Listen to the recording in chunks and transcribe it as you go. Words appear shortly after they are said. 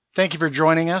Thank you for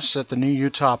joining us at the New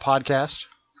Utah Podcast.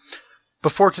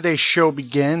 Before today's show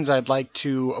begins, I'd like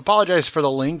to apologize for the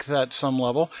length at some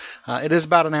level. It is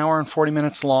about an hour and 40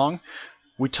 minutes long.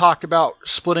 We talked about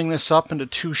splitting this up into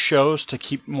 2 shows to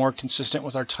keep more consistent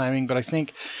with our timing, but I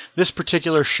think this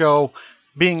particular show,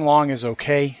 being long, is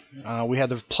okay. We had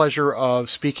the pleasure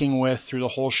of speaking with, through the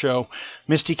whole show,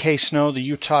 Misty K. Snow, the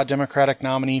Utah Democratic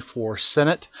nominee for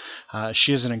Senate.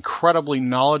 She is an incredibly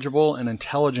knowledgeable and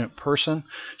intelligent person.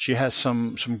 She has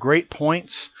some great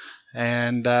points,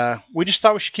 and we just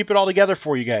thought we should keep it all together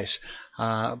for you guys.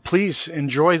 Please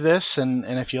enjoy this, and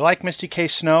if you like Misty K.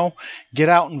 Snow, get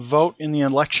out and vote in the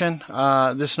election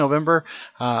this November.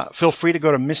 Feel free to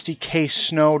go to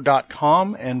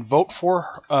mistyksnow.com and vote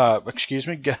for,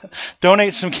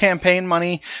 donate some campaign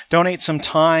money, donate some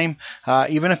time,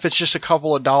 even if it's just a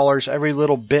couple of dollars. Every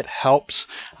little bit helps,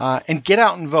 and get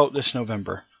out and vote this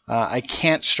November. I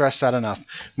can't stress that enough.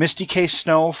 Misty K.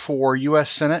 Snow for U.S.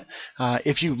 Senate.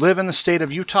 If you live in the state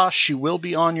of Utah, she will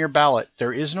be on your ballot.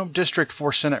 There is no district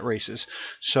for Senate races.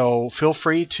 So feel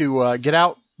free to get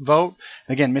out, vote.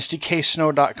 Again,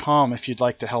 mistyksnow.com if you'd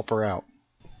like to help her out.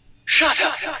 Shut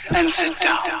up and sit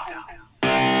down.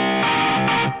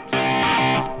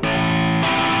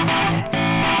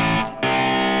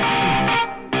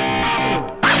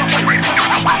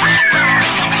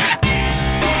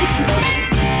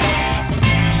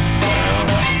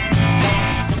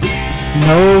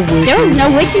 There was no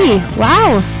wiki. Wow.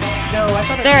 No, I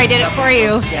thought I did it for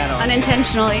you.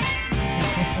 Unintentionally.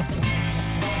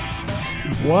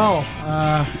 Well,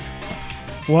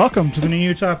 welcome to the New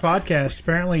Utah Podcast.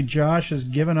 Apparently Josh has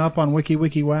given up on Wiki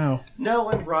Wow. No,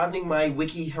 I'm broadening my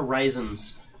wiki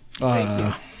horizons. Thank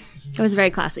you. It was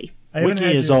very classy. Wiki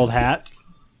is old hat.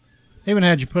 I even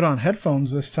had you put on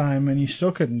headphones this time, and you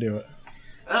still couldn't do it.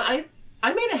 I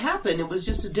made it happen. It was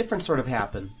just a different sort of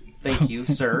happen. Thank you,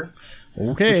 sir.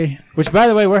 Okay. Which, by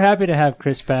the way, we're happy to have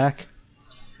Chris back.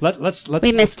 Let's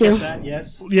we missed you. That,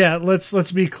 yes. Yeah,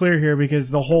 let's be clear here, because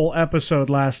the whole episode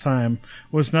last time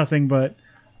was nothing but,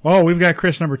 oh, we've got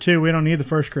Chris number 2. We don't need the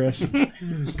first Chris.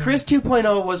 Chris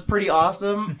 2.0 was pretty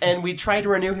awesome, and we tried to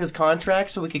renew his contract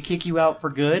so we could kick you out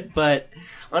for good, but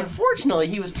unfortunately,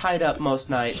 he was tied up most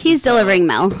nights. He's delivering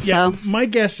mail, so. Yeah, my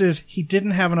guess is he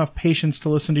didn't have enough patience to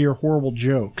listen to your horrible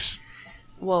jokes.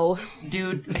 Whoa.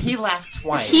 Dude, he laughed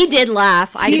twice. He did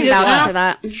laugh. I can vouch for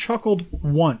that. Chuckled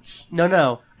once.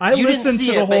 No. I you listened didn't see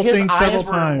to the it, whole but thing his several eyes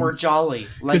times. were jolly,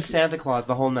 like It's- Santa Claus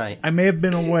the whole night. I may have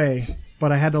been away,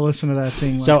 but I had to listen to that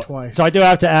thing twice. So I do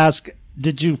have to ask,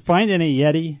 did you find any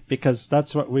Yeti? Because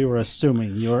that's what we were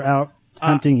assuming. You were out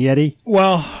hunting Yeti?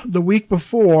 Well, the week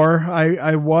before,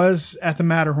 I was at the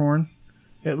Matterhorn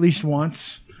at least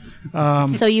once.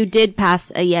 So you did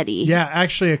pass a Yeti. Yeah,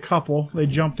 actually a couple. They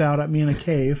jumped out at me in a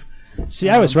cave. See,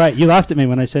 I was right. You laughed at me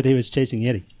when I said he was chasing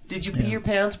Yeti. Did you pee your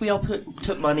pants? We all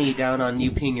took money down on you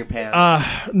peeing your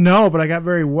pants. No, but I got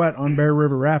very wet on Bear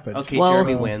River Rapids. Okay, Well-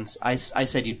 Jeremy wins. I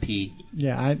said you'd pee.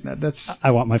 Yeah,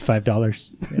 I want my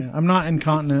 $5. yeah, I'm not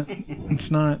incontinent. It's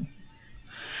not.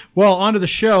 Well, on to the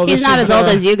show. He's not as old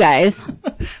as you guys.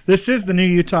 This is the New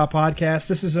Utah Podcast.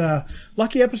 This is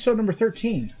lucky episode number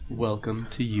 13. Welcome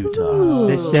to Utah.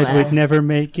 They said we'd never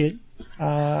make it.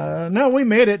 No, we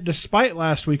made it despite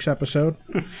last week's episode.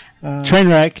 Train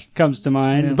wreck comes to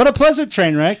mind. Yeah. But a pleasant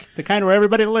train wreck. The kind where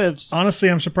everybody lives. Honestly,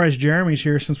 I'm surprised Jeremy's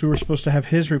here since we were supposed to have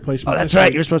his replacement. Oh, that's this right.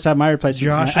 week. You were supposed to have my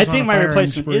replacement Josh tonight. is I think on a my firing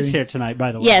replacement spree. is here tonight,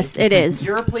 by the way. Yes, it is.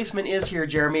 Your replacement is here,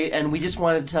 Jeremy, and we just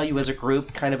wanted to tell you as a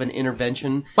group, kind of an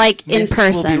intervention. Like in Misty will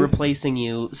be person. replacing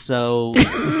you, so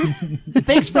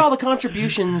thanks for all the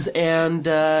contributions, and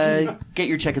get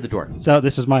your check at the door. So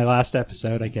this is my last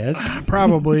episode, I guess.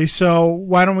 Probably. So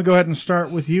why don't we go ahead and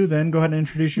start with you then? Go ahead and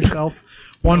introduce yourself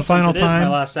one final Since it is my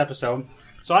time. last episode.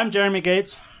 So I'm Jeremy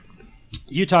Gates,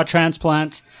 Utah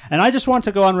transplant, and I just want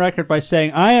to go on record by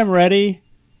saying I am ready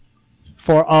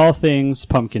for all things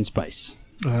pumpkin spice.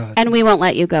 And we won't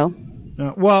let you go.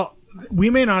 Well,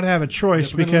 we may not have a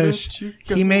choice because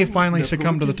he may finally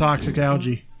succumb to the toxic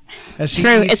algae. As he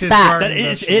True, eats it's his back. garden That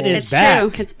is, vegetables. it is It's back.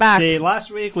 true. It's back. See,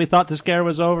 last week we thought the scare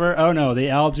was over. Oh no, the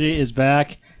algae is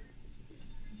back.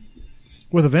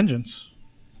 With a vengeance.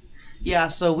 Yeah,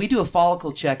 so we do a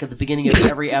follicle check at the beginning of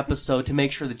every episode to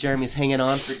make sure that Jeremy's hanging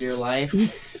on for dear life.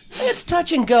 It's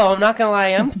touch and go, I'm not going to lie.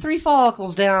 I'm 3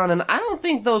 follicles down, and I don't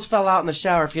think those fell out in the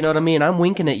shower, if you know what I mean. I'm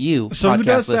winking at you, So podcast who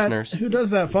does listeners. that? Who does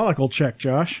that follicle check,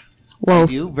 Josh? I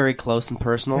do, very close and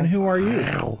personal. And who are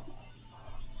you?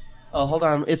 Oh, hold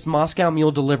on. It's Moscow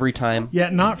Mule delivery time. Yeah,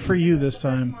 not for you this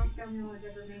time.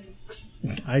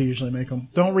 I usually make them.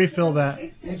 Don't refill that.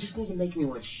 You just need to make me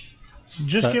one. Shh.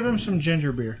 Just give him some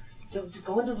ginger beer.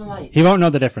 Go into the light. He won't know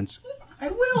the difference. I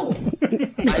will.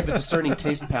 I have a discerning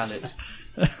taste palate.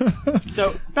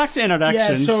 So back to Yeah,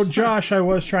 introductions. so Josh, I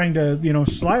was trying to,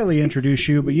 slyly introduce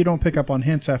you, but you don't pick up on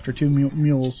hints after two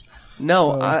mules.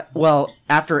 No, well,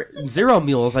 after 0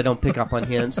 mules, I don't pick up on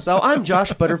hints. So I'm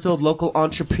Josh Butterfield, local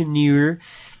entrepreneur,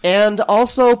 and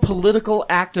also political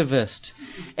activist.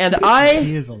 And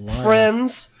He is a liar.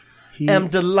 friends, am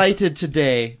delighted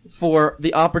today for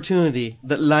the opportunity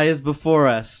that lies before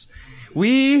us.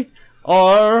 We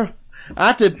are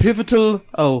at a pivotal...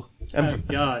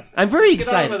 God. I'm very on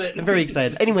excited. with it. I'm very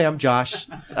excited. Anyway, I'm Josh.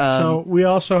 So we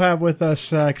also have with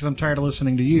us, because I'm tired of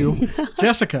listening to you,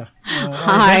 Jessica. Our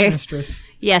Hi. event mistress.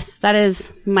 Yes, that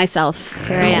is myself.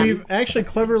 Here I am. We've actually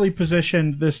cleverly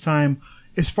positioned this time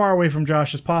as far away from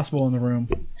Josh as possible in the room.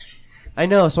 I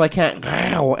know, so I can't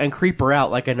and creep her out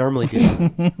like I normally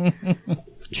do.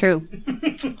 True.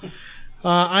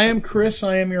 I am Chris.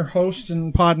 I am your host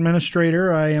and pod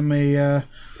administrator. I am a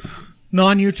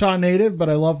non-Utah native, but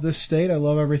I love this state. I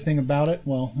love everything about it.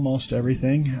 Well, most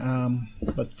everything.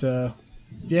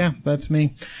 Yeah, that's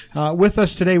me. With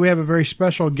us today, we have a very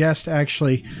special guest,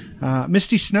 actually.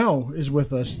 Misty Snow is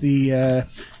with us, the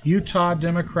Utah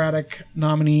Democratic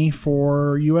nominee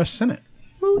for U.S. Senate.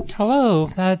 Hello,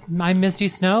 I'm Misty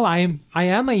Snow. I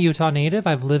am a Utah native.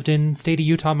 I've lived in state of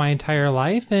Utah my entire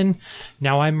life, and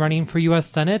now I'm running for U.S.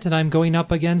 Senate, and I'm going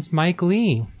up against Mike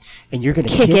Lee. And you're going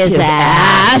to Kick his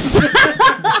ass.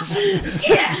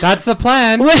 That's the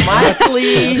plan. Mike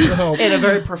Lee, in a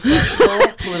very professional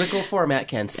political format,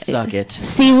 can suck it.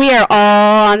 See, we are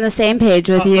all on the same page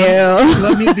with you.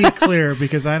 Let me be clear,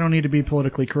 because I don't need to be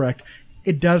politically correct.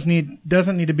 It doesn't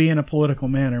need to be in a political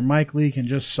manner. Mike Lee can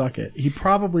just suck it. He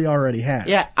probably already has.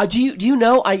 Yeah, do you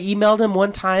know I emailed him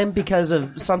one time because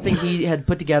of something he had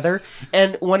put together,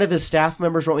 and one of his staff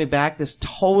members wrote me back this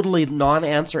totally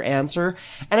non-answer answer,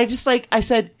 and I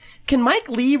said, can Mike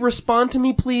Lee respond to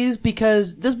me, please?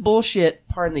 Because this bullshit,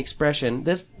 pardon the expression,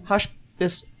 this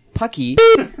pucky,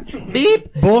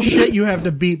 beep. Bullshit you have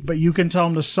to beat, but you can tell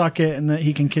him to suck it and that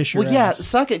he can kiss your Well, yeah, ass.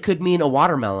 suck it could mean a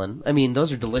watermelon. I mean,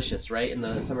 those are delicious, right, in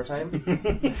the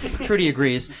summertime? Trudy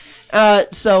agrees.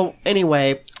 So,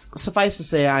 anyway, suffice to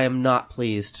say, I am not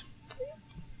pleased.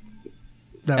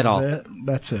 That at was all. it.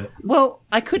 That's it. Well,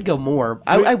 I could go more.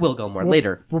 I will go more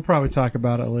later. We'll probably talk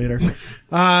about it later.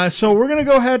 So we're going to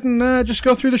go ahead and just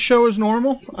go through the show as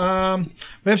normal.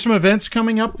 We have some events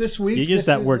coming up this week. You use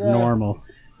that word normal.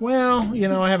 Well,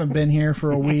 I haven't been here for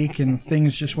a week, and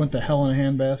things just went to hell in a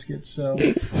handbasket. So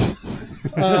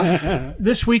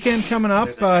this weekend coming up,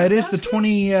 it is the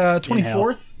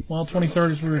 24th. Well,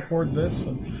 23rd as we record this.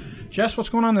 So, Jess, what's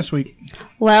going on this week?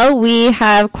 Well, we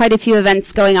have quite a few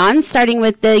events going on, starting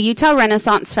with the Utah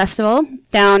Renaissance Festival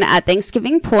down at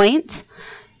Thanksgiving Point.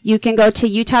 You can go to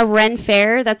Utah Ren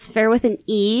Fair, that's fair with an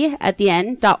E at the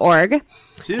end, .org.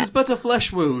 'Tis but a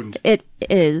flesh wound. It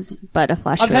is but a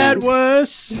flesh I've wound. had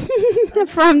worse.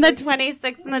 From the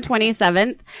 26th and the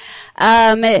 27th.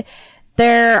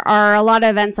 There are a lot of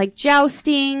events like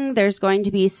jousting. There's going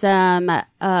to be some,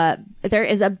 there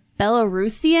is a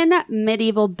Belarusian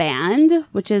medieval band,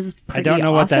 which is pretty I don't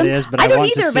know what that awesome. is, but I I don't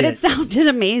want to either, see but it. it sounded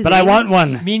amazing. But I want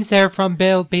one. Means they're from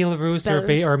Belarus,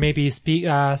 Belarus. or maybe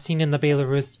seen in the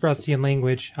Belarusian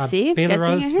language. See? Good thing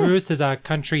you're here. Belarus is a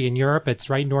country in Europe. It's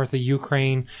right north of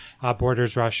Ukraine,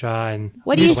 borders Russia, and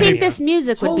What do you Lithuania. think this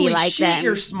music would Holy be like shit, then?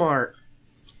 you're smart.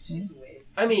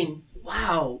 I mean,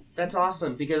 wow, that's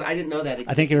awesome because I didn't know that existed.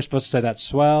 I think you were supposed to say that's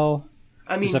swell.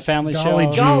 I mean, It's a family golly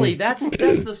show. gee. golly, that's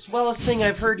the swellest thing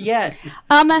I've heard yet,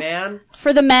 Um, man.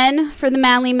 for the men, for the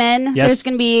manly men, Yes. there's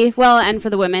going to be, well, and for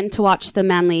the women to watch the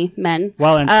manly men.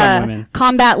 Well, and some women.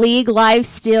 Combat League, live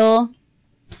steel,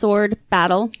 sword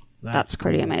battle. That's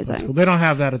pretty amazing. Well, they don't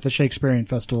have that at the Shakespearean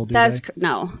Festival, do That's they?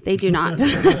 no, they do not. So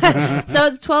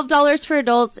it's $12 for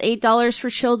adults, $8 for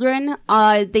children.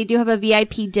 They do have a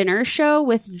VIP dinner show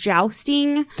with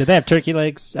jousting. Did they have turkey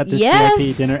legs at this Yes.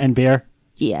 VIP dinner and beer?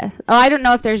 Yeah. Oh, I don't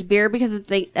know if there's beer because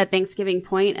it's at Thanksgiving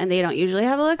Point and they don't usually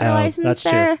have a liquor Oh, license that's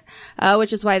there,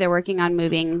 which is why they're working on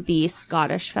moving the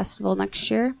Scottish Festival next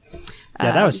year.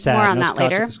 Yeah, that was sad. More on No that Scotch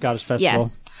later. at the Scottish Festival.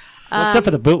 Yes. Well, except for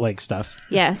the bootleg stuff.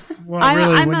 Yes. Well, I'm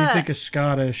really, when you a- think of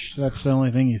Scottish, that's the only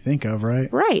thing you think of, right?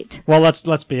 right. Well,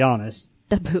 let's be honest.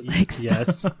 The bootleg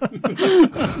stuff.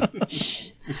 Yes.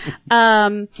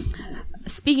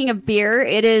 Speaking of beer,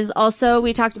 it is also,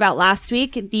 we talked about last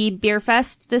week, the Beer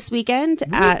Fest this weekend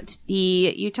at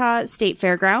the Utah State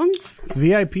Fairgrounds.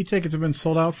 VIP tickets have been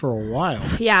sold out for a while.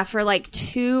 Yeah, for like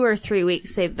 2 or 3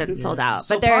 weeks they've been sold out.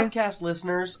 So, But they're podcast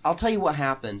listeners, I'll tell you what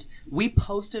happened. We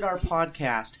posted our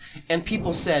podcast, and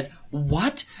people said,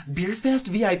 "What? Beer Fest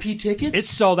VIP tickets?" It's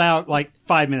sold out like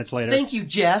 5 minutes later. Thank you,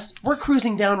 Jess. We're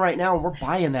cruising down right now, and we're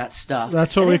buying that stuff.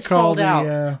 That's what and we it's call sold the,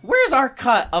 out. Where's our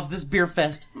cut of this Beer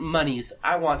Fest monies?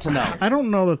 I want to know. I don't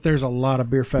know that there's a lot of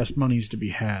Beer Fest monies to be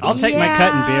had. I'll take my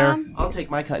cut in beer. I'll take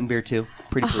my cut in beer, too.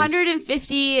 Pretty please.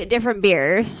 150 different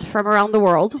beers from around the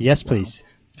world. Yes, please.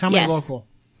 How many Yes. local?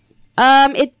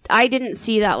 I didn't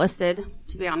see that listed,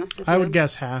 to be honest with you. I would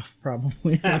guess half,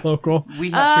 probably, local. We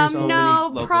have so many no,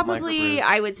 local probably. microbrews.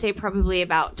 I would say probably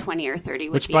about 20 or 30.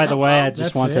 Would Which, be by the enough. way, I That's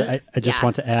just want it? to. I just Yeah.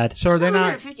 want to add. So are they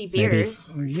not? 150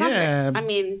 beers. It's not Yeah, very- I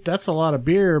mean, that's a lot of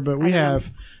beer, but we I know.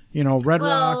 have, Red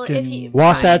Well, Rock if and you-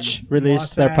 Wasatch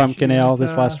released their Wasatch, pumpkin ale this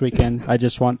Utica. last weekend. I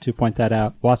just want to point that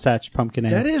out. Wasatch pumpkin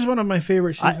ale. that is one of my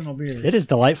favorite seasonal beers. It is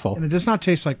delightful, and it does not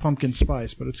taste like pumpkin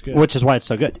spice, but it's good. which is why it's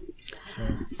so good.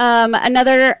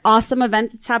 another awesome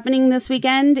event that's happening this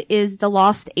weekend is the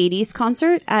Lost 80s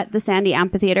concert at the Sandy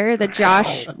Amphitheater that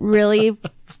Josh really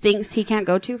thinks he can't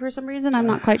go to for some reason. I'm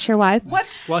not quite sure why.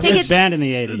 What? Well, Tickets- he was banned in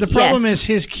the 80s. The problem Yes. is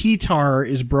his keytar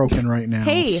is broken right now.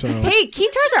 Hey, so. hey,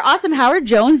 keytars are awesome. Howard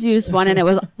Jones used one and it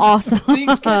was awesome.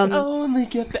 Things can only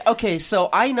get better. Okay, so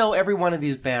I know every one of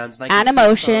these bands. And I can sing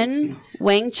Animotion, songs.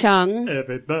 Wang Chung,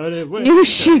 Everybody New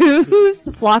Shoes,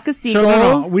 Flock of So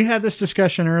Seagulls. no, we had this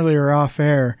discussion earlier off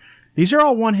air. These are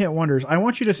all one-hit wonders. I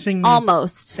want you to sing them.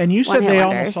 Almost. And you said one-hit they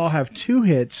wonders. almost all have 2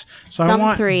 hits. So I Some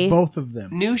want 3. both of them.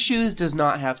 New Shoes does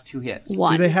not have 2 hits.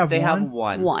 One. Do they have They one? have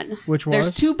one. One. Which was?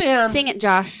 There's 2 bands. Sing it,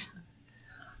 Josh.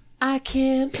 I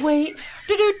can't wait.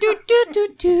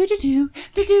 Do-do-do-do-do-do-do-do.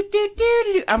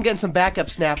 Do-do-do-do-do-do. I'm getting some backup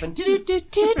snapping.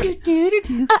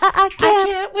 Do-do-do-do-do-do-do. I I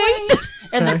can't wait.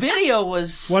 And the video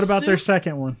was. What about their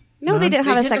second one? No, they didn't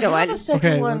have a second one.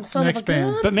 Okay, one. Son next of a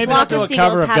band. gun. But maybe Flock they'll of do a cover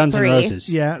Seagulls of had Guns N' 3.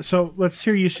 Roses. Yeah, so let's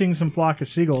hear you sing some Flock of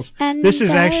Seagulls. And This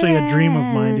is actually a then- dream of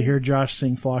mine to hear Josh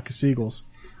sing Flock of Seagulls.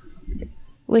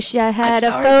 Wish I had a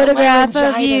sorry, photograph of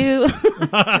laryngitis. you.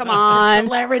 Come on.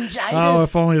 Laryngitis. Oh,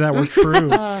 if only that were true.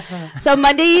 So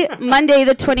Monday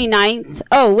the 29th.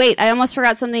 Oh, wait, I almost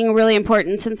forgot something really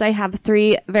important since I have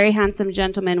 3 very handsome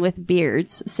gentlemen with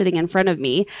beards sitting in front of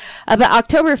me. But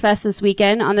Oktoberfest this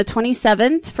weekend on the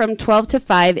 27th from 12 to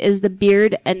 5 is the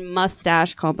beard and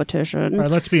mustache competition. All right,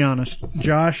 let's be honest.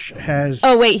 Josh has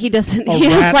Oh, wait, he doesn't. a He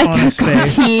has rat like on a his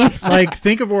face. goatee. Like,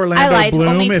 think of Orlando I lied, Bloom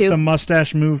only if 2. the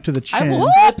mustache moved to the I chin. will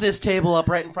flip this table up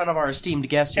right in front of our esteemed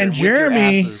guest here And whip your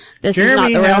Jeremy, asses. This Jeremy is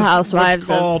not the Real has Housewives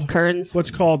what's called, of Kearns.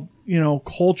 What's called,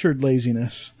 cultured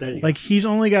laziness. There you go. Like, he's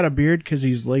only got a beard because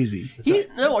he's lazy.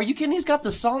 No, are you kidding? He's got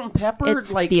the salt and pepper,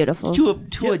 It's like beautiful. to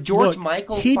a George Look,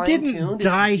 Michael. he fine-tuned. didn't It's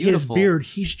dye his beautiful. beard.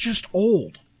 He's just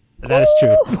old. That is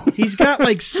true. He's got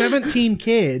like 17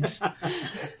 kids,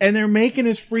 and they're making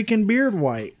his freaking beard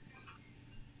white.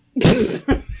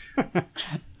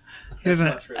 Isn't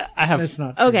it? I have It's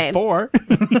not. True. Okay. 4.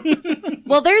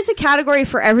 Well, there's a category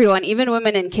for everyone, even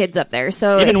women and kids up there.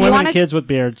 So if Even you women want and kids with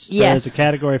beards. Yes. There's a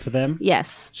category for them.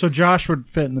 yes, So Josh would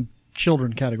fit in the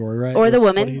children category, right? Or the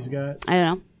With women. what he's got. I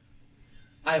don't know.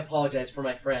 I apologize for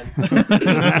my friends.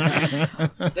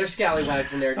 They're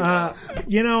scallywags in there.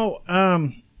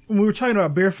 When we were talking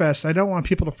about Beer Fest, I don't want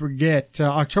people to forget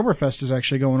Oktoberfest is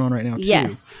actually going on right now, too.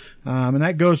 Yes, And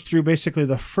that goes through basically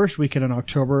the first weekend in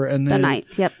October, and the then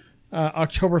 9th. Yep.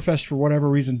 Oktoberfest, for whatever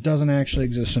reason, doesn't actually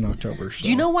exist in October. So. Do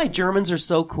you know why Germans are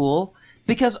so cool?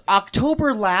 Because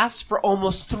October lasts for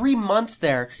almost 3 months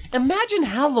there. Imagine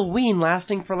Halloween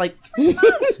lasting for like 3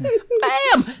 months.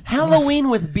 Bam! Halloween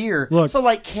with beer. Look. So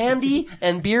like candy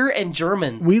and beer and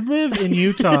Germans. We live in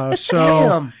Utah, so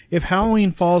Damn. if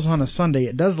Halloween falls on a Sunday,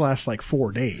 it does last like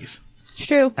 4 days. It's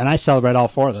true. And I celebrate all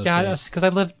 4 of those Yeah, days. because I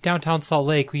live downtown Salt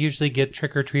Lake. We usually get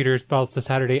trick or treaters both the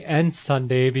Saturday and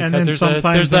Sunday because then there's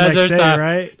sometimes the next day,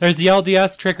 right? There's the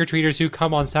LDS trick or treaters who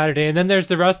come on Saturday, and then there's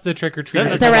the rest of the trick or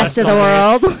treaters. The rest of the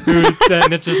world.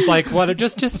 And it's just like what?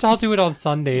 Just I'll do it on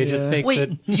Sunday. It just makes Wait,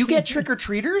 it. you get trick or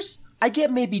treaters? I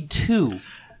get maybe 2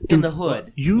 in the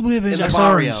hood. You live in In the Kearns,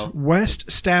 barrio. West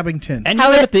Stabbington. And How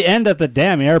you live it- at the end of the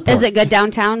damn airport. Is it good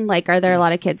downtown? Like, are there a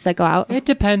lot of kids that go out? It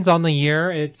depends on the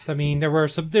year.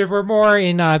 There were more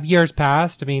in years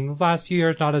past. The last few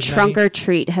years not as Trunk many. or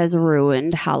treat has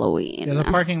ruined Halloween. Yeah, the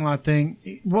parking lot thing.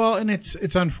 Well, and it's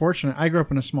unfortunate. I grew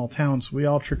up in a small town, so we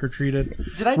all trick or treated.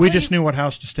 Did I We tell just you- knew what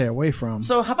house to stay away from.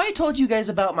 So have I told you guys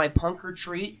about my punk or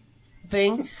treat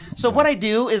thing? So what I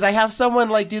do is I have someone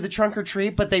like do the trunk or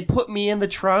treat, but they put me in the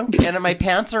trunk and my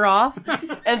pants are off.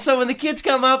 And so when the kids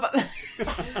come up,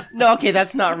 no, okay,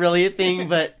 that's not really a thing,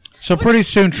 but So pretty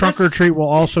soon, trunk or treat will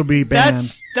also be banned.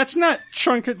 That's not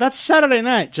trunk. That's Saturday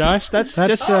night, Josh. That's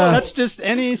That's, just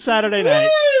any Saturday night.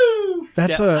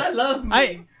 That's I love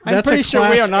me. I'm That's pretty a sure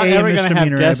we are Class not A ever going to have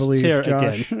misdemeanor, I guests believe, here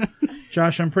Josh. again.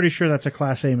 Josh, I'm pretty sure that's a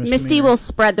Class A misdemeanor. Misty will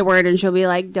spread the word and she'll be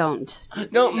like, don't.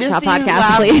 No, Misty is podcast,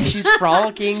 laughing. please. She's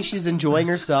frolicking. She's enjoying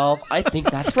herself. I think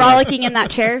that's Frolicking in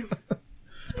that chair.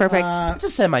 It's perfect. It's a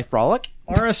semi-frolic.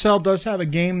 RSL does have a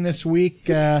game this week.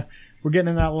 We're getting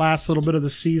in that last little bit of the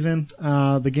season.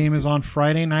 The game is on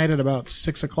Friday night at about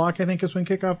 6 o'clock, I think is when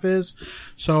kickoff is.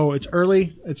 So it's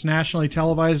early. It's nationally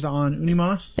televised on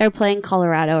Unimos. They're playing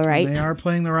Colorado, right? They are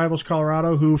playing the rivals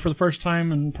Colorado, who for the first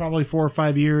time in probably 4 or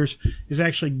 5 years is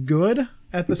actually good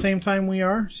at the same time we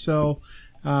are. So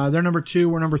they're number 2.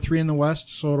 We're number 3 in the West.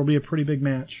 So it'll be a pretty big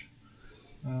match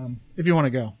if you want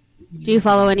to go. Do you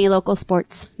follow any local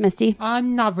sports, Misty?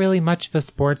 I'm not really much of a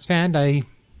sports fan. I,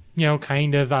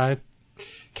 kind of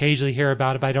occasionally hear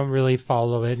about it, but I don't really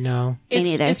follow it, no. Me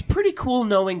neither. It's pretty cool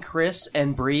knowing Chris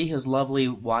and Bree, his lovely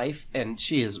wife, and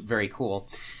she is very cool.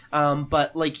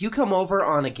 But, you come over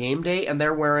on a game day, and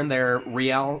they're wearing their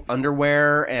Real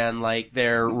underwear and,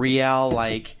 their Real,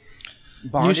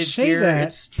 bondage gear.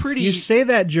 It's pretty... You say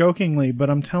that jokingly, but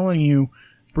I'm telling you,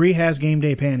 Bree has game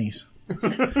day panties.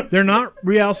 They're not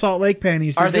Real Salt Lake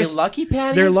panties. Are they lucky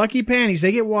panties? They're lucky panties.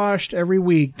 They get washed every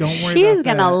week. Don't worry about that. She's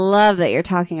going to love that you're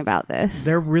talking about this.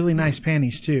 They're really nice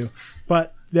panties, too.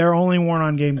 But they're only worn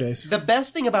on game days. The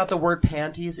best thing about the word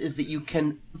panties is that you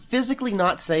can physically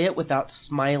not say it without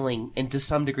smiling, and to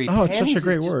some degree. Oh, it's panties such a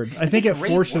great is word. I think it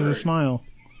forces a smile.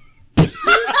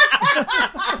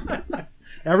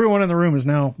 Everyone in the room is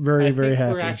now very, very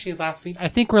happy. We're actually laughing. I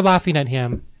think we're laughing at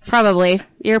him. Probably.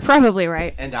 You're probably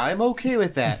right. And I'm okay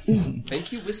with that.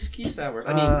 Thank you, Whiskey Sour.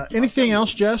 Anything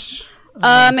else, Jess?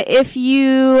 If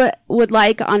you would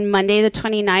like on Monday the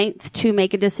 29th to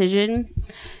make a decision,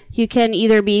 you can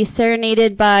either be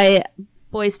serenaded by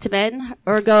Boys to Men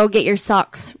or go get your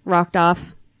socks rocked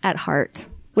off at Heart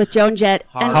with Joan Jett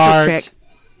and Heart. Trick Trick.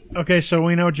 Okay, so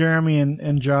we know Jeremy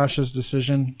and Josh's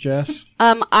decision. Jess?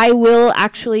 I will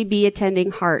actually be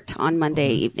attending Heart on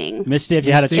Monday evening. Misty, if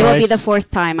you had a choice. It will be the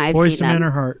 4th time I've Boys seen to Men them.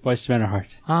 or Heart? Boys to Men or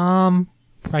Heart?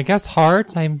 I guess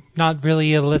Heart. I'm not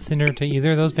really a listener to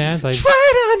either of those bands. Try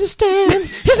to understand.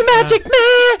 He's a magic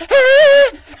man.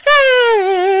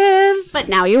 But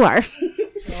now you are.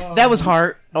 That was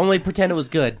Heart. Only pretend it was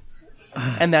good.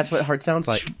 And that's what Heart sounds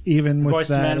like. Even with Boys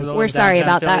to Men that. with We're sorry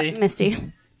downtown about Philly. that,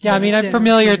 Misty. Yeah, I mean, I'm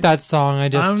familiar with that song. I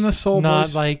just I'm the Soul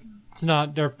not Boys. it's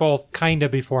not. They're both kind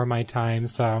of before my time.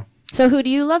 So, So who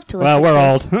do you love to Well,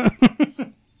 listen we're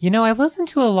to? old. I listen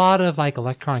to a lot of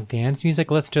electronic dance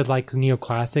music. I listen to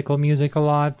neoclassical music a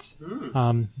lot.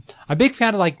 I'm a big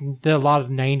fan of a lot of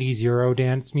 90s Euro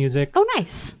dance music. Oh,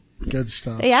 nice. Good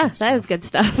stuff. Yeah, that is good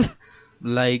stuff.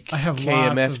 Like I have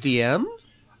KMFDM?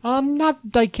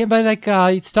 Not but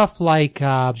stuff like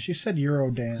She said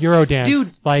Eurodance. Eurodance.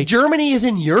 Dude, Germany is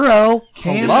in Euro.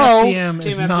 Hello. KMFDM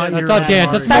is not That's That's Eurodance. not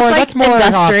dance. That's That's more. like That's more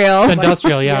industrial.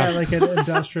 industrial. Yeah, Yeah. like an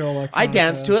industrial electronic. I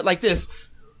dance to it like this.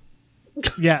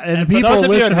 Yeah, and For people those of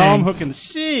you listening, at home who can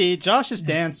see, Josh is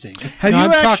dancing. have No, you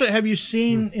I'm actually have you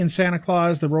seen in Santa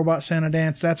Claus the robot Santa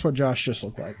dance? That's what Josh just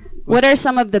looked like. What are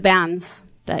some of the bands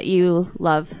that you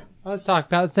love? Let's talk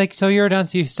about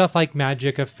Eurodance. You stuff like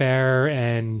Magic Affair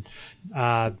and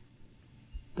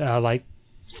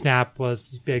Snap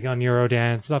was big on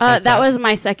Eurodance. Stuff like That was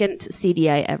my second CD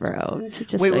I ever owned.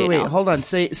 Just Wait, so you know. hold on.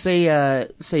 Say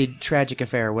Tragic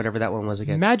Affair, whatever that one was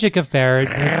again. Magic Affair.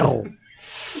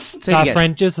 Say it again.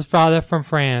 French is his father from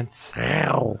France.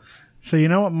 So you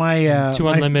know what my Too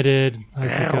my, Unlimited.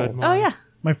 That's a good one. Oh, yeah.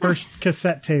 my first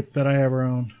cassette tape that I ever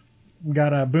owned.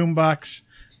 Got a boombox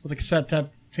with a cassette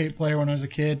tape player when I was a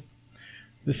kid.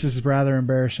 This is rather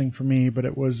embarrassing for me, but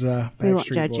it was We won't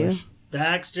Backstreet judge you. Boys.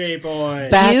 Backstreet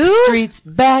Boys. Backstreet's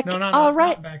back. No, All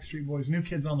right. not Backstreet Boys. New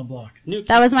Kids on the Block.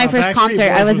 That was my first Backstreet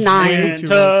concert. I Boys was way 9.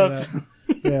 too old for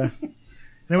that. Yeah.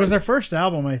 And it was their first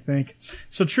album, I think.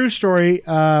 So, true story.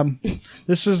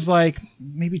 This was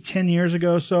maybe 10 years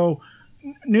ago.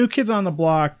 New Kids on the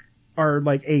Block are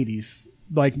 80s.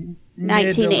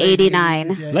 Mid to late 1989.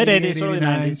 80s. Yeah, Late 80s, 89, early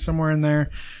 90s. somewhere in there.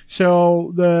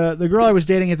 So, the girl I was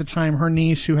dating at the time, her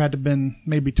niece, who had to have been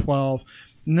maybe 12,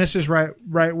 and this is right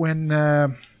when, I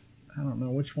don't know,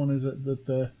 which one is it that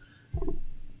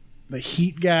the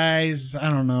Heat guys, I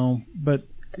don't know, but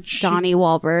Donnie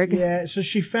Wahlberg. yeah, so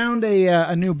she found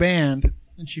a new band,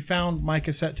 and she found my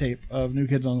cassette tape of New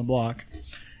Kids on the Block,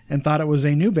 and thought it was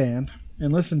a new band,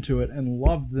 and listened to it, and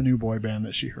loved the new boy band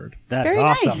that she heard. That's Very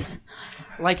awesome. nice.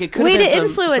 Like it could Way have to been some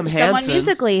influence someone Hanson.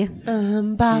 musically.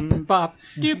 Bop.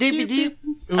 Doop, doop, doop.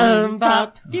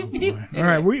 Bop. All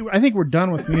right, I think we're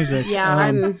done with music.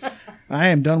 Yeah, I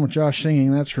am done with Josh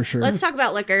singing. That's for sure. let's talk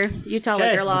about liquor. Utah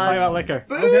Okay, liquor let's laws. talk about liquor.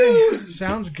 Okay.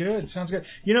 Sounds good.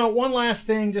 You know, one last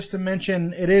thing just to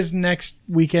mention. It is next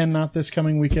weekend, not this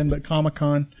coming weekend, but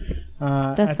Comic-Con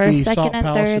at the first, second, Salt and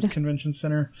Palace at third. the Convention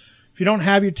Center. If you don't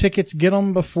have your tickets, get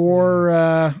them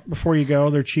before you go.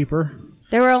 They're cheaper.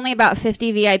 There were only about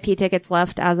 50 VIP tickets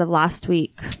left as of last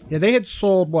week. Yeah, they had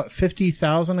sold,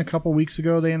 50,000 a couple weeks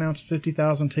ago. They announced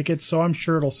 50,000 tickets, so I'm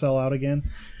sure it'll sell out again.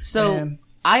 So And-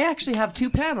 I actually have 2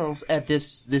 panels at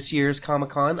this year's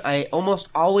Comic-Con. I almost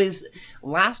always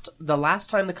the last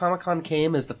time the Comic-Con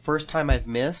came is the first time I've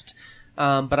missed.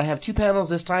 But I have 2 panels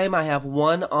this time. I have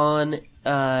one on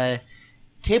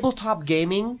tabletop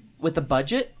gaming with a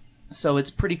budget, so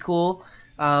it's pretty cool.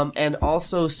 And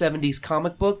also 70s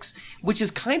comic books, which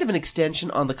is kind of an extension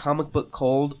on the comic book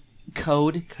code.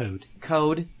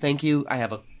 Thank you. I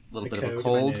have a little bit of a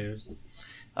cold.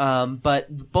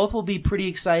 But both will be pretty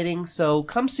exciting. So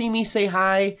come see me, say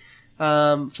hi,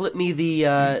 flip me the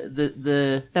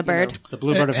bird. The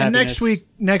Bluebird of and Happiness.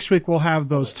 next week we'll have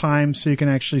those times so you can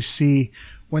actually see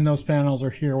when those panels are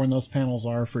here, when those panels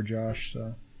are for Josh.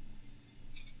 So,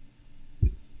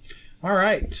 all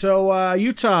right. So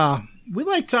Utah, we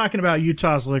like talking about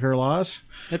Utah's liquor laws.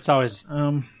 It's always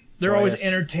They're always joyous,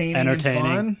 entertaining. entertaining.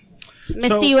 And fun.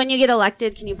 Misty, when you get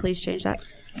elected, can you please change that?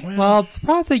 Well, it's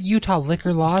part of the Utah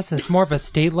liquor laws. It's more of a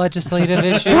state legislative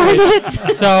issue. Darn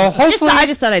it. So hopefully, I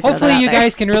just thought I'd throw hopefully that out you there.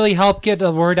 guys can really help get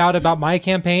the word out about my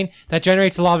campaign. That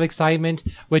generates a lot of excitement,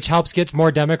 which helps get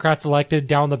more Democrats elected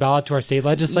down the ballot to our state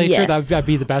legislature. Yes. That'd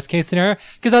be the best case scenario,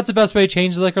 because that's the best way to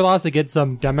change the liquor laws, to get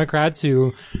some Democrats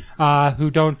who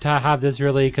don't have this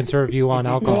really conservative view on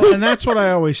alcohol. Well, and that's what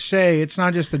I always say. It's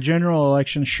not just the general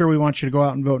election. Sure, we want you to go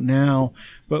out and vote now,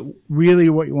 but really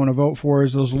what you want to vote for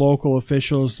is those local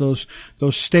officials, those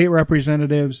state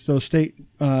representatives, those state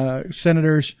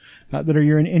senators that are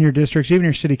in your districts, even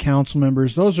your city council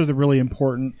members. Those are the really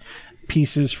important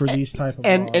pieces for these type of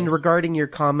laws. And regarding your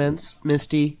comments,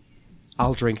 Misty,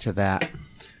 I'll drink to that.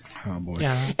 Oh boy.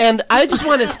 Yeah. And I just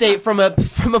want to state from a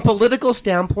political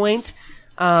standpoint,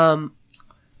 the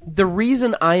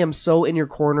reason I am so in your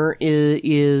corner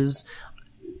is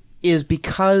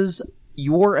because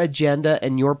your agenda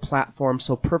and your platform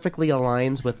so perfectly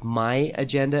aligns with my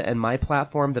agenda and my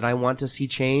platform that I want to see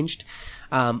changed.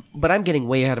 But I'm getting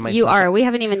way ahead of myself. You are. We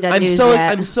haven't even done I'm news so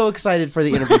yet. I'm so excited for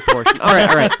the interview portion. All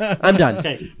right. I'm done.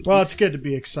 Okay. Well, it's good to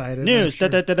be excited. News. I'm sure.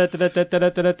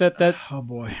 Da-da-da-da-da-da-da-da-da. Oh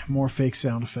boy, more fake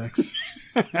sound effects.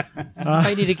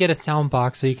 I need to get a sound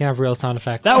box so you can have real sound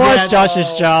effects. That was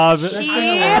Josh's job. She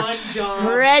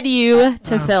bred you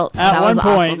to filth. At That one was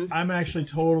point, awesome. I'm actually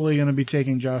totally going to be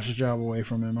taking Josh's job away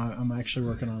from him. I'm actually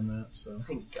working on that. So.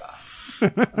 Thank God.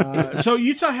 So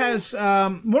Utah has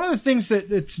one of the things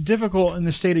that's difficult in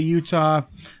the state of Utah,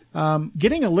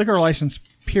 getting a liquor license,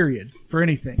 period, for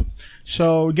anything.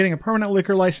 So getting a permanent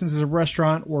liquor license as a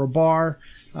restaurant or a bar,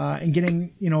 and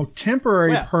getting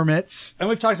temporary Yeah. permits. and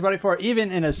we've talked about it before,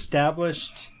 even in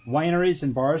established wineries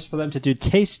and bars, for them to do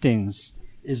tastings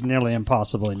is nearly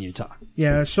impossible in Utah.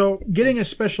 Yeah, so getting a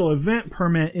special event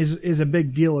permit is a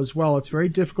big deal as well. It's very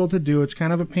difficult to do. It's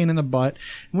kind of a pain in the butt.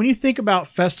 And when you think about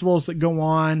festivals that go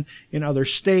on in other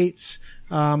states,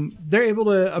 they're able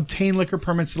to obtain liquor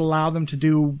permits that allow them to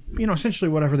do, essentially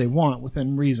whatever they want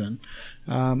within reason.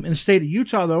 In the state of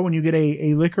Utah, though, when you get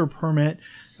a liquor permit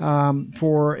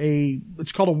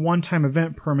it's called a one-time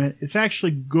event permit, it's actually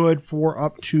good for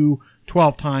up to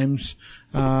 12 times,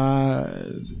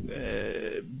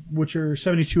 which are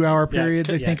 72-hour periods,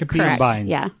 I think, apiece. Correct. Combined.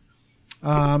 Yeah.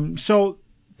 So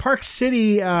Park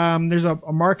City, there's a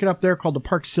market up there called the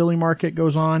Park City Market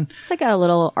goes on. It's like a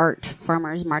little art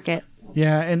farmer's market.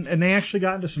 Yeah, and they actually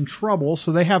got into some trouble.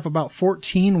 So they have about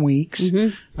 14 weeks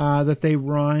that they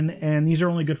run, and these are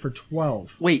only good for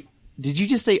 12. Wait, did you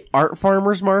just say art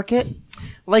farmers market?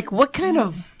 Like, what kind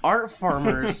of art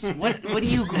farmers? What do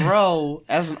you grow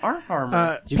as an art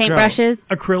farmer? Paintbrushes.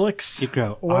 Acrylics, You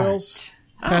grow oils,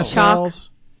 art. pastels,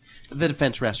 The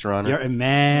defense restaurant. Your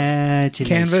imagination.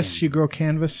 canvas. You grow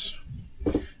canvas.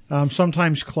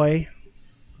 Sometimes clay,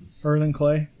 earthen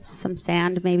clay. Some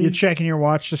sand, maybe. You're checking your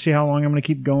watch to see how long I'm going to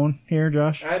keep going here,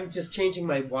 Josh. I'm just changing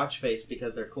my watch face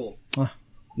because they're cool.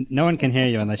 No one can hear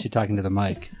you unless you're talking to the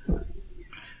mic.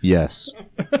 Yes.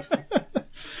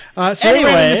 So they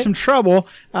Anyway. ran into some trouble.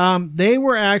 They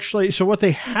were actually, so what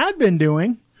they had been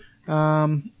doing,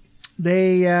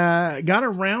 they got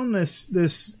around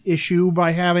this issue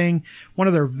by having one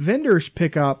of their vendors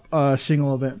pick up a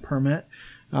single event permit,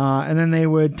 and then they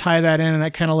would tie that in, and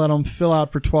that kind of let them fill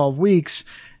out for 12 weeks.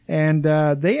 And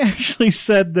they actually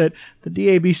said that the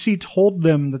DABC told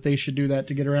them that they should do that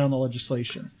to get around the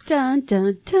legislation. Dun,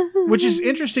 dun, dun. Which is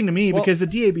interesting to me because the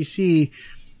DABC,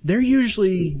 they're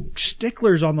usually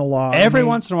sticklers on the law. Every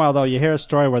once in a while, though, you hear a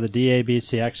story where the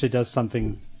DABC actually does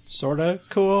something sort of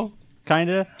cool, kind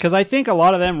of. Because I think a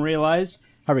lot of them realize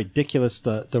how ridiculous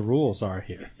the rules are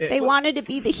here. They wanted to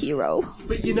be the hero.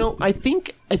 But I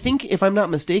think if I'm not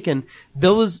mistaken,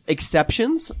 those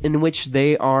exceptions in which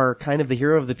they are kind of the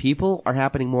hero of the people are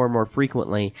happening more and more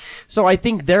frequently. So I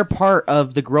think they're part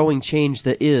of the growing change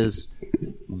that is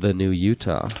the new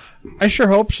Utah. I sure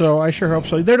hope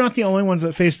so. They're not the only ones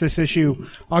that face this issue.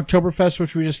 Oktoberfest,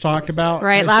 which we just talked about.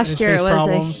 Right, last year it was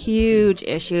problems. a huge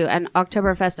issue, and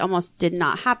Oktoberfest almost did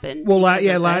not happen. Well,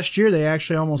 last year they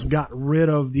actually almost got rid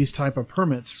of these type of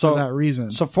permits for that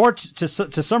reason. So to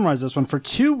summarize this one, for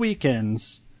 2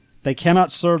 weekends, they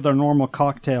cannot serve their normal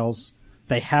cocktails.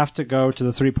 They have to go to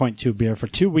the 3.2 beer for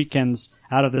 2 weekends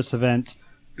out of this event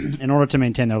in order to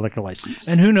maintain their liquor license.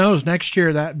 And who knows, next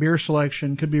year that beer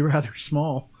selection could be rather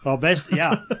small. Well, based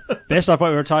off what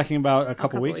we were talking about a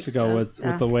couple weeks ago with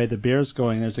the way the beer's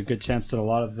going, there's a good chance that a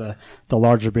lot of the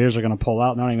larger beers are going to pull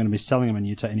out. They're not even going to be selling them in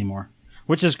Utah anymore,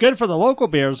 which is good for the local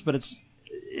beers, but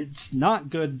it's not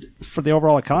good for the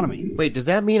overall economy. Wait, does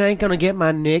that mean I ain't gonna get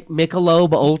my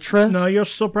Michelob Ultra? No, you'll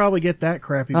still probably get that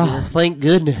crappy beer. Oh, thank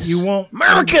goodness. You won't,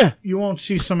 America! You won't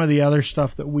see some of the other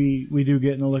stuff that we do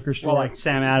get in the liquor store. Well, like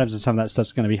Sam Adams and some of that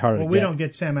stuff's going to be harder to get. We don't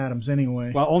get Sam Adams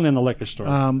anyway. Well, only in the liquor store.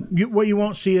 What you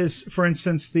won't see is, for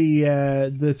instance, the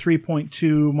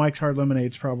 3.2 Mike's Hard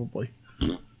Lemonades probably.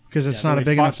 Because it's not a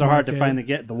big enough so hard to market.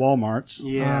 find the Walmarts.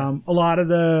 Yeah. A lot of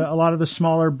the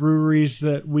smaller breweries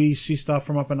that we see stuff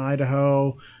from up in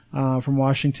Idaho, from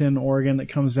Washington, Oregon that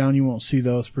comes down, you won't see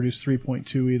those produce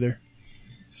 3.2 either.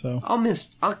 So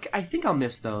I think I'll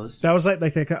miss those. that was like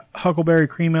a Huckleberry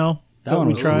Cream Ale that one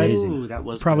we was tried. amazing. Ooh, that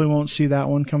was Probably good. won't see that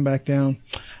one come back down.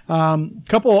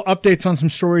 Couple updates on some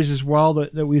stories as well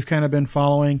that we've kind of been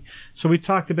following. So we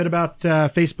talked a bit about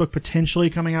Facebook potentially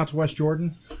coming out to West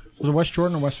Jordan. Was it West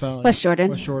Jordan or West Valley? West Jordan.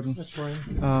 West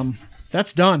Jordan.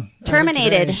 That's done.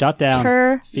 Terminated. Shut down.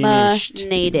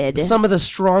 Terminated. Some of the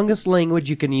strongest language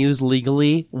you can use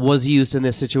legally was used in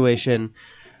this situation.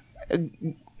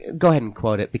 Go ahead and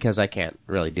quote it because I can't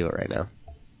really do it right now.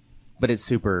 But it's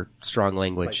super strong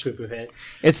language.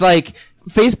 It's like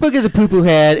Facebook is a poo-poo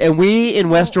head, and we in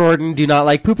West Jordan do not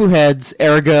like poo-poo heads.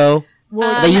 Ergo,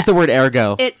 they use the word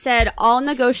ergo. It said all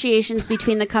negotiations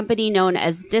between the company known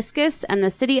as Discus and the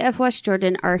city of West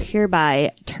Jordan are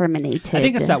hereby terminated. I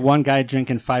think it's that one guy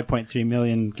drinking 5.3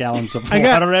 million gallons of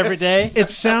water every day. It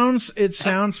sounds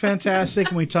fantastic,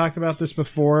 and we talked about this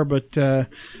before, but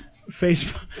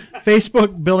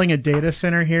Facebook building a data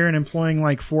center here and employing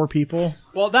like 4 people,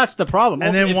 Well, that's the problem.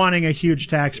 and then wanting a huge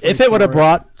tax break If it would have for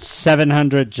brought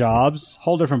 700 jobs,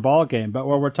 whole different ballgame. But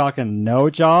where we're talking no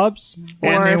jobs,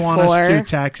 and they Or want us to 4.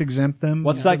 tax exempt them.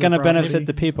 what's for that going to the property. benefit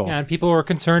the people? And people were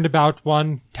concerned about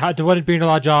there wouldn't be a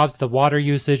lot of jobs. The water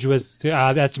usage was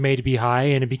estimated to be high,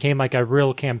 and it became like a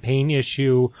real campaign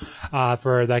issue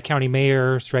for the county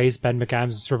mayor's race. Ben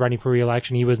McAdams for running for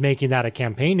re-election. He was making that a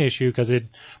campaign issue because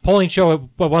polling show it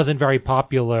wasn't very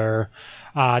popular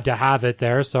to have it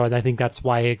there. So I think that's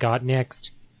why it got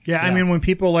nixed. Yeah, I mean, when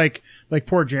people like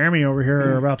poor Jeremy over here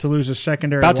are about to lose his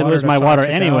secondary About to water lose my water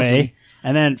toxic anyway, algae.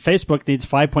 and then Facebook needs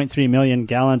 5.3 million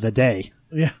gallons a day.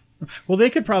 Yeah. Well, they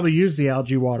could probably use the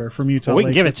algae water from Utah. Well, we can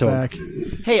Lake give it that's to 'em.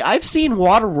 back. Hey, I've seen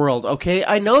Waterworld, okay?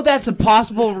 I know that's a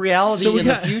possible reality So we in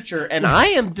the got- future, and I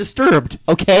am disturbed,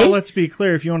 okay? Well, let's be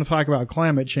clear. If you want to talk about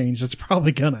climate change, it's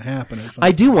probably going to happen. At some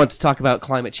I do want to talk about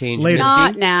climate change, Later. Misty.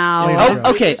 Not now. Later. Oh,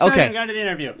 okay, It's not even okay. gone to the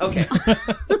interview. Okay.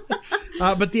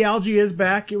 But the algae is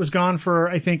back. It was gone for,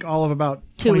 I think, all of about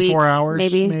 2 24 weeks, hours,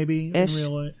 maybe, in ish.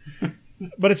 real life.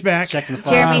 But it's back. Checking the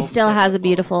Jeremy files. still has a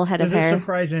beautiful head Does of it hair.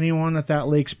 surprise anyone that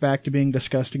lake's back to being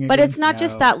disgusting again? But it's not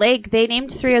just that lake. They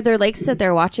named 3 other lakes that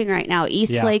they're watching right now.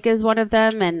 East Yeah. Lake is one of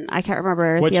them, and I can't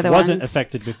remember Which the other wasn't ones.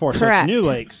 affected before. Correct. So it's new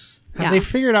lakes. Have Yeah. they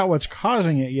figured out what's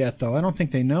causing it yet, though? I don't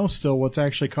think they know still what's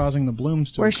actually causing the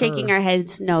blooms to We're occur. shaking our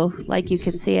heads no, like you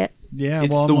can see it. Yeah,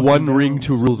 It's well, the I'm one looking down. ring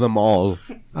to rule them all.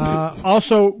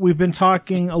 Also, we've been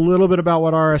talking a little bit about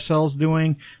what RSL's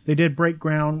doing. They did break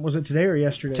ground. Was it today or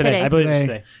yesterday? Today. I believe it's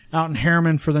today. Out in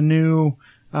Harriman for the new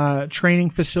training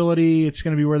facility. It's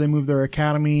going to be where they move their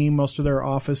academy. Most of their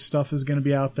office stuff is going to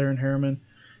be out there in Harriman.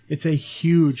 It's a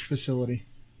huge facility.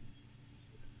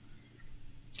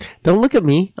 Don't look at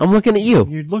me. I'm looking at you.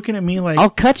 You're looking at me like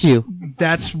I'll cut you.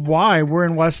 that's why we're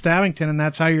in West Abington, and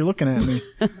that's how you're looking at me.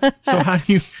 So how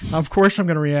do you? Of course, I'm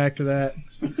going to react to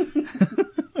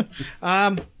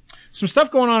that. some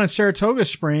stuff going on in Saratoga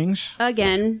Springs.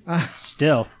 Again,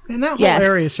 Still. In that whole Yes.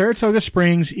 area, Saratoga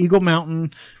Springs, Eagle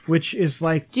Mountain, which is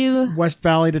like West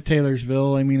Valley to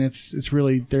Taylorsville. I mean, it's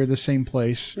really, they're the same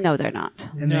place. no, they're not.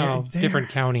 And No, they're- different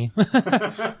county.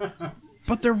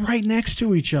 But they're right next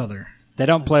to each other. They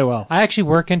don't play well. I actually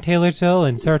work in Taylorsville,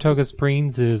 and Saratoga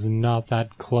Springs is not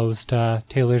that close to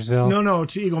Taylorsville. No,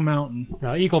 to Eagle Mountain.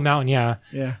 Eagle Mountain, yeah.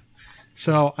 Yeah.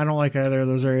 So I don't like either of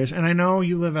those areas. And I know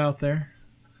you live out there.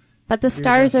 But the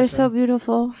stars are so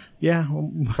beautiful. Yeah.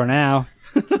 Well, For now.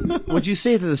 Would you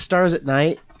say that the stars at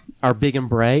night are big and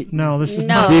bright? no, this is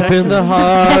No. not Deep in the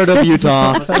heart of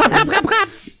Utah.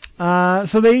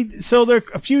 So there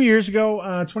a few years ago,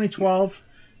 2012,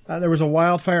 there was a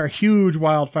wildfire, a huge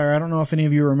wildfire. I don't know if any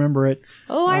of you remember it.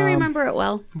 Oh, I remember it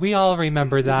well. We all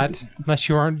remember that, unless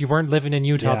you weren't living in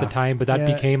Utah at the time. But that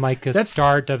Yeah. became like a That's-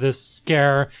 start of this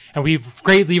scare, and we've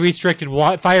greatly restricted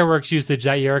fireworks usage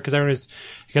that year because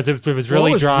it was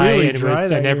really it was dry, really and dry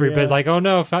that year, everybody's yeah. like, "Oh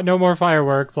no, no more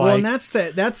fireworks!" Well, Like,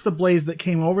 and that's the blaze that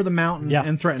came over the mountain Yeah.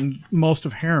 and threatened most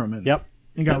of Harriman. Yep.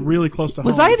 And got really close to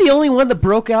Was home. I the only one that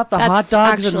broke out the hot That's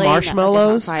dogs and actually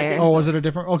marshmallows? a different fire. Oh, was it a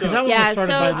different? Oh, because that one Yeah, was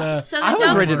started by the. so the I was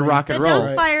Dome- ready to rock The and roll.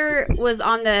 Dome Fire was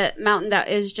on the mountain that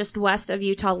is just west of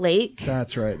Utah Lake.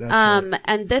 That's right. That's right.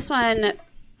 And this one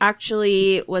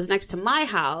actually was next to my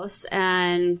house.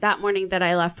 And that morning that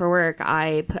I left for work,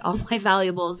 I put all my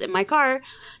valuables in my car,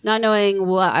 not knowing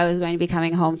what I was going to be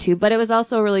coming home to. But it was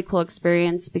also a really cool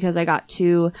experience because I got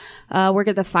to work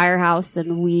at the firehouse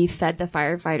and we fed the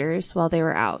firefighters while they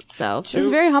were out. So it was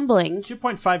very humbling.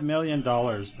 $2.5 million,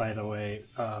 by the way,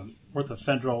 worth of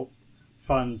federal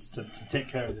funds to take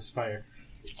care of this fire.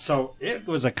 So it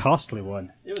was a costly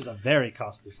one. It was a very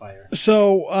costly fire.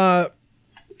 So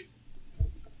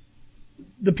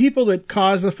the people that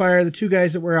caused the fire, the two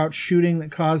guys that were out shooting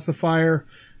that caused the fire,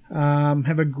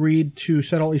 have agreed to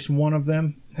settle. At least one of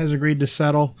them has agreed to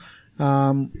settle.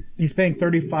 He's paying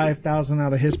 $35,000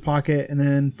 out of his pocket, and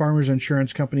then Farmers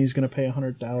Insurance Company is going to pay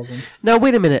 $100,000. Now,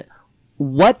 wait a minute.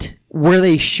 What were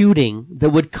they shooting that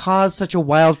would cause such a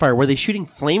wildfire? Were they shooting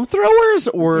flamethrowers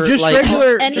or Just like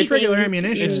regular anything.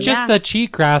 ammunition. it's just the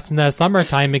cheatgrass in the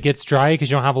summertime. It gets dry because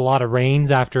you don't have a lot of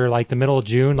rains after like the middle of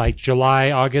June, like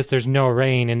July, August. There's no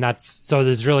rain, and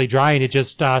it's really dry, and it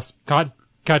just got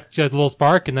a little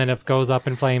spark, and then it goes up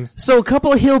in flames. So a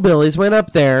couple of hillbillies went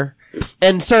up there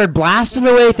and started blasting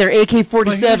away with their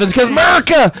AK-47s because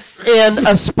America, and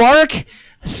a spark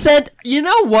said, "You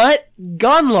know what?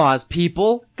 Gun laws,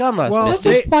 people. Gun laws." Well, This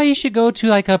mister." is why you should go to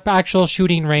like a actual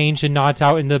shooting range and not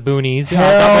out in the boonies. Hell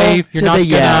That way you're to not the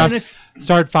gonna yes.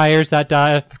 start fires that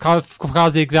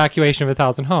cause the evacuation of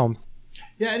 1,000 homes.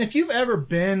 Yeah, and if you've ever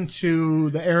been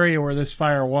to the area where this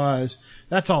fire was,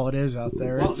 that's all it is out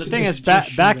there. Well, It's- the thing it's is,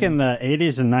 just back shooting. in the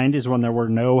 80s and 90s when there were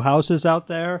no houses out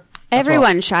there,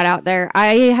 Everyone shot out there.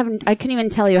 I couldn't even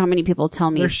tell you how many people tell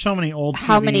me There's so many old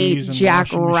how many TVs and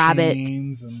jackrabbit washing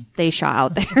machines and they shot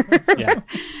out there. yeah.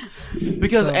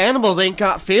 Because animals ain't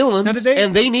got feelings, Now, did they-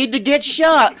 and they need to get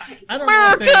shot. I don't know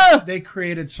America! if they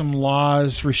created some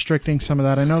laws restricting some of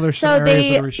that. I know there's some So areas they,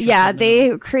 that are restricted. yeah,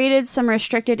 they created some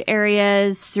restricted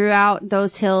areas throughout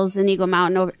those hills in Eagle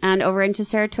Mountain and over into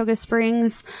Saratoga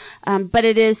Springs. But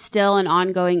it is still an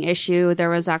ongoing issue. There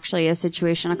was actually a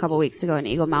situation a couple weeks ago in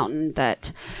Eagle Mountain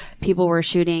that people were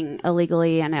shooting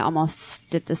illegally, and it almost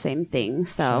did the same thing.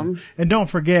 So And don't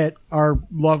forget our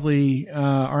lovely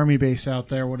Army base out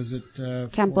there. What is it?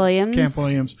 Camp Williams. Camp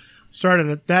Williams. Started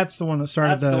it. That's the one that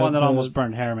started That's the one that almost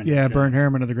burned Harriman. Yeah, burned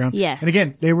Harriman to the ground. Yes. And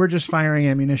again, they were just firing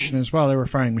ammunition as well. They were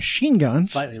firing machine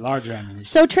guns. Slightly larger ammunition.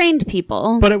 So trained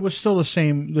people. But it was still the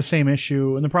same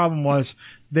issue. And the problem was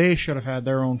they should have had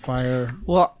their own fire.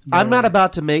 Well, I'm not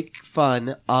about to make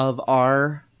fun of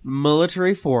our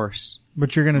military force,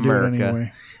 But you're going to do America. it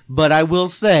anyway. but I will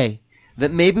say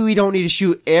that maybe we don't need to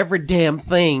shoot every damn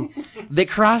thing that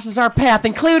crosses our path,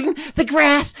 including the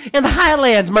grass and the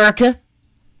highlands, America.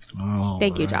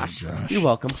 Thank you, Josh. You're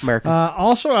welcome, America.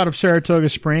 Also out of Saratoga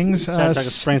Springs, Saratoga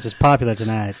Springs is popular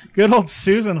tonight. good old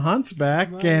Susan Hunt's back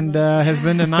and has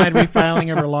been denied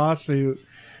refiling of her lawsuit.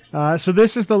 So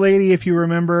this is the lady, if you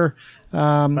remember.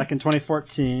 Back in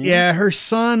 2014. Yeah, her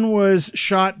son was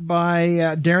shot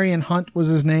by Darian Hunt was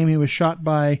his name. He was shot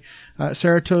by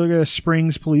Saratoga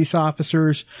Springs police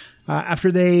officers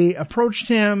after they approached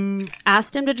him.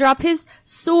 Asked him to drop his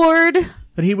sword.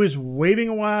 But he was waving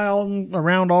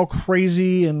around all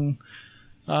crazy, and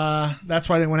that's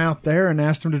why they went out there and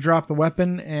asked him to drop the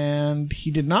weapon, and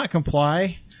he did not comply.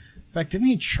 In fact, didn't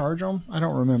he charge him? I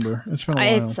don't remember. It's been a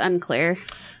while. It's unclear.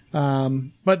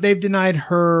 But they've denied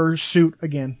her suit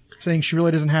again, saying she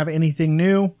really doesn't have anything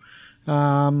new.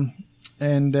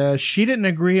 and she didn't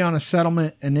agree on a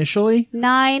settlement initially.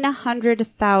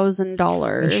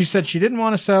 $900,000. And she said she didn't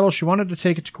want to settle. She wanted to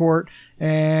take it to court,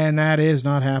 and that is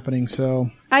not happening.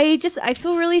 So I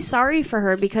feel really sorry for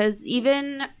her because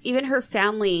even her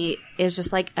family is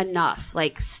just like, enough,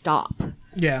 like, stop.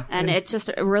 yeah, And it's just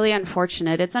really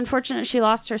unfortunate. It's unfortunate she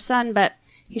lost her son, but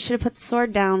he should have put the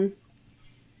sword down.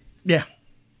 yeah.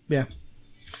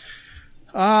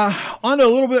 On to a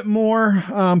little bit more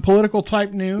political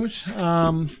type news.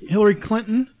 Hillary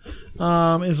Clinton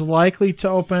is likely to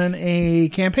open a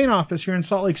campaign office here in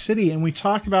Salt Lake City, and we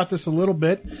talked about this a little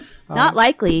bit. Not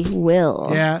likely, will.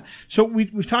 Yeah. So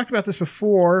we've talked about this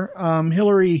before.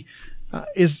 Hillary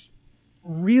is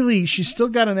really, she's still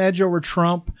got an edge over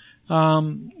Trump.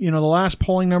 The last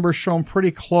polling numbers show him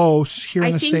pretty close here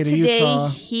in the state of Utah. I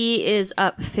think today he is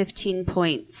up 15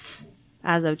 points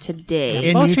as of today.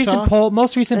 In Most Utah?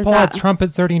 recent poll had Trump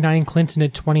at 39, Clinton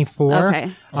at 24.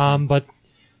 Okay. But like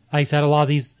I said, a lot of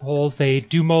these polls, they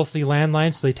do mostly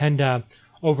landlines, so they tend to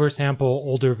oversample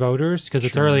older voters because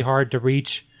it's really hard to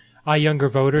reach younger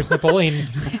voters in the polling.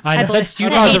 And since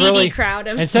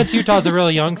Utah's a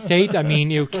really young state, I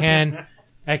mean,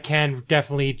 it can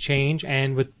definitely change,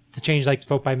 and with the change like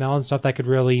vote by mail and stuff, that could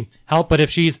really help. But if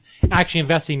she's actually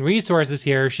investing resources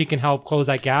here, she can help close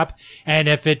that gap. And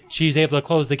if she's able to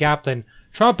close the gap, then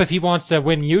Trump, if he wants to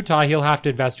win Utah, he'll have to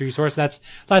invest resources. That's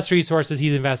less resources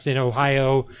he's invested in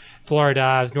Ohio,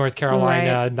 Florida, North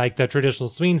Carolina, like the traditional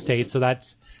swing states. So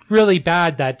that's really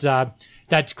bad that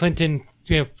Clinton,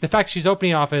 the fact she's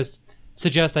opening office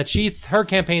suggests that her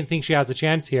campaign thinks she has a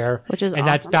chance here, which is and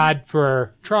awesome. That's bad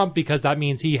for Trump because that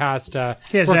means he has to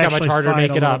work to out much harder to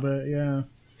make it up. Bit, yeah.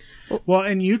 Well,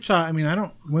 in Utah, I mean,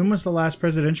 when was the last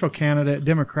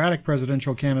Democratic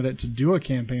presidential candidate to do a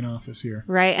campaign office here?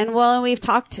 Right. And we've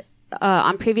talked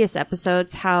on previous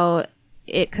episodes how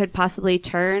it could possibly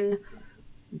turn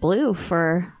blue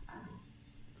for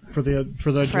a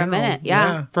minute,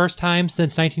 yeah. First time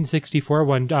since 1964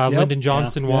 when Lyndon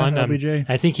Johnson won. LBJ.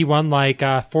 I think he won like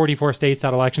 44 states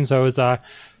that election, so it was Wow.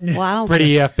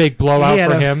 pretty big blowout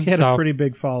for him. He had a pretty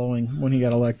big following when he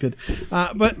got elected.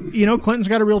 But Clinton's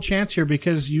got a real chance here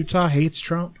because Utah hates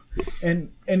Trump, and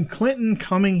Clinton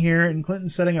coming here and Clinton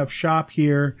setting up shop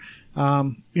here.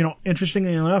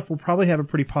 Interestingly enough, will probably have a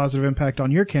pretty positive impact on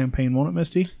your campaign, won't it,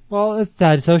 Misty? Well, it's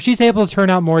sad. So if she's able to turn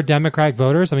out more Democratic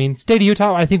voters, I mean, state of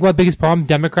Utah, I think one biggest problem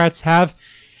Democrats have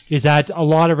is that a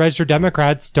lot of registered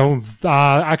Democrats don't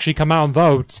actually come out and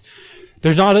vote.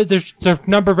 The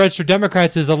number of registered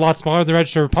Democrats is a lot smaller than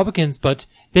registered Republicans, but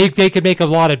they could make a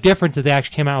lot of difference if they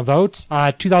actually came out and vote.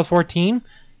 2014,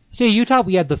 state of Utah,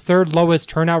 we had the third lowest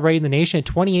turnout rate in the nation at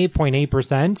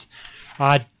 28.8%.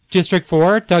 District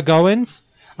 4, Doug Owens,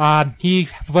 he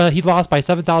lost by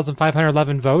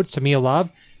 7,511 votes to Mia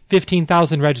Love.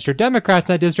 15,000 registered Democrats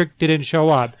in that district didn't show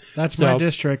up. That's my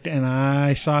district, and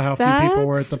I saw how few people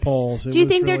were at the polls. Do you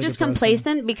think they're just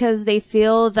complacent because they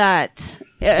feel that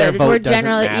their vote doesn't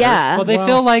matter? Yeah. Well, they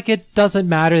feel like it doesn't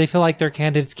matter. They feel like their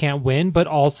candidates can't win, but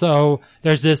also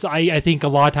there's this, I think a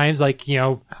lot of times, like,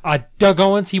 Doug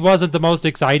Owens, he wasn't the most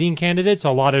exciting candidate, so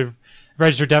a lot of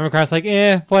registered Democrats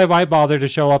why bother to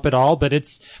show up at all? But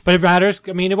it matters.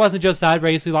 I mean, it wasn't just that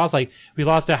race we lost. Like, we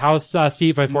lost a House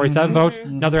seat by 47 votes,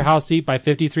 another House seat by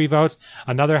 53 votes,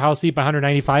 another House seat by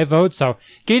 195 votes. So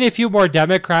getting a few more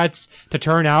Democrats to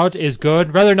turn out is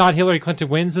good. Whether or not Hillary Clinton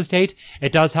wins the state,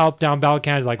 it does help down ballot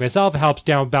candidates like myself. It helps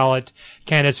down ballot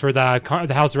candidates for the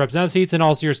House of Representatives seats and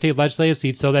also your state legislative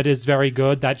seats. So that is very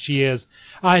good that she is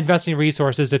investing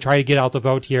resources to try to get out the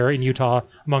vote here in Utah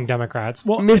among Democrats.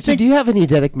 Well, Misty, do you have an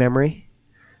eidetic memory?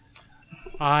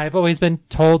 I've always been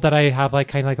told that I have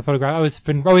kind of a photograph. I've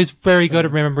been always very good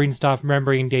at remembering stuff,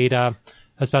 remembering data,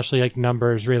 especially like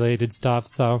numbers related stuff.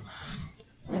 So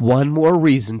one more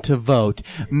reason to vote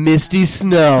Misty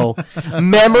Snow.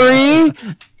 Memory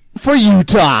for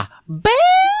Utah. Bam!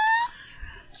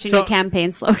 New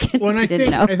campaign slogan. Well, I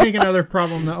think another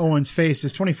problem that Owens faced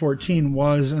is 2014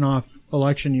 was an off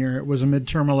election year. It was a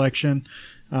midterm election,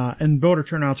 and voter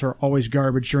turnouts are always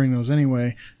garbage during those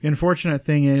anyway. The unfortunate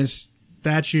thing is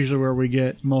that's usually where we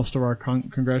get most of our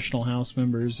congressional House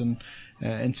members and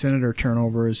senator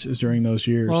turnover is during those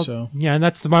years. Well, yeah, and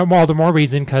that's all the more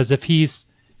reason because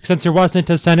since there wasn't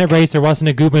a Senate race, there wasn't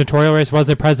a gubernatorial race,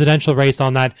 wasn't a presidential race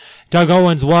on that, Doug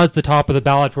Owens was the top of the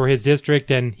ballot for his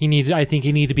district, and I think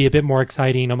he needed to be a bit more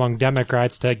exciting among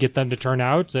Democrats to get them to turn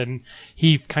out, and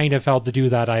he kind of failed to do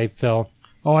that, I feel.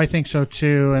 Oh, I think so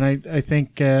too, and I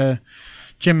think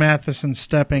Jim Matheson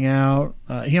stepping out.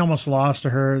 He almost lost to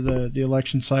her the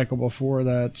election cycle before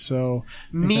that. So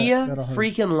Mia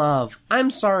freaking Love.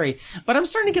 I'm sorry, but I'm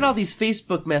starting to get all these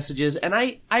Facebook messages, and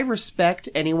I respect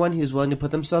anyone who's willing to put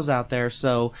themselves out there.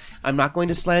 So I'm not going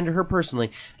to slander her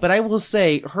personally, but I will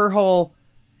say her whole,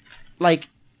 like,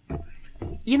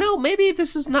 you know, maybe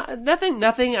this is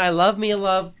nothing. I love Mia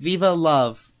Love. Viva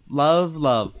Love.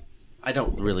 Love. I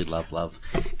don't really love.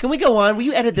 Can we go on? Will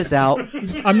you edit this out?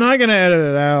 I'm not going to edit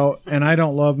it out, and I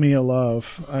don't love Mia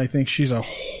Love. I think she's a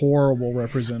horrible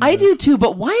representative. I do too,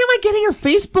 but why am I getting her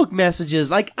Facebook messages?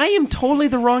 Like, I am totally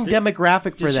the wrong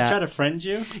demographic for Did that. she try to friend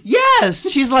you? Yes!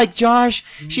 She's like, Josh,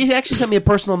 she actually sent me a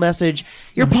personal message.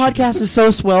 Your podcast is so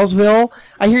Swellsville.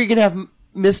 I hear you're going to have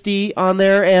Misty on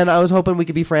there, and I was hoping we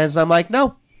could be friends. And I'm like,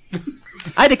 no.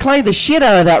 I declined the shit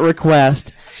out of that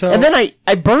request. And then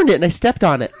I burned it, and I stepped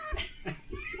on it.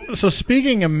 So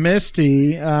speaking of Misty,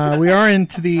 we are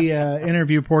into the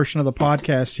interview portion of the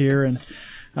podcast here, and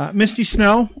Misty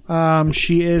Snow,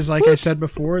 she is, like I said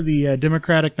before, the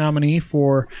Democratic nominee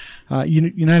for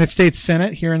United States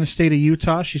Senate here in the state of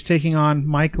Utah. She's taking on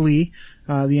Mike Lee,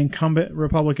 the incumbent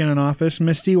Republican in office.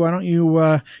 Misty, why don't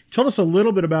you told us a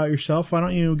little bit about yourself? Why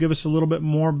don't you give us a little bit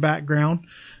more background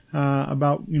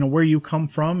about where you come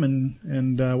from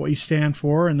and what you stand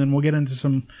for, and then we'll get into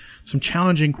some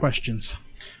challenging questions.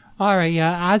 All right,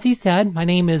 yeah. As he said, my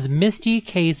name is Misty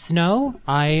K. Snow.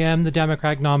 I am the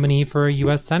Democratic nominee for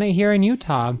U.S. Senate here in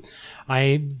Utah.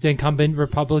 The incumbent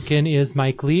Republican is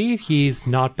Mike Lee. He's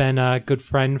not been a good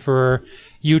friend for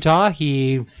Utah.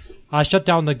 He shut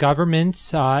down the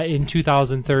government in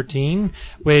 2013,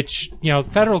 which, the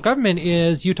federal government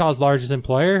is Utah's largest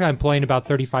employer, employing about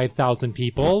 35,000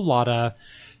 people. A lot of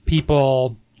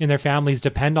people and their families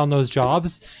depend on those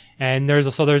jobs. And there's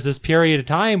this period of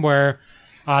time where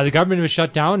the government was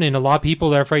shut down, and a lot of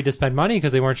people are afraid to spend money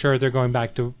because they weren't sure if they're going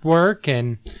back to work.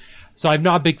 And so I'm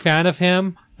not a big fan of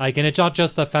him. And it's not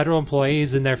just the federal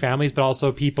employees and their families, but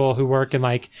also people who work in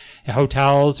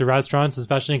hotels or restaurants,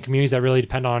 especially in communities that really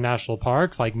depend on our national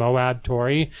parks, like Moab,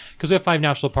 Torrey, because we have 5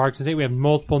 national parks in the state. We have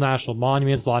multiple national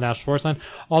monuments, a lot of national forest land.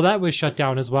 All that was shut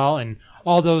down as well, and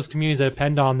all those communities that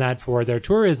depend on that for their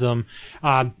tourism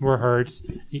were hurt.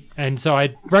 And so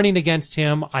running against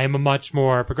him, I am a much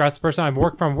more progressive person. I'm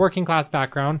from a working class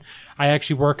background. I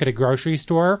actually work at a grocery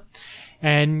store.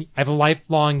 And I have a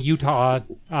lifelong Utah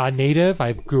native.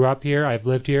 I grew up here. I've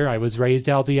lived here. I was raised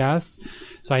LDS.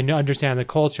 So I understand the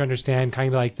culture, understand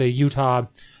kind of the Utah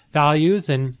values.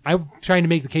 And I'm trying to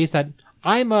make the case that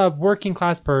I'm a working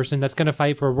class person that's going to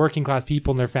fight for working class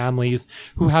people and their families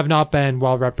who have not been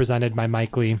well represented by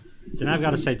Mike Lee. And I've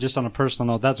got to say, just on a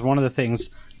personal note, that's one of the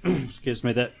things, excuse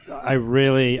me, that I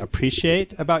really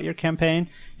appreciate about your campaign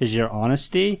is your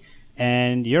honesty.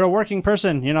 And you're a working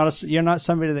person. You're not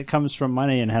somebody that comes from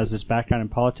money and has this background in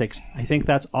politics. I think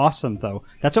that's awesome, though.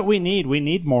 That's what we need. We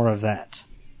need more of that.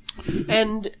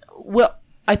 And, well,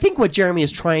 I think what Jeremy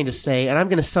is trying to say, and I'm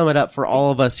going to sum it up for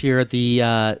all of us here at the,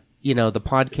 the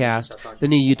podcast, the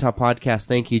new Utah podcast.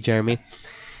 Thank you, Jeremy.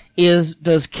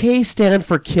 Does K stand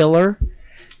for killer?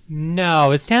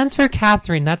 No, it stands for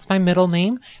Catherine. That's my middle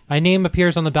name. My name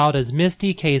appears on the ballot as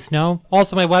Misty K. Snow.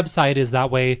 Also, my website is that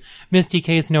way,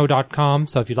 mistyksnow.com.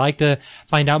 So if you'd like to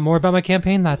find out more about my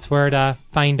campaign, that's where to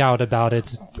find out about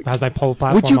it. It has my poll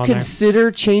platform Would you on consider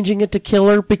changing it to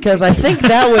killer? Because I think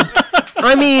that would...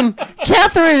 I mean,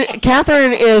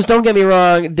 Catherine is, don't get me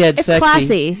wrong, dead sexy. It's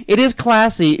classy. It is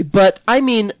classy, but I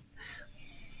mean,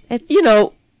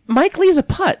 Mike Lee's a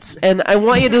putz, and I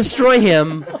want you to destroy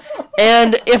him.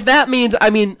 And if that means,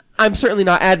 I'm certainly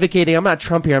not advocating, I'm not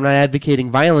Trump here, I'm not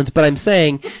advocating violence, but I'm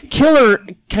saying killer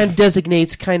kind of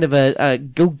designates kind of a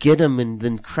go get him and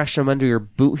then crush him under your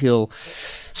boot heel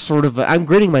sort of. I'm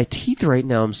gritting my teeth right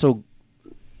now. I'm so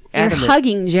adamant. You're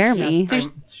hugging Jeremy.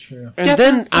 Yeah, and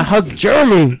then I hug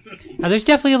Jeremy. Now, there's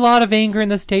definitely a lot of anger in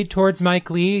the state towards Mike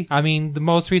Lee. I mean, the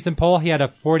most recent poll, he had a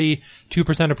 42%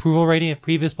 approval rating. A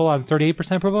previous poll had a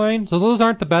 38% approval rating. So those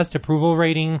aren't the best approval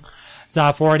rating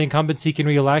for an incumbent seeking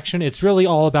re-election. It's really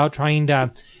all about trying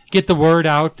to get the word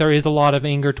out. There is a lot of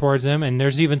anger towards him, and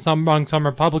there's even among some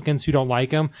Republicans who don't like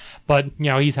him. But,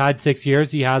 he's had 6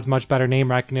 years. He has much better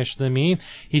name recognition than me.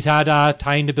 He's had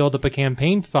time to build up a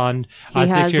campaign fund.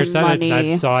 6 years Senate.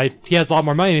 He has a lot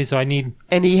more money, so I need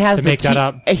to make that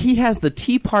up. He has the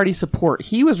Tea Party support.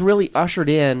 He was really ushered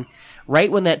in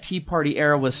right when that Tea Party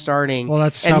era was starting. Well,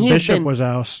 that's how Bishop was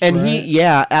ousted. And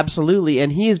right? Absolutely.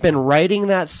 And he has been riding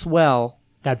that swell.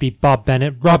 That'd be Bob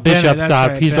Bennett. Rob Bishop's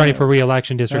right, he's running for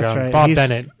re-election district. That's right. Bob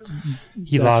Bennett.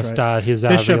 He lost his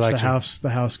Bishop's re-election. the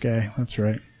house guy. That's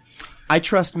right. I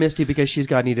trust Misty because she's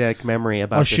got an eidetic memory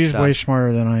about this she's stuff. way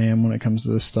smarter than I am when it comes to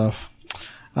this stuff.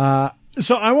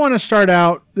 So I want to start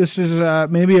out. This is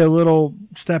maybe a little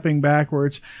stepping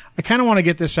backwards. I kind of want to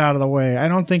get this out of the way. I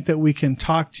don't think that we can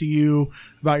talk to you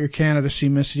about your candidacy,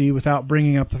 Misty, without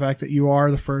bringing up the fact that you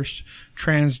are the first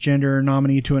transgender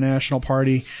nominee to a national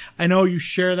party. I know you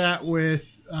share that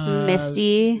with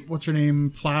Misty. What's her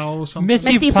name? Plow something?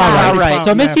 Misty Plowright. Plowright.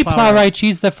 So Yeah, Misty Plowright. Plowright,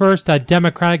 she's the first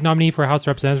Democratic nominee for House of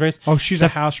Representatives race. Oh, she's a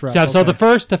House rep. So Okay.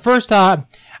 the first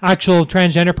actual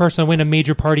transgender person to win a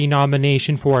major party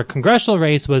nomination for a congressional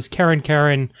race was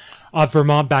Karen of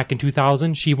Vermont back in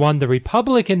 2000. She won the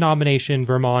Republican nomination in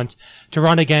Vermont to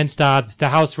run against the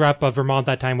House rep of Vermont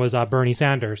that time was Bernie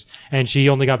Sanders, and she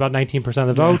only got about 19% of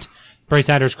the vote. Bernie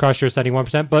Sanders crushed her,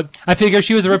 71%. But I figure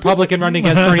she was a Republican running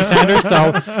against Bernie Sanders,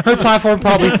 so her platform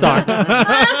probably sucked.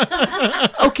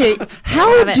 Okay,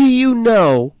 how do you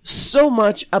know so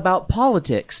much about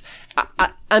politics?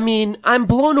 I mean, I'm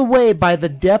blown away by the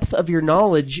depth of your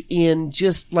knowledge in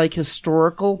just like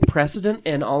historical precedent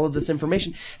and all of this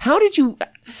information. How did you?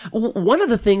 One of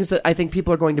the things that I think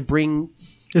people are going to bring.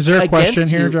 Is there a question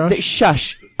against here, you, Josh?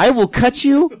 Shush! I will cut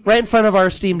you right in front of our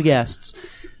esteemed guests.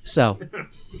 So.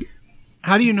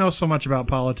 How do you know so much about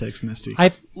politics, Misty? I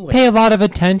pay a lot of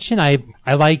attention. I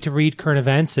like to read current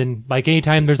events, and like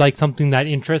anytime there's like something that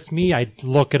interests me, I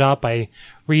look it up. I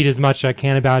read as much as I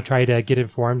can about it, try to get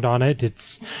informed on it.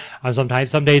 It's some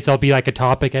days there'll be like a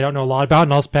topic I don't know a lot about,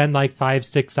 and I'll spend like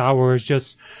 5-6 hours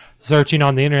just searching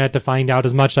on the internet to find out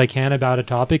as much as I can about a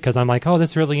topic because I'm like, oh,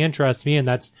 this really interests me, and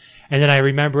then I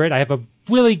remember it. I have a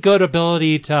really good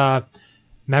ability to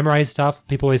memorize stuff.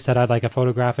 People always said I had like a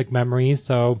photographic memory,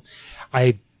 so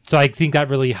I think that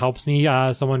really helps me,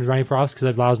 someone running for office, because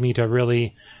it allows me to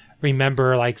really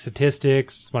remember like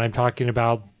statistics when I'm talking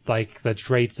about like the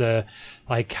rates of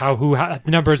like the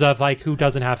numbers of like who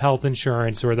doesn't have health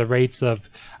insurance, or the rates of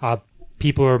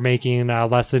people who are making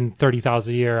less than $30,000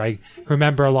 a year. I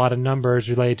remember a lot of numbers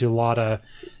related to a lot of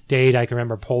data. I can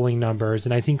remember polling numbers,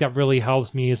 and I think that really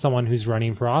helps me as someone who's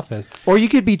running for office. Or you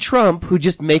could be Trump, who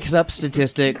just makes up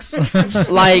statistics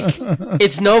like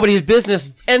it's nobody's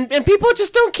business, and people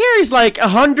just don't care. He's like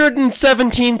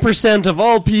 117% of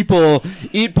all people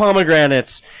eat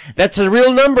pomegranates. That's a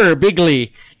real number,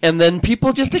 bigly. And then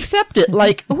people just accept it.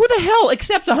 Like, who the hell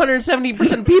accepts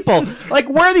 170% of people? Like,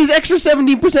 where are these extra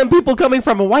 70% people coming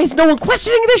from? And why is no one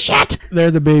questioning this shit?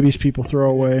 They're the babies people throw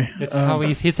away. It's how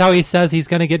he says he's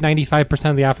going to get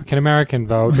 95% of the African American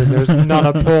vote, and there's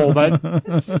not a poll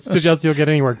that suggests he'll get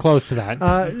anywhere close to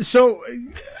that. So,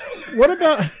 what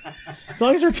about, as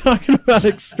long as we're talking about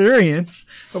experience,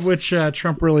 of which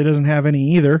Trump really doesn't have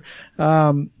any either,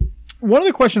 one of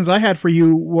the questions I had for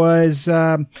you was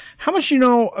how much you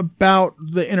know about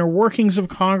the inner workings of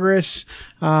Congress,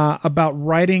 about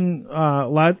writing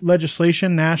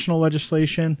legislation, national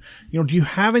legislation. You know, do you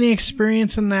have any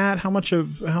experience in that? How much? I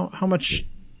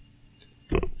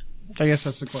guess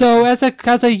that's the question. So as a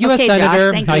U.S. Okay,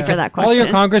 senator, Josh, thank you for that all your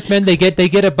question. congressmen, they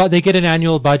get an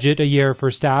annual budget a year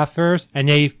for staffers, and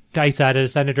I said a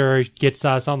senator gets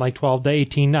something like 12 to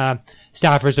 18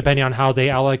 staffers, depending on how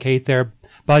they allocate their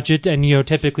budget. And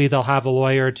typically they'll have a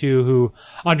lawyer or two who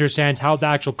understands how the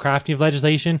actual crafting of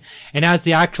legislation. And as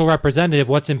the actual representative,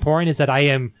 what's important is that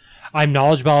I'm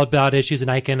knowledgeable about issues,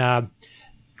 and I can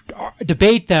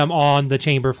debate them on the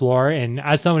chamber floor. And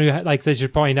as someone who, like as you're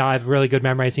pointing out, I have really good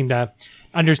memory, I seem to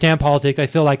understand politics. I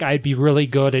feel like I'd be really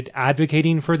good at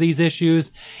advocating for these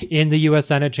issues in the U.S.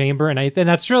 Senate chamber, and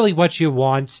that's really what you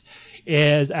want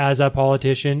is as a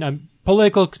politician.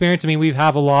 Political experience. I mean, we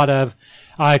have a lot of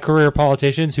career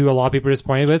politicians who a lot of people are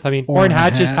disappointed with. I mean, Orrin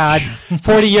Hatch has had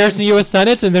 40 years in the U.S.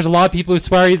 Senate, and there's a lot of people who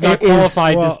swear he's not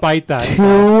qualified despite that.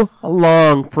 Too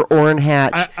long for Orrin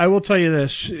Hatch. I will tell you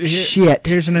this. Shit.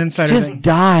 Here's an insider Just thing.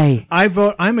 die.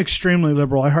 I'm extremely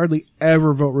liberal. I hardly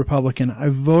ever vote Republican. I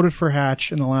voted for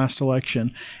Hatch in the last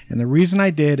election. And the reason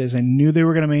I did is I knew they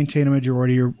were going to maintain a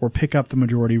majority or pick up the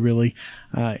majority, really,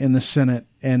 in the Senate.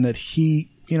 And that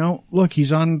he, look,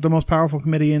 he's on the most powerful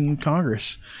committee in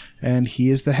Congress. And he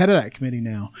is the head of that committee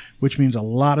now, which means a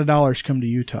lot of dollars come to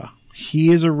Utah. He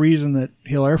is a reason that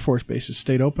Hill Air Force Base has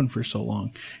stayed open for so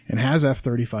long and has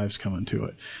F-35s coming to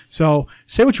it. So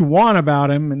say what you want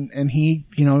about him, and he,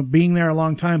 being there a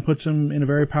long time puts him in a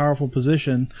very powerful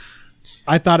position.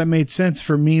 I thought it made sense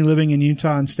for me living in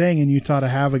Utah and staying in Utah to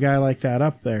have a guy like that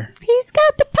up there. He's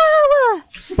got the power.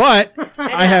 But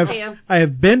I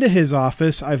have been to his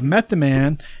office. I've met the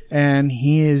man, and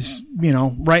he is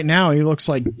right now he looks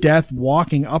like death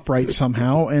walking upright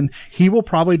somehow, and he will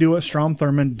probably do what Strom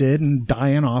Thurmond did and die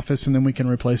in office, and then we can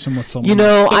replace him with someone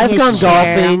else. I've gone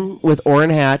golfing with Orrin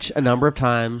Hatch a number of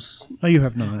times. No, you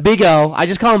have not. Big O. I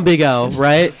just call him Big O,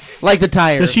 right? Like the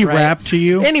tires. Does he right? rap to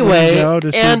you? Anyway,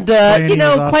 and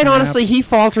quite honestly, rap? he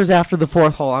falters after the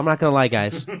fourth hole. I'm not going to lie,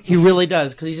 guys. He really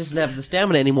does, because he just doesn't have the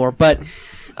stamina anymore. But,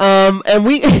 and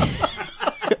we...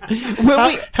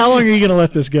 How long are you going to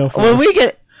let this go for? When we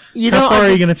get... How far are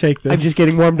you going to take this? I'm just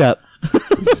getting warmed up.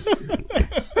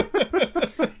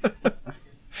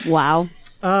 Wow.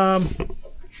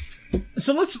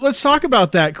 So let's talk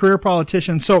about that career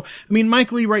politician. So, I mean,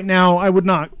 Mike Lee right now, I would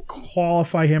not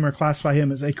qualify him or classify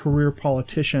him as a career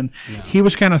politician. Yeah. He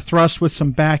was kind of thrust with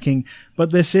some backing,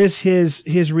 but this is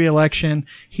his reelection.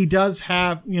 He does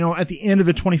have, at the end of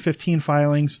the 2015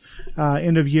 filings,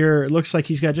 end of year, it looks like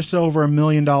he's got just over $1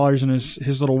 million in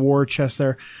his little war chest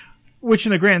there. Which,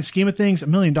 in the grand scheme of things, $1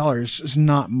 million is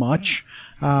not much.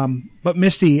 But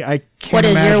Misty, I can't What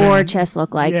does imagine, your war chest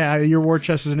look like? Yeah, your war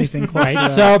chest is anything close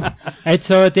to that.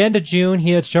 So at the end of June,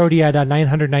 he had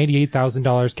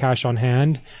 $998,000 cash on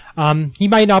hand. He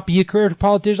might not be a career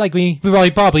politician, he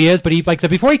probably is, but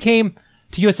before he came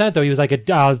to U.S. Senate, though, he was like a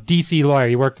DC lawyer.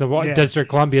 He worked in the District of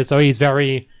Columbia, so he has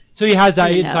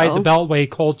that inside the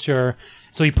Beltway culture.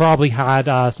 So he probably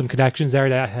had some connections there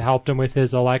that helped him with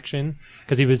his election,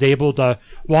 because he was able to,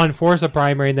 force a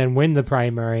primary and then win the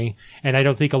primary. And I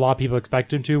don't think a lot of people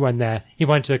expect him to when he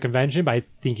went to the convention, but I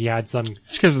think he had some...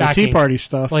 It's because of the Tea Party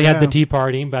stuff. Well, he had the Tea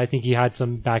Party, but I think he had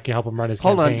some backing to help him run his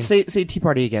campaign. Hold on, say Tea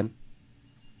Party again.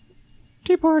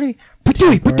 Tea Party.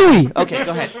 Patooey. Okay, go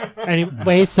ahead.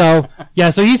 Anyway, so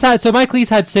Mike Lee's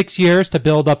had 6 years to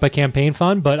build up a campaign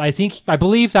fund, but I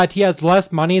believe that he has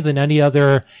less money than any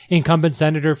other incumbent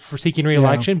senator for seeking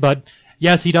re-election. Yeah. But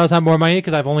yes, he does have more money,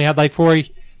 because I've only had 4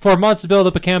 months to build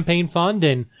up a campaign fund,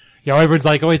 and everyone's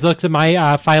always looks at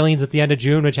my filings at the end of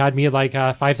June, which had me at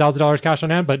 $5,000 cash on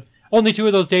hand, but only 2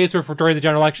 of those days were for during the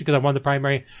general election, because I won the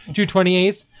primary June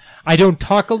 28th. I don't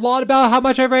talk a lot about how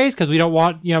much I raised, because we don't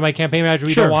want, my campaign manager,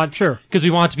 because we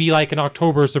want it to be an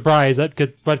October surprise, because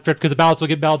the ballots will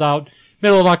get mailed out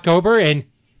middle of October, and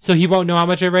so he won't know how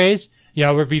much I raised.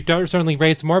 We've certainly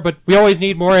raised some more, but we always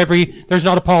need more there's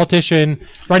not a politician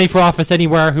running for office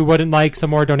anywhere who wouldn't like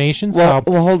some more donations. Well,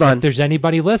 hold on. If there's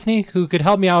anybody listening who could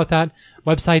help me out with that,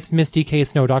 website's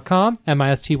mistyksnow.com,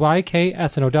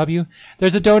 MISTYKSNOW.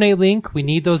 There's a donate link. We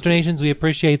need those donations. We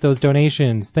appreciate those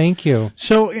donations. Thank you.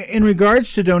 So in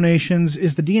regards to donations,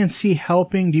 is the DNC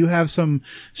helping? Do you have some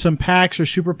PACs or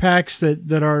super PACs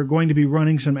that are going to be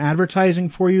running some advertising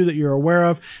for you that you're aware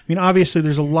of? I mean, obviously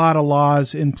there's a lot of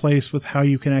laws in place with how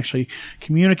you can actually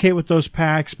communicate with those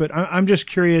PACs, but I'm just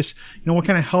curious, what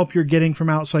kind of help you're getting from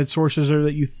outside sources, or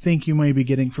that you think you may be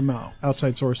getting from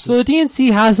outside sources. So the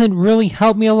DNC hasn't really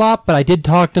helped me a lot, but I did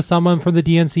talk to someone from the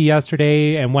DNC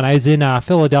yesterday, and when I was in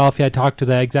Philadelphia, I talked to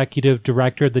the executive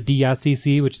director of the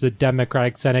DSCC, which is the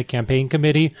Democratic Senate Campaign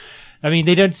Committee. I mean,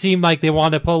 they didn't seem like they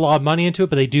wanted to put a lot of money into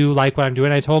it, but they do like what I'm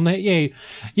doing. I told them, hey,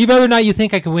 even whether or not you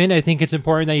think I can win, I think it's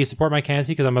important that you support my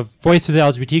candidacy, because I'm a voice for the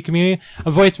LGBT community, a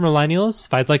voice for millennials.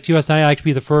 If I'd like to U.S. Senate, I'd like to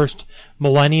be the first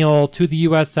millennial to the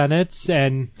U.S. Senate.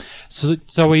 And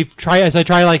so we've tried,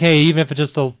 hey, even if it's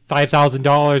just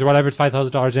 $5,000 or whatever, it's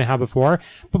 $5,000 I didn't have before.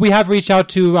 But we have reached out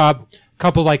to a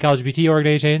couple of LGBT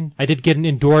organizations. I did get an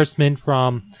endorsement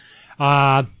from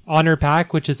Honor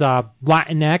PAC, which is a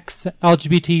Latinx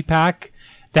LGBT PAC.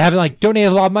 They haven't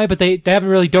donated a lot of money, but they haven't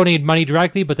really donated money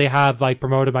directly, but they have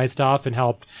promoted my stuff and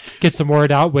helped get some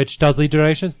word out, which does lead to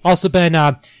donations. Also been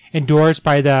endorsed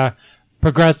by the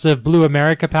Progressive Blue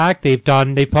America PAC. They've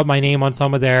put my name on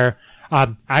some of their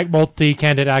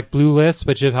multi-candidate Act Blue lists,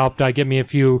 which have helped get me a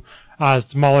few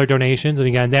smaller donations. And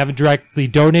again, they haven't directly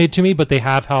donated to me, but they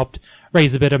have helped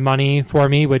raise a bit of money for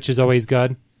me, which is always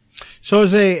good. So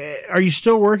are you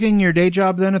still working your day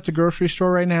job then at the grocery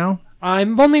store right now?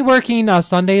 I'm only working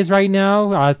Sundays right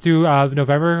now through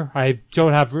November. Running a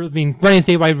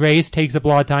statewide race takes up a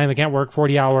lot of time. I can't work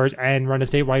 40 hours and run a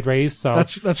statewide race. So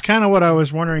that's kind of what I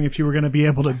was wondering, if you were going to be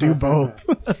able to do both.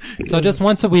 So just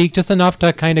once a week, just enough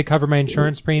to kind of cover my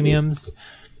insurance premiums.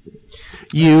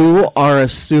 You are a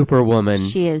superwoman.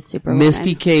 She is superwoman.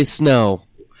 Misty K. Snow.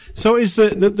 So is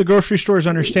the grocery store's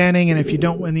understanding, and if you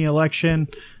don't win the election,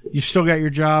 you've still got your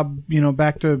job,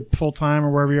 back to full time or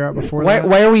wherever you're at before that?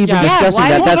 Why are we even discussing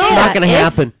that? That's not going to Yeah.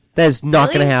 happen. That is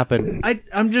not going to happen.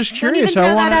 I'm just curious. Don't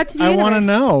even throw that out to the I want to universe.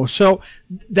 know. So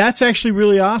that's actually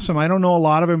really awesome. I don't know a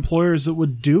lot of employers that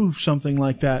would do something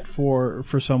like that for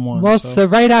someone. Well, so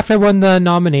right after I won the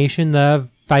nomination, the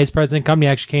vice president company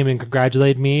actually came and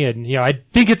congratulated me. And, I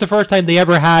think it's the first time they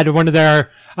ever had one of their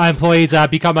employees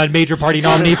become a major party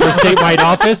nominee for a statewide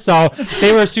office. So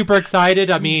they were super excited.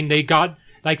 I mean, they got,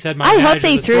 like I said, my I hope manager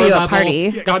they at the threw store you a level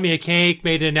party. got me a cake,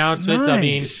 made an announcement. Nice. I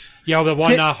mean, the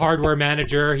one hardware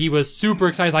manager, he was super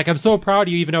excited. He's like, I'm so proud of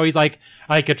you, even though he's like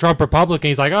a Trump Republican.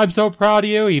 He's like, I'm so proud of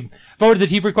you.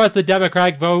 He requested the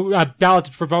Democratic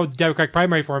balloted for the Democratic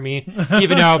primary for me,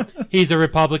 even though he's a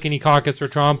Republican. He caucused for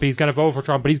Trump. He's going to vote for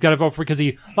Trump, but he's going to vote for because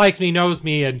he likes me, knows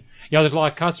me, and there's a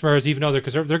lot of customers, even though they're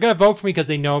conservative, they're going to vote for me because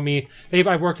they know me.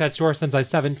 I've worked at store since I was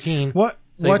 17. What?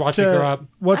 So they watched me grow up.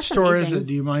 What That's store is amazing. it?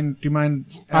 Do you mind?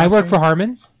 I work asking? for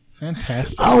Harmon's.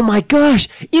 Fantastic. Oh my gosh!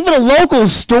 Even a local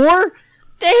store?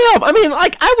 Damn! I mean,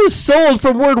 I was sold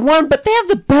from word one, but they have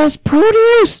the best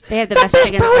produce. They have the best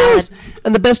chicken salad.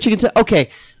 and the best chicken salad. Okay,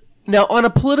 now on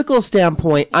a political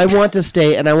standpoint, I want to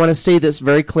say this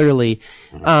very clearly.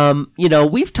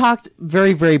 We've talked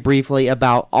very, very briefly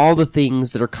about all the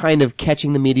things that are kind of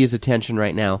catching the media's attention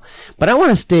right now, but I want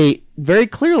to state very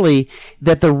clearly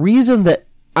that the reason that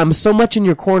I'm so much in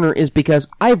your corner is because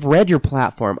I've read your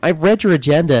platform. I've read your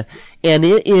agenda, and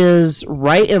it is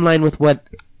right in line with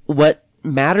what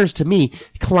matters to me.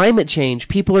 Climate change.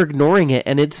 People are ignoring it,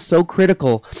 and it's so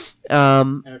critical.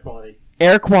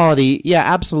 Air quality, yeah,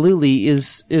 absolutely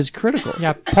is critical.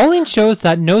 Yeah, polling shows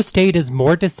that no state is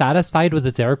more dissatisfied with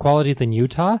its air quality than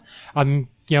Utah. I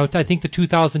think the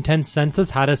 2010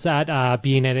 census had us at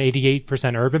being an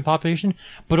 88% urban population,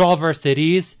 but all of our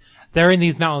cities, they're in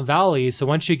these mountain valleys. So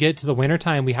once you get to the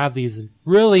wintertime, we have these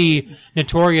really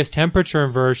notorious temperature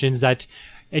inversions and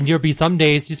there'll be some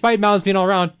days, despite mountains being all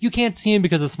around, you can't see them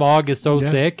because the smog is so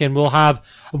thick, and we'll have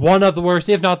one of the worst,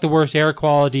 if not the worst, air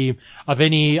quality of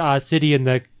any city in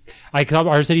the.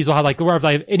 Our cities will have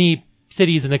any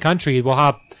cities in the country will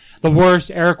have the worst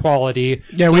air quality.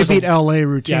 Yeah, so we beat LA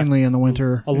routinely in the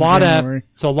winter. A lot of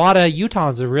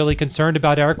Utahns are really concerned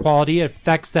about air quality. It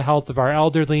affects the health of our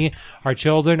elderly, our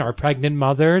children, our pregnant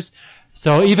mothers.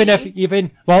 So even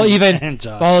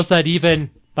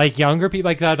younger people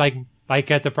like that, like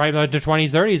at the prime of the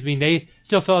 20s, 30s, I mean, they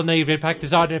still feel a negative impact.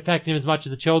 It's not affecting them as much as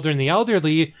the children and the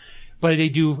elderly, but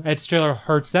it still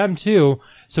hurts them too.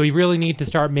 So we really need to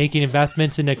start making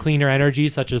investments into cleaner energy,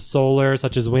 such as solar,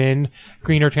 such as wind,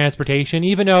 greener transportation.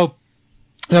 Even though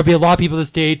there'll be a lot of people in the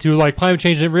state who climate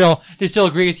change isn't real, they still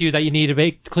agree with you that you need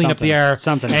to clean up the air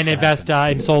and invest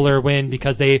in solar, wind,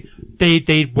 because they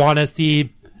want to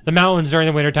see the mountains during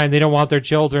the wintertime. They don't want their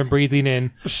children breathing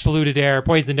in polluted air,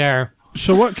 poisoned air.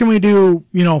 So what can we do,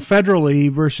 federally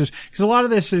versus, because a lot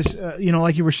of this is,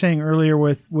 like you were saying earlier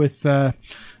with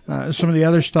some of the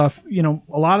other stuff, a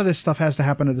lot of this stuff has to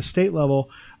happen at the state level.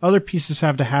 Other pieces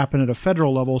have to happen at a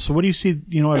federal level. So what do you see,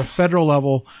 at a federal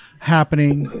level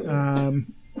happening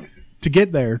to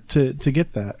get there, to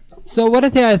get that? So what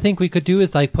I think we could do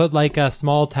is put a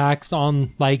small tax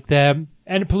on the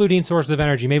and polluting sources of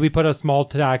energy. Maybe put a small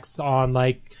tax on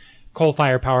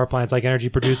coal-fired power plants, energy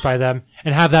produced by them,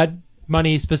 and have that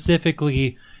money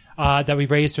specifically that we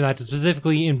raised from that to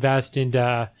specifically invest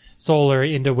into solar,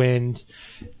 into wind.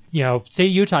 State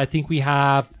of Utah, I think we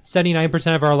have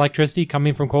 79% of our electricity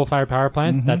coming from coal-fired power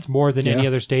plants. Mm-hmm. That's more than any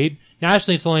other state.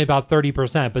 Nationally, it's only about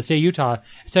 30%, but state of Utah,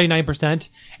 79%.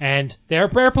 And the air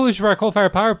pollution for our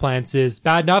coal-fired power plants is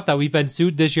bad enough that we've been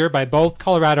sued this year by both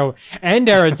Colorado and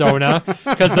Arizona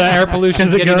because the air pollution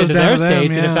is getting into their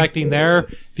states and affecting their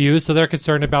views, so they're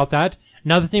concerned about that.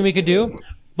 Another thing we could do,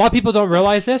 a lot of people don't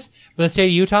realize this, but in the state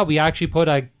of Utah, we actually put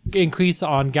an increase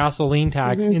on gasoline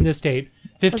tax in the state.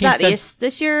 15 was that cents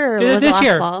this year or was it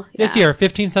last fall? This year,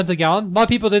 15 cents a gallon. A lot of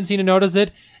people didn't seem to notice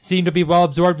it. Seemed to be well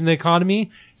absorbed in the economy.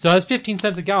 So that's 15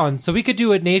 cents a gallon. So we could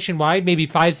do it nationwide, maybe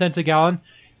 5 cents a gallon.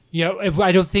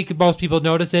 I don't think most people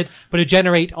notice it, but it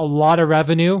generate a lot of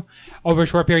revenue over a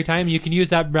short period of time. You can use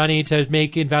that money to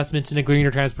make investments into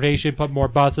greener transportation, put more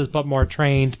buses, put more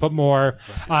trains, put more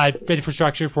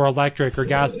infrastructure for electric or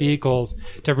gas vehicles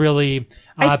to really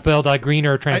build a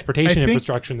greener transportation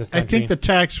infrastructure in this country. I think the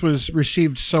tax was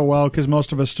received so well because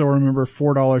most of us still remember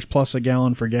 $4 plus a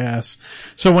gallon for gas.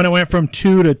 So when it went from $2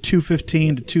 to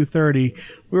 $2.15 to $2.30,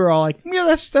 we were all like, "Yeah,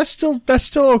 that's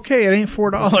still okay. It ain't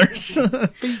 $4."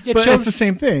 But it's the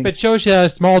same thing. But it shows you a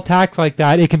small tax like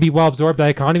that, it can be well absorbed by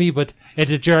the economy, but it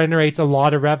generates a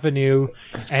lot of revenue,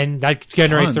 and that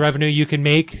generates the revenue you can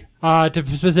make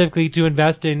to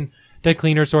invest in the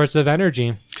cleaner source of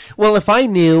energy. Well, if I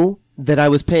knew that I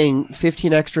was paying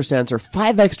 15 extra cents or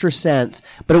 5 extra cents,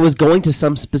 but it was going to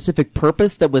some specific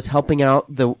purpose that was helping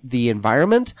out the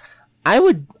environment, I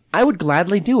would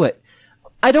gladly do it.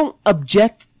 I don't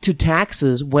object to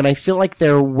taxes when I feel like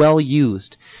they're well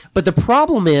used. But the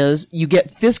problem is you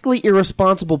get fiscally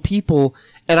irresponsible people,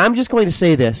 and I'm just going to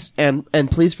say this, and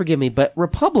please forgive me, but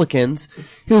Republicans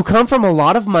who come from a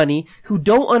lot of money who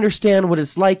don't understand what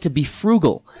it's like to be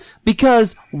frugal.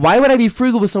 Because why would I be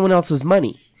frugal with someone else's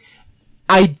money?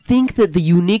 I think that the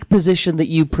unique position that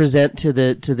you present to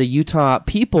the Utah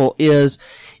people is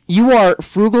you are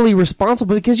frugally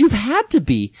responsible because you've had to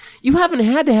be. You haven't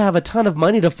had to have a ton of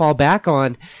money to fall back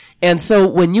on. And so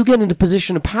when you get into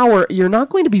position of power, you're not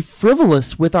going to be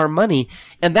frivolous with our money.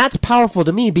 And that's powerful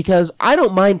to me because I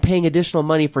don't mind paying additional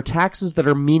money for taxes that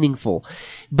are meaningful.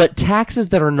 But taxes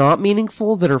that are not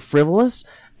meaningful, that are frivolous,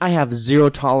 I have zero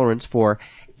tolerance for.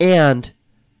 And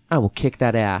I will kick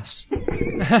that ass.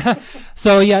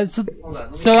 So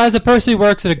as a person who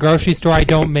works at a grocery store, I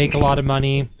don't make a lot of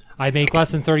money. I make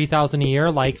less than $30,000 a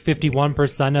year, like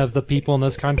 51% of the people in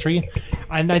this country.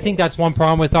 And I think that's one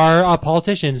problem with our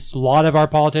politicians. A lot of our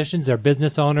politicians, they're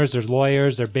business owners, there's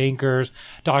lawyers, they're bankers,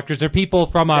 doctors, they're people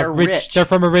from they're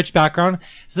from a rich background.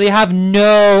 So they have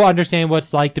no understanding what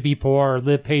it's like to be poor or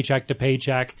live paycheck to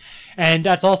paycheck. And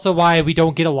that's also why we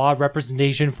don't get a lot of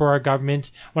representation for our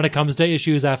government when it comes to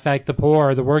issues that affect the poor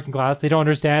or the working class. They don't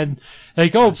understand.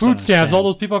 Like, food stamps. All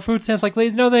those people have food stamps. Like,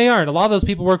 ladies, no, they aren't. A lot of those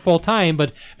people work full time,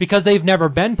 but because they've never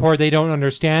been poor, they don't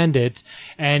understand it.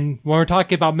 And when we're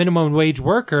talking about minimum wage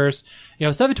workers,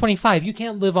 $7.25, you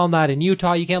can't live on that in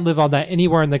Utah. You can't live on that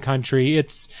anywhere in the country.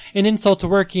 It's an insult to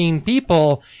working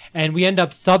people, and we end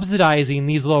up subsidizing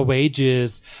these low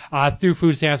wages through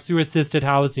food stamps, through assisted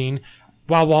housing,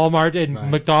 while Walmart and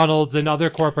McDonald's and other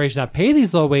corporations that pay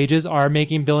these low wages are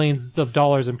making billions of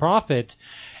dollars in profit.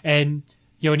 And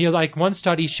one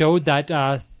study showed that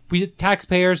we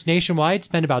taxpayers nationwide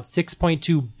spend about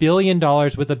 $6.2 billion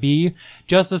with a B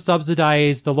just to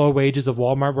subsidize the low wages of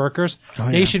Walmart workers.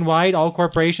 Nationwide, all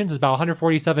corporations is about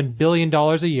 $147 billion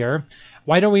a year.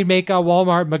 Why don't we make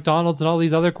Walmart, McDonald's, and all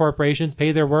these other corporations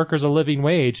pay their workers a living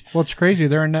wage? Well, it's crazy.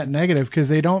 They're a net negative because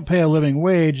they don't pay a living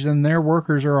wage. Then their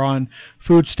workers are on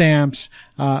food stamps,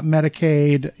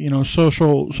 Medicaid,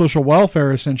 social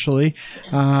welfare essentially,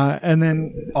 and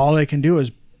then all they can do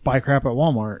is buy crap at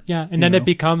Walmart. Yeah, and then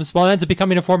it ends up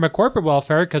becoming a form of corporate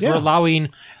welfare because we're allowing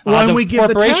and we give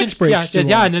the tax breaks and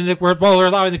then we're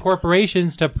allowing the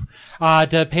corporations to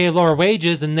pay lower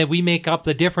wages, and then we make up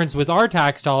the difference with our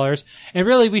tax dollars. And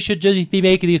really, we should just be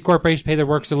making these corporations pay their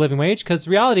workers a living wage because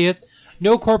the reality is,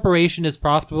 no corporation is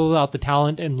profitable without the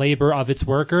talent and labor of its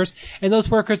workers, and those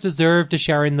workers deserve to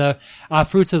share in the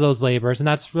fruits of those labors. And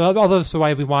that's also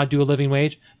why we want to do a living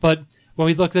wage. But when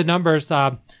we look at the numbers,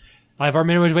 of our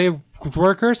minimum wage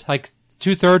workers, like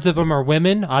 2/3 of them are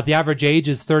women. The average age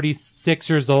is 36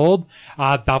 years old.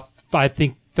 About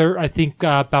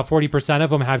 40% of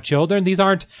them have children. These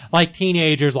aren't like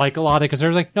teenagers, like a lot of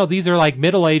conservatives. Like, no, these are like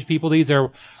middle-aged people. These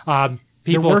are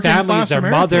people with families, their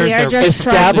mothers, they're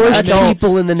established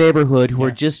people in the neighborhood who are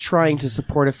just trying to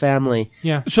support a family.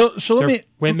 Yeah. So let me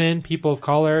women, people of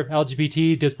color,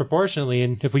 LGBT disproportionately,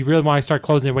 and if we really want to start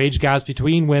closing wage gaps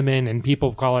between women and people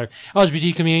of color,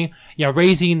 LGBT community,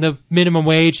 raising the minimum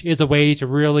wage is a way to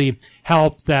really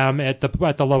help them at the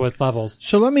lowest levels.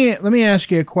 So let me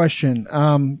ask you a question,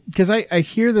 because I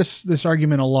hear this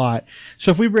argument a lot.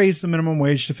 So if we raise the minimum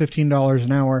wage to $15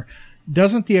 an hour,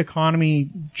 doesn't the economy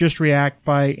just react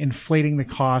by inflating the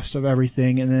cost of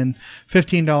everything, and then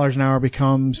 $15 an hour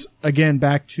becomes, again,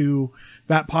 back to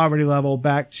that poverty level,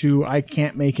 back to I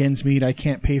can't make ends meet, I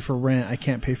can't pay for rent, I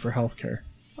can't pay for health care?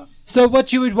 So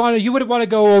what you wouldn't want to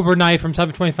go overnight from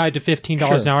 $7.25 to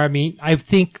 $15 an hour. I mean, I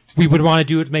think we would want to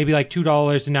do it maybe like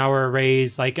 $2 an hour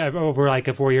raise, like over like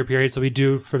a 4-year period. So we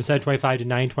do from $7.25 to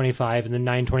 $9.25, and then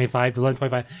 $9.25 to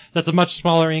 $11.25. So that's a much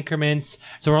smaller increments.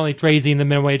 So we're only raising the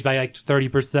minimum wage by like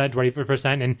 30%,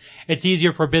 20%, and it's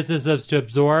easier for businesses to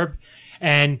absorb.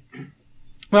 And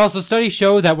well, so studies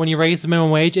show that when you raise the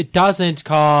minimum wage, it doesn't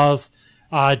cause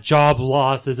job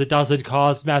losses. It doesn't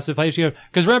cause massive inflation.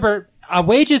 Because remember,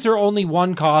 wages are only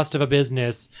one cost of a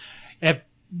business. If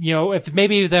maybe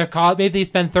maybe they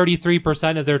spend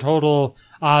 33% of their total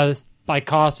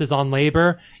cost is on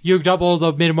labor, you double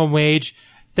the minimum wage,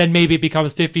 then maybe it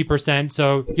becomes 50%.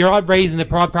 So you're not raising the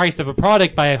price of a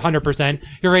product by 100%.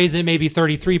 You're raising it maybe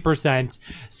 33%.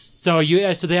 So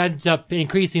they end up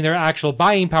increasing their actual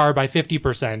buying power by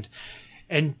 50%.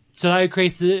 And so that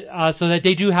increases so that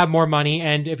they do have more money.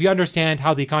 And if you understand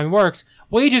how the economy works,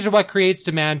 wages are what creates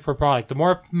demand for product. The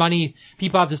more money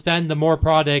people have to spend, the more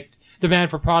product demand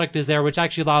for product is there, which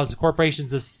actually allows the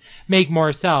corporations to make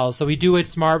more sales. So we do it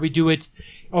smart. We do it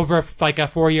over like a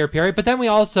 4-year period, but then we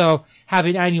also have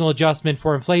an annual adjustment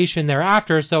for inflation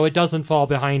thereafter, so it doesn't fall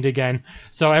behind again.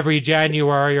 So every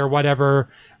January or whatever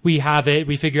we have it,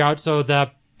 we figure out, so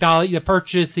the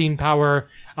purchasing power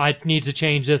needs to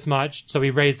change this much, so we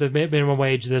raise the minimum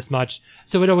wage this much.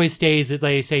 So it always stays at,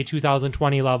 they say,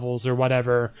 2020 levels or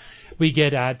whatever we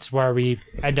get at, where we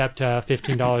end up to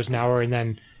 $15 an hour, and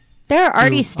then there are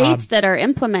already states that are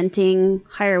implementing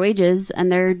higher wages, and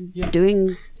they're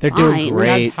doing doing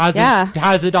great.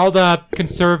 Has it all the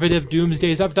conservative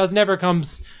doomsday stuff doesn't ever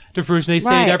comes to fruition. They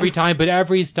say it every time, but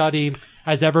every study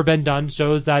has ever been done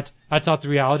shows that that's not the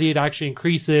reality. It actually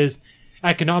increases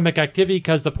economic activity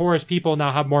because the poorest people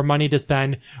now have more money to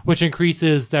spend, which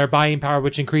increases their buying power,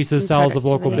 which increases sales of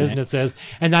local businesses,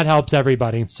 and that helps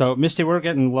everybody. So, Misty, we're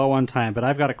getting low on time, but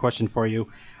I've got a question for you.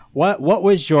 What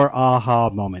was your aha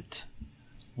moment?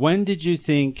 When did you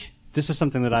think, this is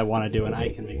something that I want to do and I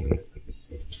can make a difference?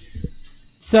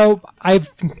 So a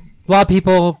lot of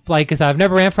people, like I said, I've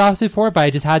never ran for office before, but I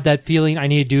just had that feeling I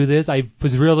need to do this. I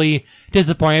was really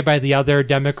disappointed by the other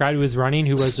Democrat who was running,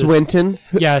 who was Swinton.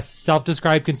 Yes,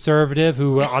 self-described conservative,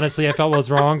 who honestly I felt was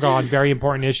wrong on very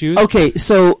important issues. Okay,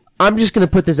 so I'm just going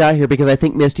to put this out here because I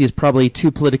think Misty is probably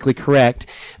too politically correct,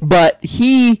 but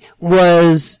he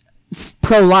was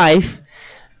pro-life,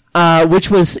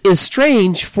 which is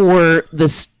strange for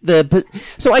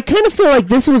so I kind of feel like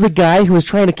this was a guy who was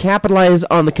trying to capitalize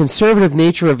on the conservative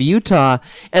nature of Utah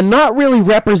and not really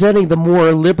representing the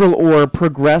more liberal or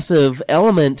progressive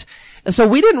element. And so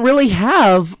we didn't really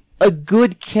have a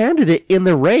good candidate in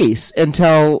the race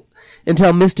until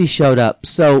Misty showed up.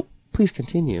 So please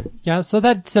continue. Yeah, so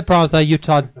that's the problem with the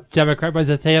Utah Democrat, was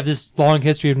that they have this long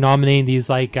history of nominating these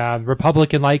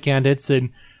Republican-like candidates,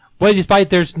 and despite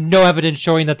there's no evidence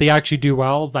showing that they actually do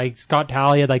well. Like Scott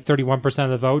Talley had like 31% of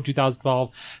the vote,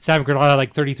 2012. Sam Granada had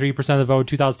like 33% of the vote,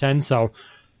 2010. So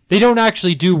they don't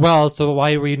actually do well. So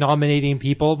why are we nominating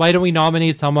people? Why don't we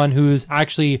nominate someone who's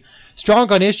actually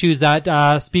strong on issues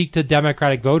that speak to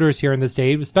Democratic voters here in the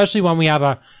state, especially when we have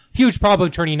a huge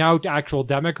problem turning out actual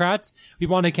Democrats. We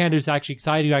want a candidate who's actually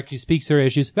excited, who actually speaks their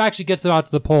issues, who actually gets them out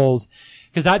to the polls.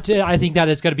 Because I think that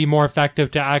is going to be more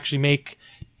effective to actually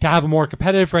to have a more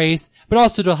competitive race, but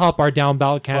also to help our down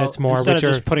ballot candidates more. Instead of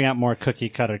just putting out more cookie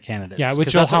cutter candidates. Yeah,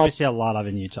 which will help. What we see a lot of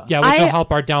in Utah. Yeah, which will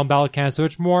help our down ballot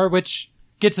candidates, which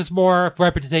gets us more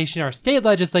representation in our state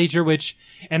legislature, which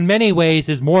in many ways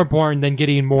is more important than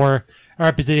getting more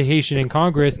representation in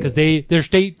Congress, because their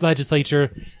state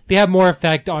legislature, they have more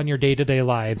effect on your day-to-day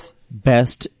lives.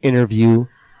 Best interview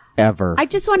ever. I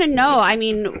just want to know, I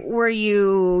mean, were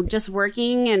you just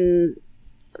working and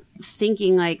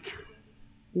thinking like,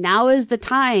 now is the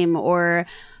time, or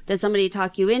does somebody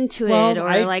talk you into it, or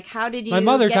how did you? My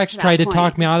mother actually tried to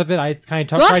talk me out of it. I kind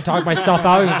of tried to talk myself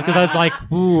out because I was like,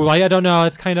 "Ooh, I don't know.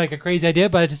 It's kind of like a crazy idea,"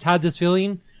 but I just had this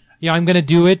feeling, I'm going to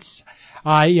do it,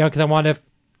 because I want to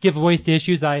give voice to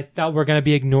issues that I felt were going to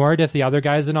be ignored if the other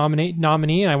guy's a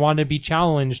nominee, and I wanted to be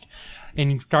challenged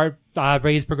and start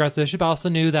raise progressive issues. But I also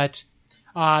knew that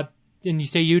in the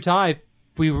state of Utah,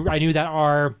 I knew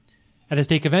that at a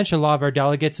state convention, a lot of our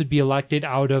delegates would be elected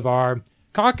out of our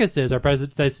caucuses. Our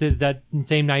president, that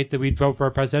same night that we'd vote for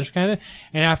a presidential candidate.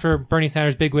 And after Bernie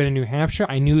Sanders' big win in New Hampshire,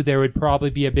 I knew there would probably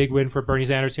be a big win for Bernie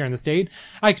Sanders here in the state.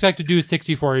 I expected to do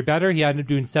 60-40 better. He ended up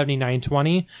doing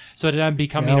 79-20. So it ended up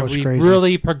becoming a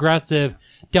really progressive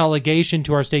delegation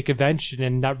to our state convention,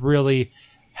 and that really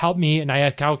helped me, and I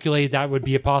had calculated that would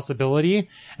be a possibility.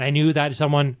 And I knew that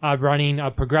someone running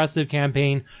a progressive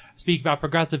campaign, speak about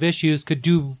progressive issues, could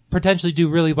potentially do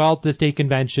really well at the state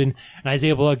convention. And I was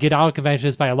able to get out of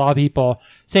conventions by a lot of people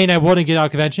saying I wouldn't get out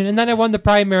of convention. And then I won the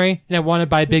primary, and I won it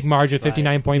by a big margin,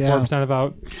 59.4% of the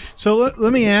vote. So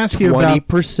let me ask you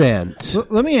 20%.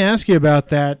 Let me ask you about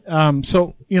that.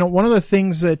 So one of the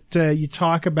things that you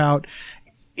talk about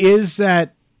is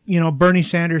that Bernie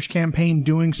Sanders' campaign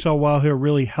doing so well here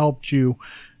really helped you.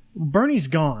 Bernie's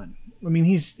gone. I mean,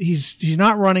 he's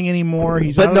not running anymore.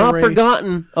 He's but not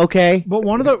forgotten. Okay. But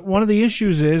one of the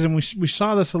issues is, and we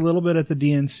saw this a little bit at the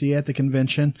DNC at the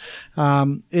convention,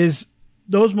 is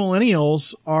those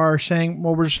millennials are saying,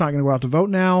 well, we're just not going to go out to vote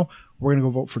now. We're going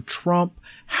to go vote for Trump.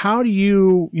 How do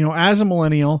you, as a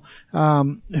millennial,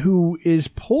 who is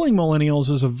pulling millennials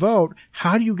as a vote,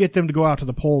 how do you get them to go out to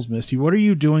the polls, Misty? What are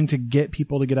you doing to get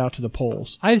people to get out to the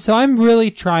polls? I'm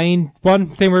really trying. One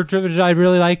thing I'd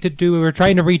really like to do, we're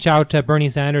trying to reach out to Bernie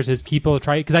Sanders as people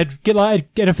because I'd get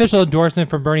an official endorsement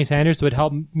from Bernie Sanders, so it would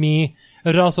help me. It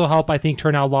would also help, I think,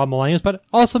 turn out a lot of millennials, but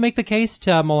also make the case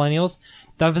to millennials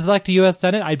that if I was elected to U.S.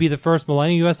 Senate, I'd be the first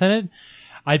millennial U.S. Senate.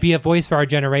 I'd be a voice for our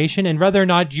generation. And whether or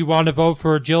not you want to vote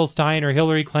for Jill Stein or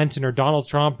Hillary Clinton or Donald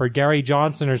Trump or Gary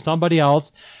Johnson or somebody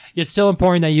else, it's still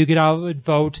important that you get out and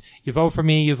vote. You vote for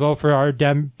me. You vote for our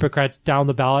Democrats down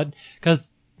the ballot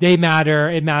because they matter.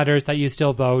 It matters that you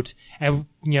still vote. And,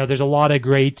 there's a lot of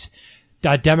great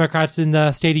Democrats in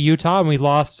the state of Utah, and we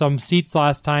lost some seats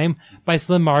last time by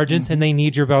slim margins, and they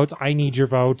need your votes. I need your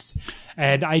votes.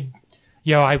 And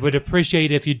I would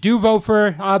appreciate if you do vote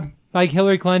for, like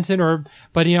Hillary Clinton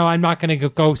but I'm not going to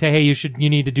go say, hey, you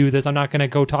need to do this. I'm not going to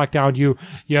go talk down to you,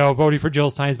 voting for Jill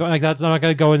Stein, but like that's, I'm not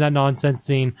going to go in that nonsense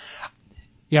scene.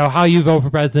 How you vote for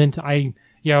president,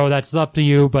 that's up to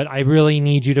you, but I really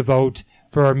need you to vote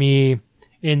for me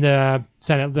in the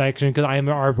Senate election because I am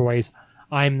our voice.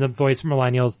 I'm the voice for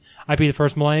millennials. I'd be the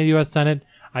first millennial U.S. Senate.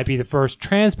 I'd be the first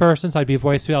trans person, so I'd be a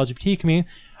voice for the LGBT community.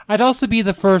 I'd also be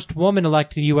the first woman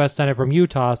elected U.S. Senate from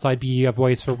Utah, so I'd be a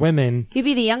voice for women. You'd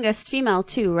be the youngest female,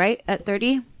 too, right? At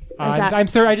 30? I'm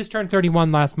sorry, I just turned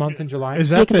 31 last month in July. Is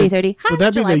that you could be 30. Would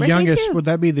that be July the youngest? too. Would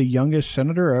that be the youngest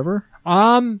senator ever?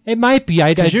 It might be.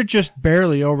 Because you're just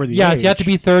barely over the age. Yes, you have to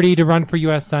be 30 to run for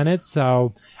U.S. Senate,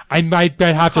 so I'd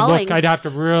have to look. I'd have to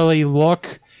really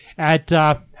look at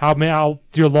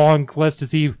your long list to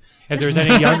see if there's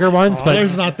any younger ones. But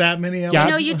there's not that many.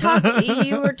 Yeah.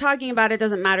 You were talking about it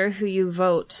doesn't matter who you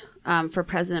vote for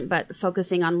president, but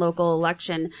focusing on local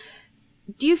election.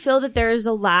 Do you feel that there is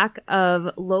a lack of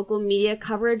local media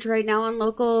coverage right now on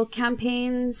local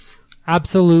campaigns?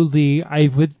 Absolutely. I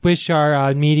would wish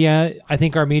our media, I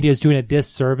think our media is doing a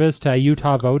disservice to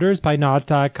Utah voters by not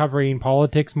covering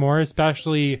politics more,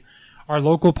 especially our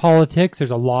local politics.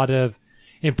 There's a lot of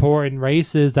important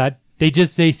races that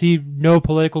they see no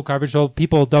political coverage. So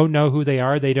people don't know who they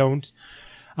are. They don't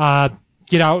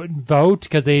get out and vote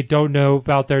because they don't know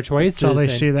about their choices. So they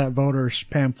see that voters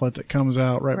pamphlet that comes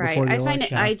out right before the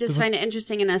election. I just find it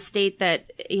interesting in a state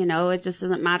that, it just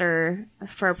doesn't matter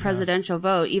for a presidential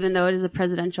vote, even though it is a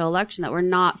presidential election, that we're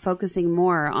not focusing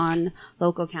more on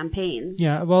local campaigns.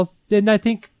 Yeah, well, and I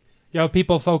think,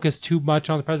 people focus too much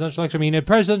on the presidential election. I mean, a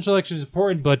presidential election is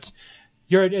important, but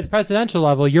you're at the presidential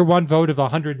level, you're one vote of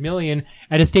 100 million.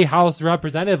 At a state house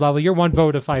representative level, you're one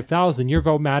vote of 5,000. Your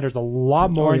vote matters a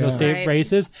lot more in those state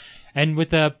races. And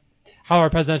with how our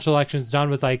presidential election is done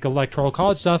with like electoral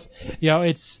college stuff,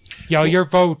 it's your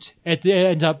vote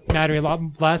ends up mattering a lot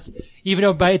less. Even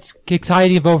though it's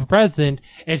exciting to vote for president,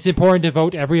 it's important to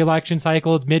vote every election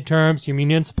cycle, midterms, your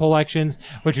municipal elections,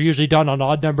 which are usually done on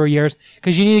odd number of years,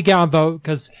 because you need to get out and vote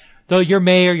because though your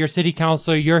mayor, your city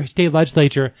council, your state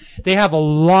legislature, they have a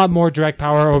lot more direct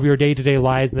power over your day-to-day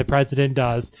lives than the president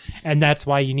does. And that's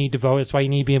why you need to vote. That's why you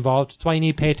need to be involved. That's why you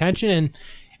need to pay attention.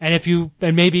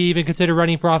 And maybe even consider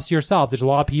running for office yourself. There's a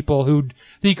lot of people who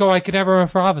think, I could never run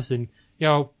for office. And,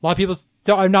 a lot of people,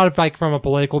 I'm not like from a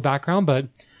political background, but,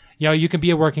 you can be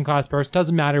a working class person.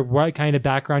 Doesn't matter what kind of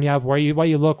background you have, what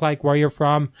you look like, where you're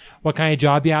from, what kind of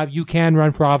job you have. You can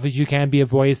run for office. You can be a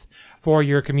voice for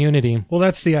your community. Well,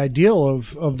 that's the ideal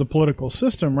of the political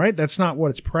system, right? That's not what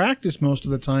it's practiced most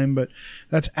of the time, but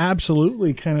that's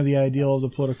absolutely kind of the ideal of the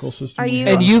political system.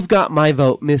 And you've got my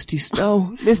vote, Misty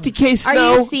Snow. Misty K. Snow,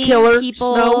 Are you seeing killer,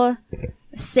 people Snow.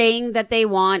 saying that they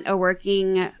want a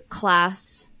working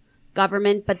class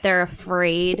government, but they're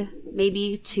afraid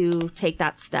maybe to take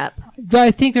that step?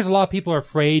 I think there's a lot of people are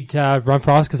afraid to run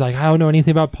for office because I don't know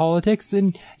anything about politics,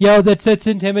 and it's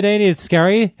intimidating, it's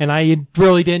scary, and I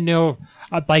really didn't know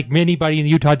like anybody in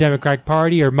the Utah Democratic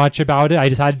Party or much about it. I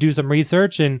just had to do some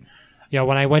research, and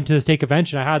when I went to the state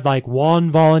convention, I had like one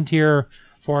volunteer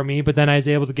for me, but then I was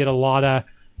able to get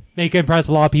impress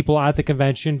a lot of people at the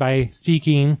convention by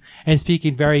speaking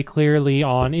very clearly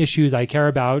on issues I care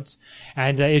about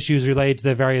and issues related to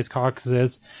the various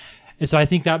caucuses. And so I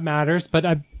think that matters. But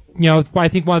I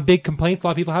think one of the big complaints a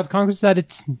lot of people have with Congress is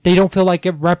that they don't feel like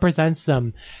it represents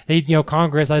them.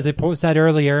 Congress, as I said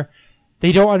earlier,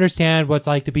 they don't understand what it's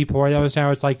like to be poor. They don't understand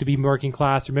what it's like to be working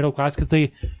class or middle class because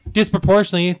they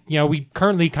disproportionately, we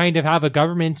currently kind of have a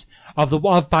government of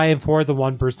by and for the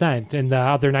 1%, and the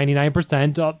other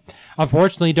 99%,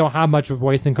 unfortunately, don't have much of a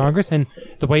voice in Congress. And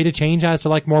the way to change that is to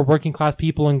like more working class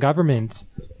people in government.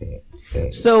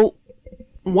 So,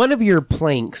 one of your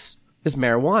planks is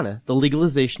marijuana, the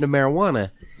legalization of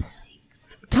marijuana.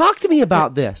 Talk to me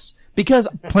about this. Because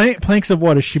planks of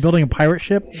what? Is she building a pirate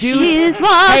ship? She's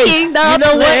walking the you know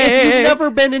plank. what? If you've never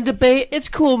been in debate, it's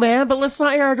cool, man. But let's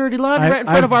not air our dirty laundry right in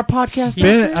front of our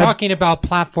podcast. Talking about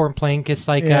platform plank, it's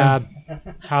like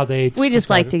how they. We just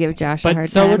like to give Josh a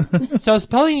hard time. So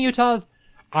supposedly in Utah,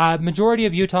 majority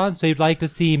of Utahns, they'd like to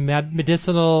see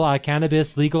medicinal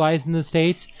cannabis legalized in the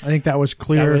state. I think that was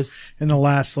clear in the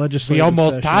last legislative We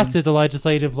almost session. passed it at the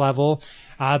legislative level.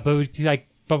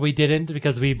 But we didn't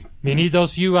because we need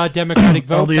those few Democratic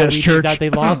votes that they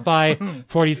lost by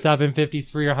 47,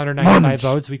 53, or 195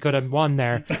 votes. We could have won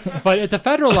there. But at the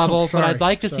federal level, what I'd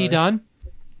like to see done,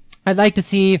 I'd like to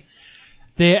see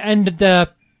ending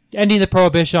the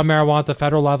prohibition on marijuana at the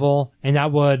federal level, and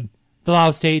that would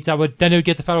allow states then it would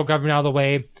get the federal government out of the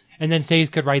way, and then states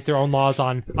could write their own laws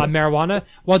on marijuana.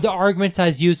 One of the arguments I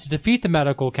used to defeat the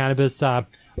medical cannabis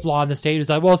law in the state is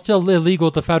that, well, it's still illegal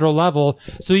at the federal level,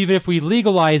 so even if we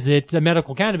legalize it,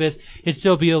 medical cannabis, it'd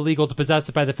still be illegal to possess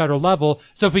it by the federal level.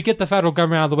 So if we get the federal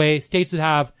government out of the way, states would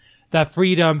have that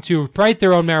freedom to write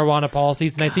their own marijuana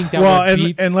policies, and I think that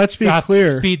and let's be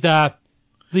clear, speed the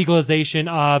legalization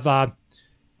of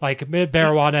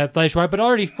marijuana, but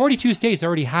already 42 states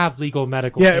already have legal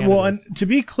medical cannabis. Well, and to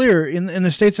be clear, in the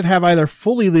states that have either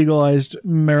fully legalized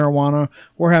marijuana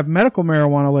or have medical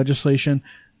marijuana legislation,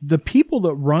 the people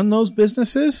that run those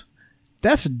businesses,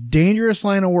 that's a dangerous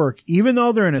line of work. Even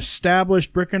though they're in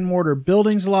established brick and mortar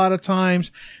buildings a lot of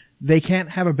times, they can't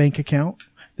have a bank account.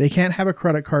 They can't have a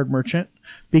credit card merchant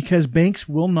because banks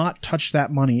will not touch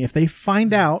that money. If they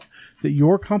find out that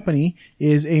your company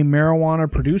is a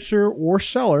marijuana producer or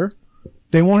seller,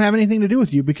 they won't have anything to do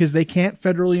with you because they can't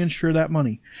federally insure that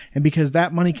money. And because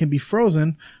that money can be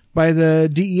frozen by the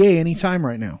DEA anytime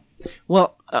right now.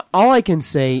 Well, all I can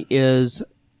say is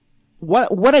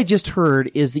what I just heard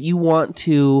is that you want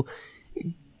to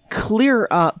clear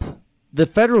up the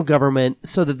federal government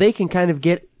so that they can kind of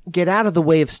get out of the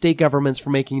way of state governments for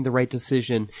making the right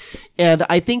decision. And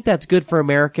I think that's good for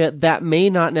America. That may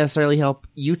not necessarily help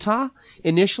Utah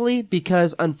initially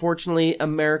because unfortunately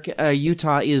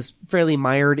Utah is fairly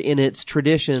mired in its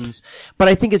traditions. But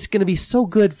I think it's going to be so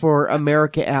good for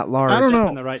America at large. I don't know.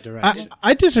 In the right direction.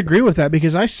 I disagree with that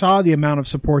because I saw the amount of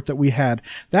support that we had.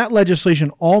 That legislation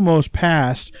almost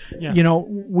passed. Yeah. You know,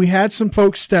 we had some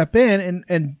folks step in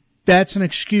and that's an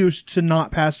excuse to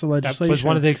not pass the legislation. That was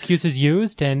one of the excuses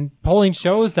used, and polling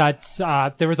shows that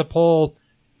there was a poll,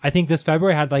 I think this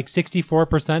February, had like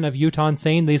 64% of Utahns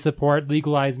saying they support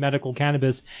legalized medical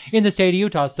cannabis in the state of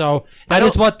Utah. So that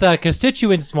is what the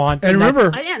constituents want. And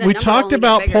remember, we talked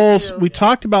about polls. We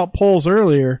talked about polls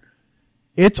earlier.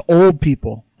 It's old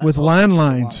people with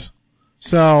landlines.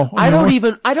 So I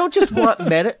don't just want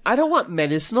I don't want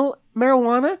medicinal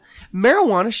marijuana.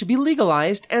 Marijuana should be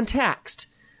legalized and taxed.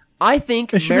 I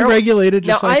think it should be regulated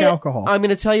just like alcohol. I'm going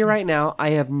to tell you right now,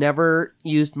 I have never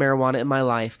used marijuana in my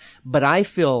life, but I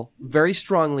feel very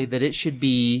strongly that it should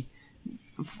be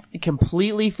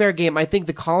completely fair game. I think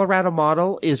the Colorado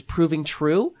model is proving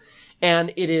true,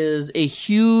 and it is a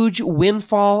huge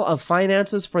windfall of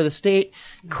finances for the state.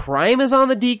 Crime is on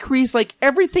the decrease. Like,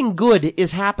 everything good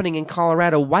is happening in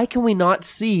Colorado. Why can we not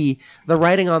see the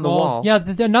writing on the wall? Yeah,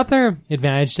 another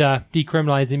advantage to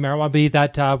decriminalizing marijuana would be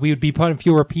that we would be putting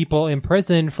fewer people in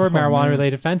prison for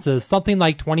marijuana-related offenses. Something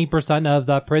like 20% of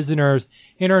the prisoners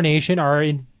in our nation are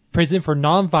in prison for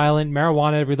non-violent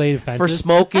marijuana-related offenses. For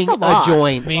smoking a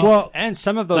joint. And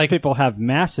some of those people have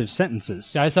massive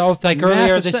sentences. Yeah, so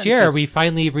earlier this year, we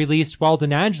finally released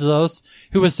Weldon Angelos,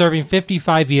 who was serving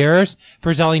 55 years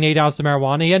for selling 8 ounces of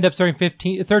marijuana. He ended up serving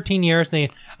 13 years, and they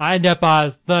ended up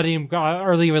letting him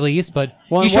early release, but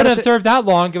he shouldn't have served that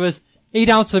long. It was 8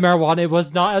 ounces of marijuana. It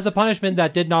was not as a punishment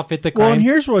that did not fit the crime. Well, and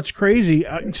here's what's crazy.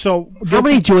 How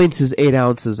many joints is 8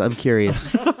 ounces? I'm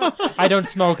curious. I don't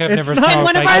smoke. I've never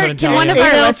smoked. Can one of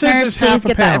our listeners please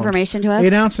get that information to us?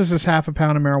 8 ounces is half a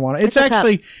pound of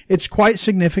marijuana. It's quite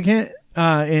significant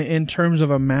in terms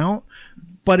of amount.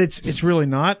 But it's really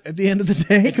not at the end of the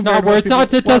day. It's not worth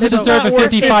it. It doesn't deserve a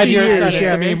 55 year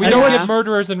sentence. I mean, we don't give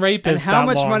murderers and rapists. And how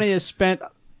much money is spent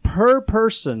per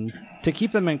person to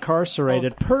keep them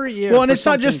incarcerated per year? Well, and it's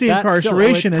not just the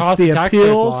incarceration; it's the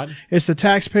appeals. It's the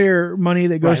taxpayer money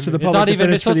that goes to the public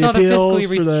defenders for the appeals.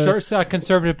 It's not a fiscally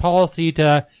conservative policy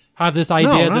to have this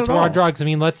idea, this war on drugs. I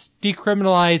mean, let's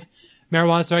decriminalize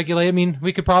marijuana to regulate. I mean,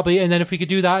 we could probably, and then if we could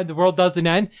do that, the world doesn't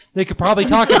end. They could probably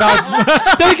talk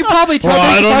about. They could probably talk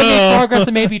about progress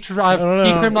and maybe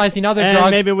decriminalizing other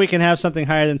drugs. Maybe we can have something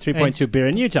higher than 3.2 beer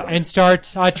in Utah and start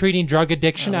treating drug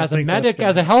addiction as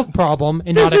a health problem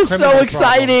and not a criminal problem. This is so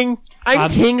exciting. I'm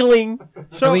tingling.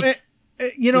 So the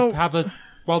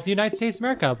United States of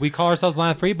America, we call ourselves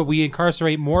land free, but we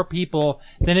incarcerate more people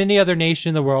than any other nation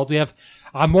in the world. We have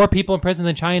more people in prison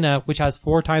than China, which has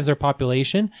 4 times their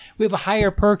population. We have a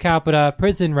higher per capita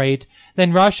prison rate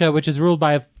than Russia, which is ruled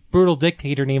by a brutal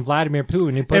dictator named Vladimir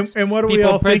Putin. Who puts and what do we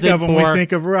all think of when we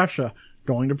think of Russia?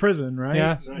 Going to prison, right?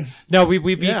 Yeah. No,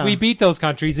 we beat those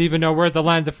countries, even though we're the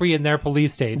land of the free in their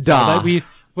police states. So we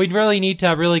really need to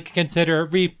really consider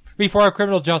reform our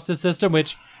criminal justice system,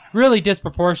 which really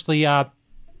disproportionately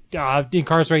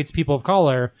incarcerates people of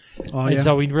color. Oh, And yeah.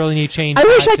 so we really need change. I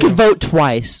wish that I could too. vote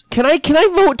twice. Can I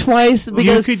vote twice?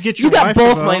 Because could get your you got wife to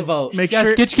both vote. my votes. Make Yes,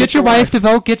 sure- get your wife to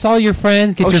vote. Get all your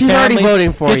friends. Get Oh, your she's already families,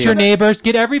 voting for Get you. your neighbors.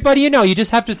 Get everybody you know. You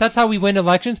just have to. That's how we win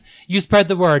elections. You spread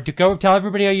the word. To go tell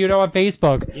everybody you know on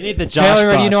Facebook. You need the Tell Josh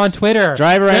everybody you bus. know on Twitter.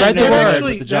 Drive around Spread the the neighborhood word.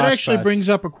 with the That Josh actually bus. brings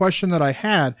up a question that I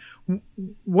had.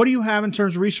 What do you have in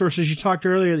terms of resources? You talked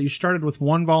earlier that you started with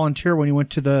one volunteer when you went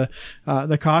to the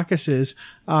caucuses.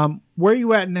 Where are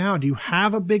you at now? Do you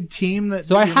have a big team that?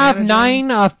 So I you're have managing?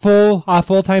 9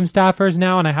 full-time staffers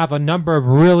now, and I have a number of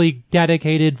really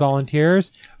dedicated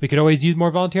volunteers. We could always use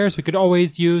more volunteers. We could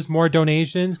always use more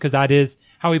donations because that is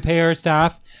how we pay our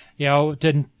staff. You know,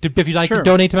 if you'd like Sure. to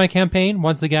donate to my campaign,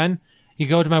 once again, you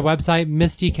go to my website,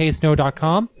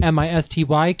 mistyksnow.com,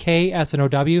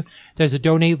 MISTYKSNOW. There's a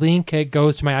donate link. It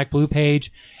goes to my Act Blue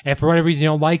page. If for whatever reason you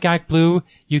don't like Act Blue,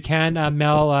 you can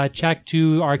mail a check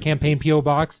to our campaign P.O.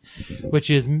 Box,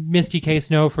 which is Misty K.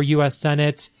 Snow for U.S.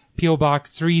 Senate, P.O.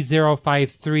 Box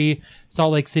 3053,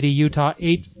 Salt Lake City, Utah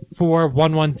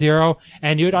 84110.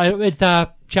 And it's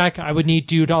a check. I would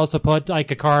need you to also put like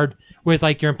a card with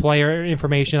like your employer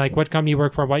information, like what company you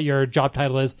work for, what your job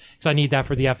title is, because I need that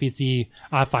for the FEC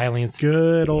filings.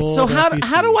 Good old. So how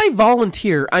do I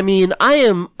volunteer? I mean, I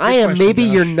am question, maybe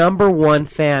Josh. your number one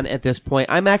fan at this point.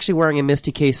 I'm actually wearing a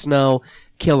Misty K. Snow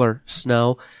Killer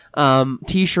Snow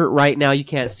t-shirt right now. You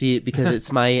can't see it because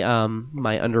it's my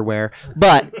my underwear.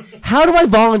 But how do I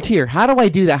volunteer? How do I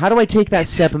do that? How do I take that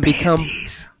step and become?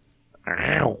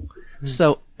 Ow.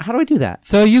 So how do I do that?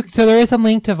 So there is a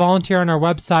link to volunteer on our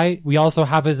website. We also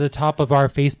have it at the top of our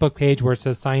Facebook page where it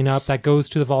says sign up. That goes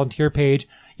to the volunteer page.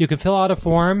 You can fill out a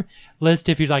form, list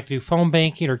if you'd like to do phone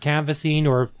banking or canvassing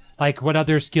or like what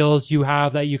other skills you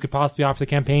have that you could possibly offer the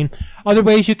campaign. Other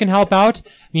ways you can help out.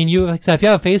 I mean, like I said, if you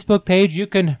have a Facebook page, you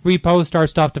can repost our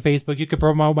stuff to Facebook. You can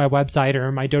promote my website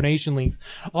or my donation links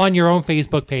on your own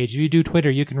Facebook page. If you do Twitter,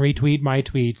 you can retweet my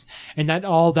tweets. And that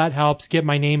helps get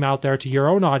my name out there to your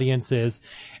own audiences.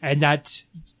 And that,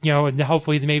 and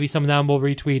hopefully maybe some of them will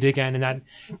retweet again. And that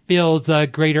builds a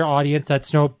greater audience that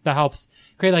helps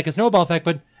create like a snowball effect.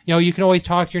 But you can always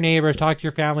talk to your neighbors, talk to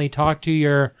your family, talk to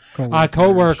your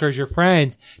coworkers, your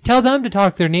friends. Tell them to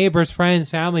talk to their neighbors, friends,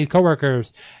 family,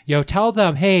 coworkers. Tell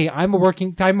them, hey, I'm a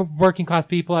working class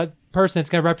person that's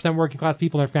going to represent working class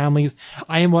people and their families.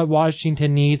 I am what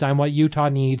Washington needs. I'm what Utah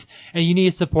needs. And you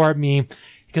need to support me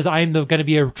because I'm going to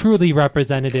be a truly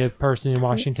representative person in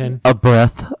Washington. A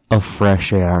breath of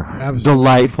fresh air. Absolutely.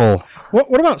 Delightful.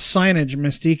 What about signage,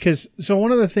 Misty? So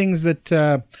one of the things that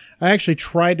I actually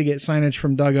tried to get signage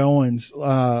from Doug Owens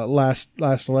last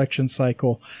election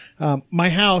cycle. My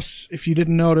house, if you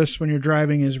didn't notice when you're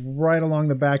driving, is right along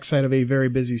the backside of a very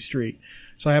busy street.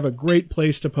 So I have a great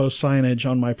place to post signage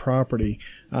on my property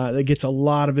that gets a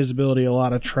lot of visibility, a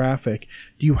lot of traffic.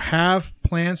 Do you have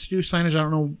plans to do signage? I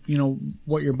don't know,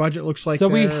 what your budget looks like. So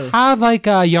we have like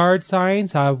yard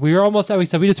signs. We were almost, we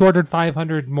just ordered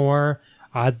 500 more.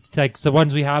 Like the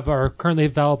ones we have are currently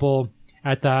available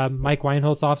at the Mike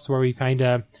Weinholtz office, where we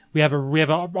have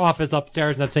an office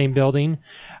upstairs in that same building.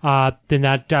 Then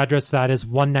that address to that is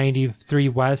 193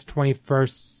 West,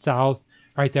 21st South.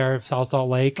 Right there, South Salt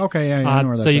Lake. Okay, yeah, I know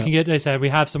where that's so you at. can get. Like I said, we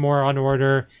have some more on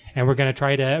order, and we're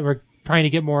trying to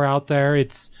get more out there.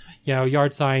 It's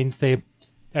yard signs.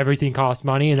 Everything costs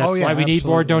money, and that's why we need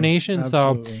more donations.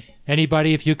 Absolutely. So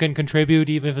anybody, if you can contribute,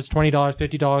 even if it's $20,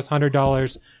 $50,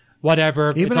 $100,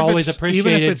 whatever, it's always appreciated.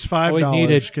 Even if it's always $5,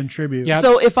 needed. contribute. Yeah.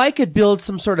 So if I could build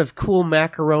some sort of cool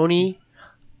macaroni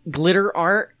glitter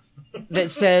art that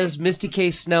says Misty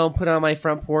K. Snow put on my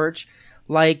front porch,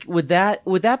 like, would that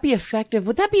be effective?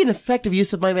 Would that be an effective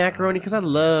use of my macaroni? Because I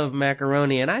love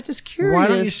macaroni, and I'm just curious. Why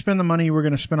don't you spend the money you were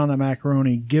going to spend on that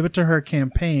macaroni, give it to her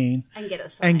campaign, And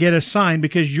get a sign.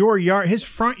 because your yard, his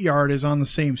front yard is on the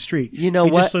same street. You know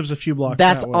he what? just lives a few blocks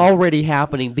That's that way. already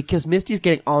happening because Misty's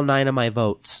getting all 9 of my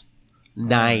votes.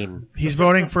 9. He's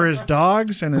voting for his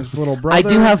dogs and his little brother. I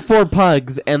do have 4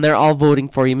 pugs, and they're all voting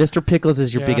for you. Mr. Pickles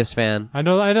is your Yeah. biggest fan. I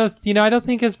know. I don't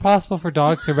think it's possible for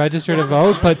dogs to register to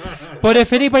vote, but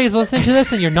if anybody's listening to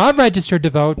this and you're not registered to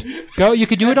vote, go. You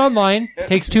could do it online. It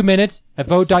takes 2 minutes at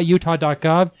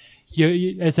vote.utah.gov.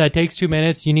 It takes 2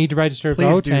 minutes. You need to register to Please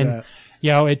vote, do and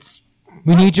that.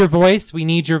 we need your voice. We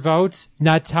need your votes. And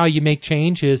that's how you make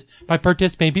change, is by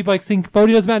participating. People think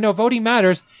voting doesn't matter. No, voting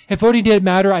matters. If voting didn't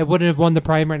matter, I wouldn't have won the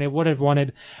primary, and I wouldn't have won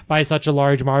it by such a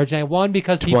large margin. I won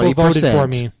because people 20%. voted for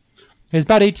me. It's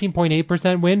about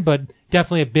 18.8% win, but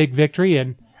definitely a big victory.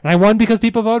 And I won because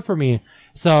people voted for me.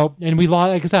 So, and we lost,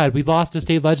 like I said, we lost a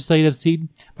state legislative seat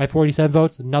by 47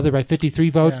 votes, another by 53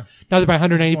 votes, another by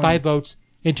 195 votes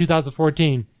in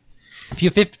 2014.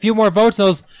 a few more votes in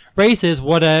those races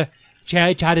would have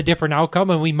had a different outcome,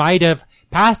 and we might have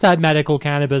passed that medical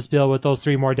cannabis bill with those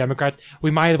 3 more Democrats.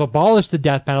 We might have abolished the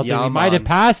death penalty. Yeah, we might have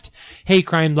passed hate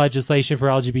crime legislation for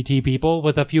LGBT people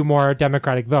with a few more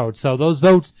Democratic votes. So those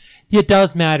votes, it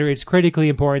does matter. It's critically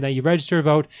important that you register to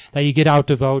vote, that you get out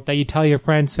to vote, that you tell your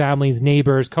friends, families,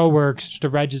 neighbors, coworkers to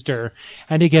register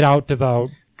and to get out to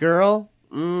vote. Girl.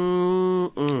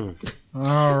 All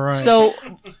right. So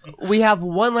we have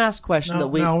one last question no,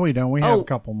 we don't. We have a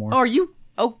couple more. Oh, are you?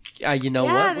 Oh, you know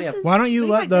what? Why don't you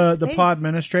let the pod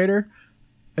administrator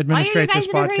administrate this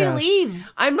podcast? Why are you guys in a hurry to leave?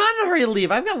 I'm not in a hurry to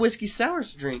leave. I've got whiskey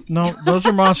sours to drink. No, those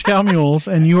are Moscow Mules,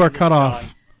 and you are cut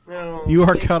off. No, you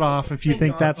are cut off if you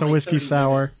think that's a whiskey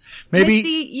sour. Maybe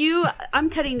Misty, I'm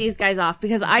cutting these guys off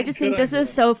because I just think this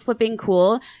is so flipping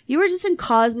cool. You were just in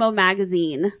Cosmo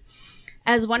magazine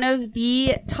as one of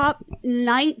the top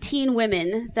 19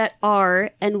 women that are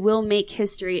and will make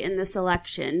history in this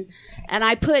election. And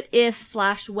I put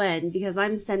if/when because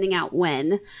I'm sending out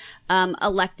when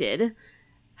elected.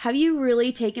 Have you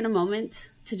really taken a moment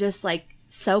to just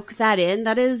soak that in?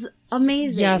 That is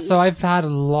amazing. Yeah, so I've had a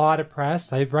lot of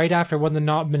press. Right after I won the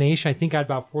nomination, I think I had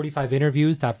about 45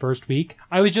 interviews that first week.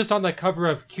 I was just on the cover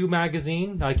of Q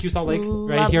magazine, Q Salt Lake,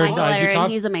 right here in Utah.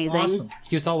 He's amazing. Awesome.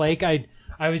 Q Salt Lake. I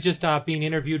was just being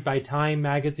interviewed by Time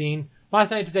magazine last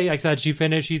night. Today, like I said, she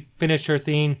finished her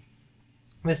thing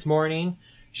this morning.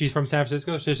 She's from San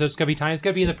Francisco, so it's gonna be Time. It's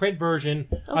gonna be in the print version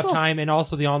of cool. Time and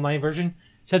also the online version.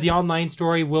 She said the online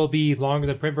story will be longer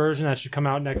than the print version. That should come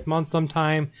out next month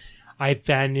sometime. I've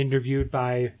been interviewed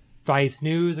by Vice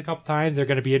News a couple times. They're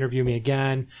going to be interviewing me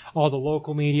again. All the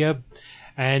local media,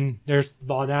 and there's a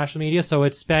lot of national media. So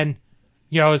it's been,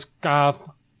 it's always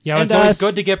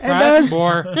good to get press.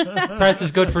 More press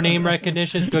is good for name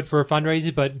recognition. It's good for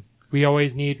fundraising, but we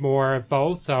always need more of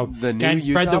both. So again,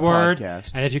 spread the word,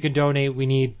 podcast. And if you can donate, we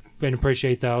need and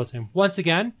appreciate those. And once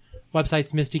again,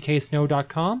 website's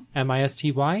mistyksnow.com,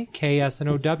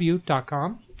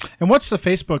 mistyksnow.com. And what's the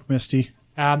Facebook, Misty?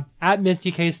 At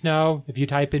Misty K Snow. If you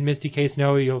type in Misty K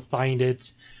Snow, you'll find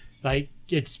it.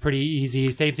 It's pretty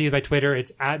easy. Same thing with my Twitter.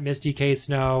 It's at Misty K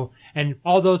Snow. And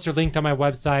all those are linked on my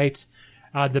website.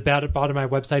 The bottom of my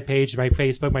website page, my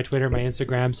Facebook, my Twitter, my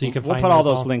Instagram, so you can find We'll put all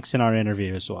those links in our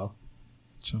interview as well.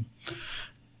 So,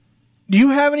 do you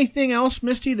have anything else,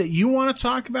 Misty, that you want to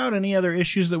talk about? Any other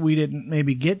issues that we didn't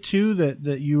maybe get to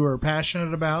that you are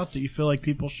passionate about, that you feel like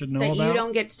people should know about? That you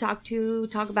don't get to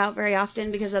talk about very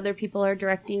often because other people are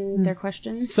directing their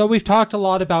questions? So we've talked a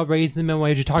lot about raising the minimum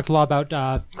wage. We talked a lot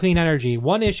about clean energy.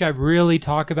 One issue I really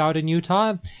talk about in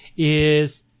Utah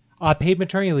is paid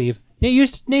maternity leave.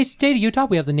 State of Utah,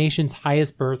 we have the nation's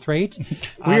highest birth rate.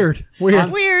 Weird.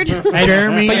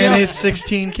 Jeremy and his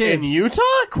 16 kids. In Utah?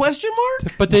 Question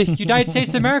mark? But the United States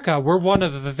of America, we're one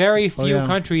of the very few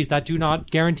countries that do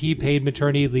not guarantee paid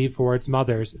maternity leave for its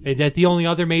mothers. It's the only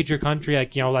other major country,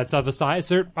 that's of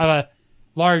a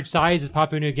large size is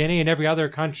Papua New Guinea, and every other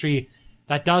country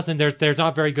that doesn't, there's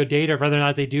not very good data of whether or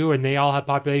not they do, and they all have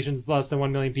populations less than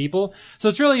 1 million people. So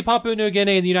it's really Papua New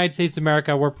Guinea and the United States of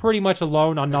America. We're pretty much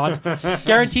alone on not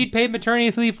guaranteed paid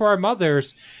maternity leave for our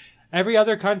mothers. Every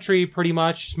other country, pretty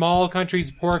much, small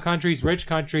countries, poor countries, rich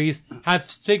countries, have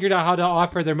figured out how to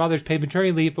offer their mothers paid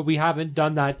maternity leave, but we haven't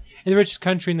done that in the richest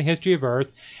country in the history of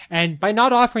Earth. And by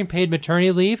not offering paid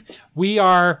maternity leave, we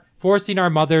are forcing our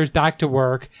mothers back to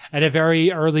work at a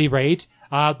very early rate.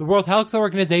 The World Health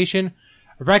Organization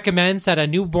recommends that a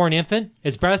newborn infant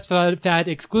is breastfed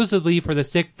exclusively for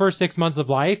the first 6 months of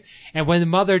life. And when the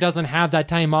mother doesn't have that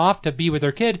time off to be with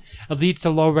her kid, it leads to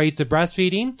low rates of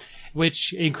breastfeeding,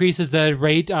 which increases the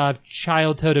rate of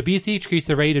childhood obesity, increases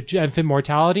the rate of infant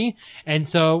mortality. And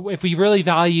so if we really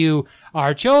value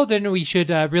our children, we should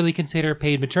really consider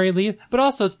paid maternity leave. But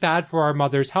also it's bad for our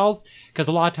mother's health because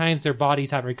a lot of times their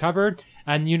bodies haven't recovered.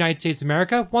 And in the United States of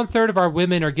America, 1/3 of our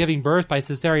women are giving birth by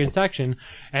cesarean section.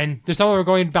 And there's some of them are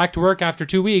going back to work after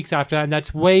 2 weeks after that. And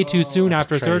that's way too soon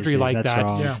after crazy. surgery like That's that.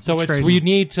 wrong. Yeah, So that's crazy. we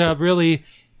need to really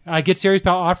get serious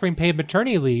about offering paid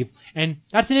maternity leave. And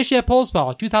that's an issue that polls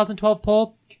well. 2012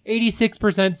 poll,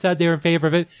 86% said they were in favor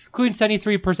of it, including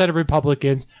 73% of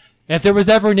Republicans. If there was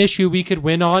ever an issue we could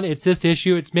win on, it's this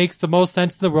issue. It makes the most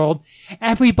sense in the world.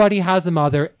 Everybody has a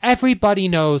mother. Everybody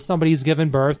knows somebody's given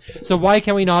birth. So why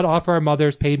can we not offer our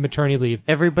mothers paid maternity leave?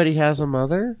 Everybody has a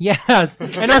mother? Yes.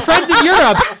 And our friends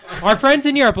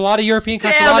in Europe, a lot of European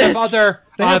countries, a lot of other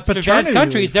have to various paternity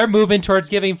countries, leave. they're moving towards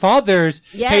giving fathers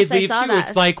Yes, paid I leave saw too. that.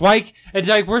 It's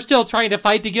like we're still trying to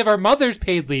fight to give our mothers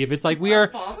paid leave. It's like we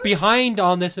are behind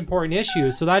on this important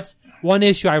issue. So that's one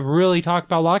issue I really talk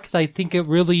about a lot because I think it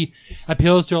really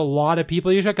appeals to a lot of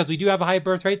people. Because we do have a high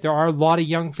birth rate, there are a lot of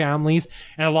young families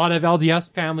and a lot of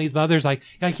LDS families. Mothers like,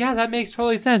 yeah, that makes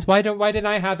totally sense. Why didn't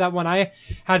I have that when I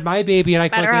had my baby and I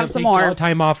Better couldn't have take some more.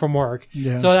 time off from work?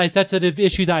 Yeah. So that's an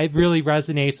issue that really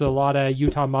resonates with a lot of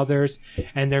Utah mothers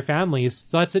and their families.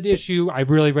 So that's an issue I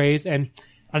really raise, and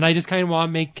I just kind of want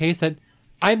to make a case that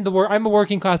I'm a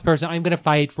working class person. I'm going to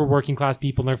fight for working class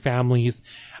people and their families.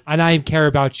 And I care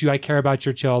about you. I care about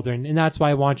your children. And that's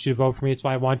why I want you to vote for me. It's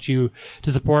why I want you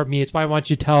to support me. It's why I want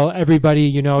you to tell everybody,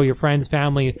 your friends,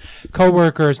 family,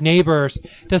 coworkers, neighbors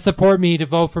to support me, to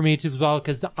vote for me as well.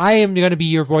 Because I am going to be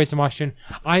your voice in Washington.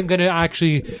 I'm going to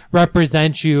actually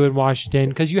represent you in Washington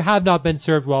because you have not been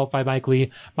served well by Mike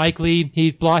Lee. Mike Lee,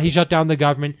 he shut down the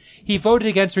government. He voted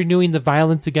against renewing the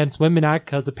Violence Against Women Act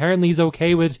because apparently he's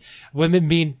okay with women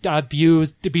being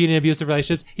abused, being in abusive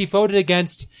relationships. He voted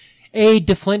against aid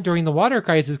to Flint during the water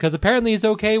crisis because apparently he's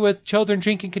okay with children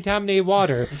drinking contaminated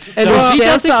water. And So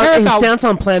his stance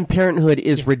on Planned Parenthood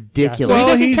is ridiculous. So he Well,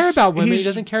 doesn't care about women. He he's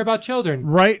doesn't care about children.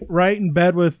 Right in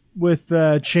bed with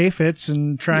Chaffetz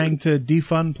and trying to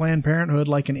defund Planned Parenthood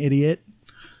like an idiot.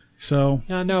 So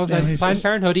No, Yeah, he's Planned just-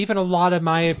 Parenthood, even a lot of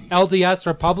my LDS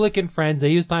Republican friends, they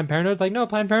use Planned Parenthood. It's like, no,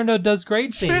 Planned Parenthood does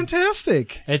great it's things.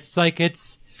 fantastic. It's like,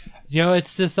 it's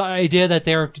this idea that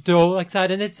they're like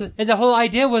that. And the whole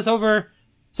idea was over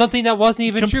something that wasn't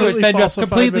even true. It's Completely been falsified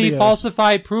completely videos.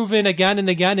 falsified, proven again and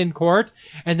again in court.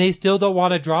 And they still don't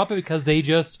want to drop it because they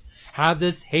just have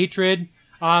this hatred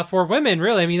for women,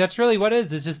 really. I mean, that's really what it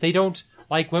is. It's just they don't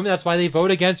like women. That's why they vote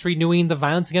against renewing the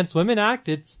Violence Against Women Act.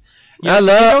 It's I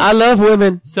love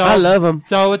women. I love them.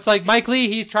 So it's like Mike Lee,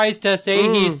 he tries to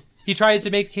say he tries to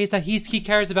make the case that he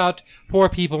cares about poor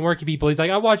people and working people. He's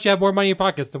like, I want you to have more money in your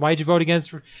pockets. So why'd you vote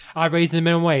against raising the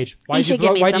minimum wage? He should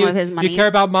give me some of his money. You care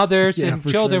about mothers Yeah, and for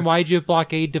children. sure. Why'd you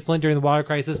block aid to Flint during the water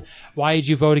crisis? Why did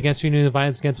you vote against renewing the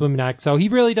Violence Against Women Act? So he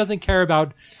really doesn't care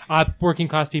about working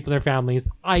class people and their families.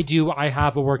 I do. I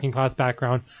have a working class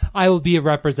background. I will be a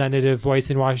representative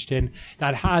voice in Washington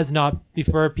that has not,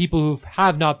 for people who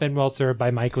have not been well served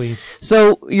by Mike Lee.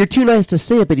 So you're too nice to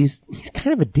say it, but he's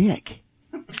kind of a dick.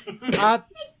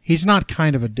 He's not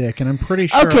kind of a dick, and I'm pretty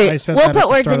sure Okay, I said we'll that put at the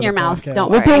words start in of your the mouth. podcast.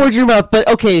 Don't We'll worry. put words in your mouth, but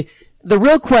okay. The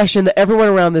real question that everyone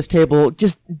around this table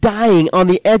just dying on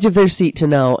the edge of their seat to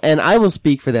know, and I will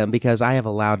speak for them because I have a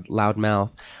loud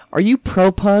mouth. Are you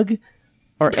pro-pug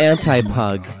or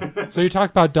anti-pug? So you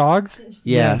talk about dogs?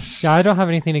 Yes. Yeah, I don't have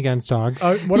anything against dogs.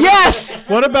 Yes!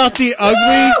 What about the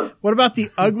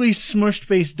ugly smushed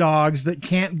faced dogs that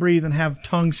can't breathe and have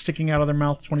tongues sticking out of their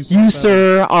mouth 24/7? You,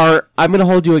 sir, I'm going to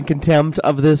hold you in contempt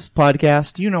of this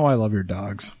podcast. You know I love your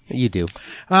dogs. You do.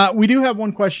 We do have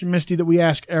one question, Misty, that we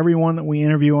ask everyone that we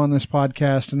interview on this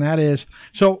podcast, and that is,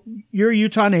 so you're a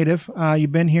Utah native.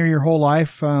 You've been here your whole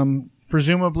life.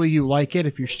 Presumably you like it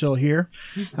if you're still here.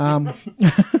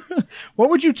 What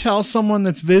would you tell someone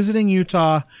that's visiting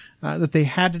Utah that they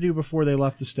had to do before they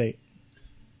left the state?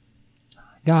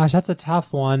 Gosh, that's a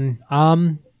tough one.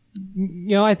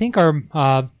 I think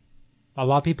a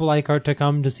lot of people like to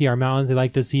come to see our mountains. They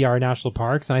like to see our national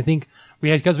parks. And I think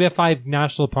because we have 5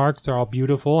 national parks, they're all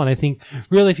beautiful. And I think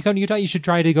really if you come to Utah, you should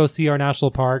try to go see our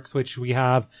national parks, which we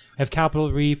have. We have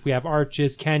Capitol Reef, we have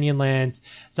Arches, Canyonlands,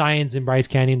 Zions and Bryce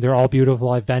Canyon. They're all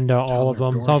beautiful. I've been to all of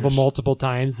them, some of them multiple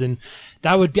times. And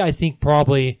that would be, I think,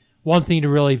 probably one thing to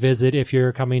really visit if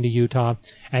you're coming to Utah.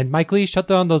 And Mike Lee shut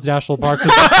down those national parks.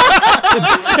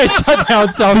 Shut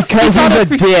down, so Because he's a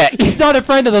dick. He's not a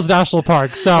friend of those national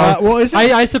parks, so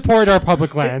I support our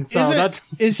public lands. So that's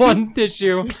one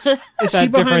issue. Is he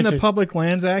behind the Public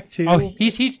Lands Act too? Oh,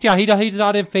 he's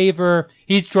not in favor.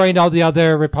 He's joined all the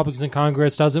other Republicans in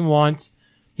Congress.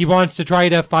 He wants to try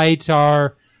to fight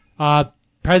our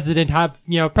president.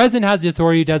 President has the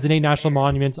authority to designate national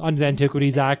monuments under the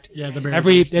Antiquities Act. Yeah, the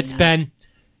Antiquities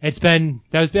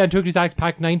Act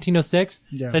Pact 1906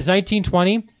 since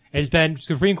 1920.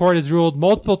 Supreme Court has ruled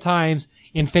multiple times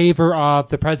in favor of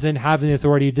the president having the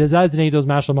authority to designate those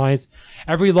national monuments.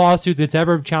 Every lawsuit that's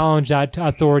ever challenged that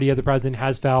authority of the president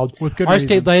has failed. With good Our reason.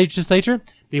 state legislature,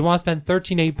 they want to spend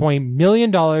 $13.8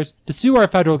 million to sue our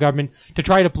federal government to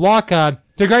try to block, to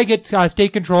try to get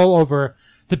state control over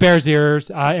the Bears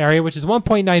Ears area, which is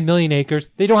 1.9 million acres.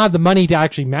 They don't have the money to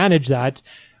actually manage that.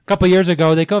 A couple of years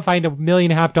ago, they couldn't find $1.5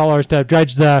 million to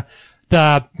dredge the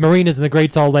marinas in the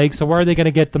Great Salt Lake. So where are they going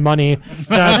to get the money to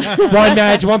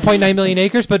manage 1.9 million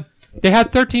acres? But they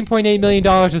had $13.8 million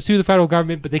to sue the federal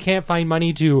government, but they can't find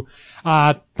money to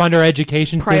fund our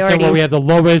education system where we have the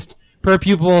lowest per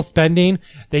pupil spending.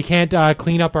 They can't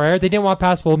clean up our air. They didn't want to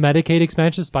pass full Medicaid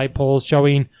expansion despite polls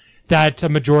showing that a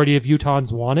majority of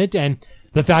Utahns want it. And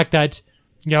the fact that,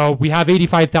 we have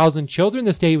 85,000 children in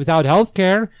the state without health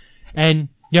care, and,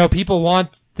 people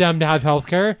want them to have health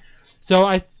care.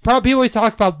 So people always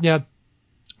talk about,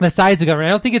 the size of government.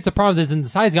 I don't think it's the problem that's in the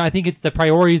size of government. I think it's the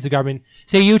priorities of government.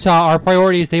 Say Utah, our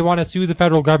priorities, they want to sue the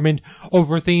federal government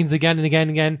over things again and again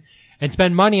and again and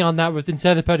spend money on that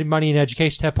instead of putting money in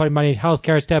education, instead of putting money in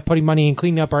healthcare, instead of putting money in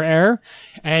cleaning up our air.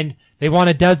 And they want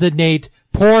to designate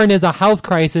porn as a health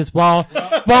crisis while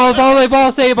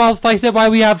why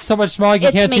we have so much smog you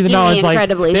can't see the mountains. Like,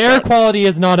 the air quality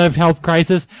is not a health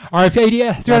crisis. Our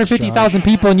 350,000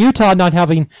 people in Utah not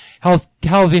having health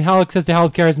access to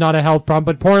healthcare is not a health problem,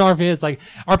 but pornography is like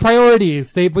our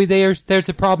priorities. There's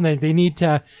a problem that we need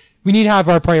to have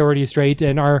our priorities straight,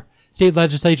 and our state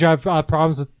legislature have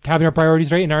problems with having our priorities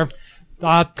straight, and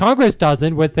our Congress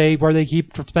doesn't, where they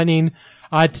keep spending.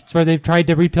 Where they've tried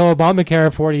to repeal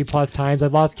Obamacare 40 plus times.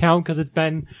 I've lost count because it's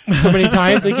been so many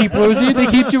times. They keep losing. They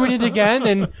keep doing it again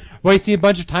and wasting a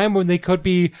bunch of time when they could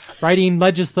be writing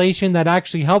legislation that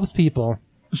actually helps people.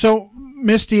 So,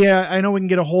 Misty, I know we can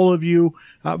get a hold of you.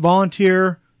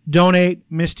 Volunteer, donate,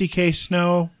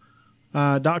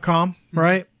 MistyKSnow.com,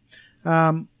 right?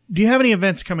 Do you have any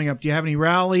events coming up? Do you have any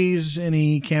rallies,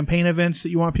 any campaign events that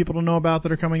you want people to know about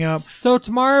that are coming up? So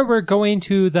tomorrow we're going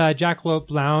to the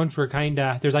Jackalope Lounge.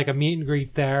 There's like a meet and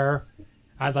greet there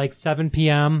at like 7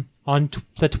 p.m. On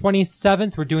the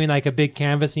 27th, we're doing like a big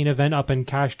canvassing event up in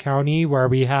Cache County where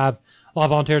we have a lot of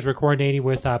volunteers. We're coordinating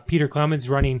with Peter Clemens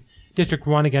running District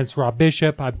 1 against Rob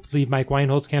Bishop. I believe Mike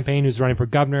Weinholz's campaign, who's running for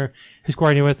governor, who's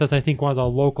coordinating with us. I think one of the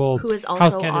local who is House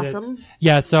also candidates. Awesome.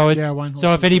 Yeah, so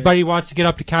if anybody wants to get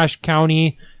up to Cache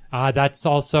County, that's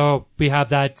also, we have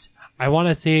that. I want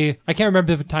to say, I can't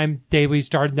remember the day we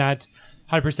started that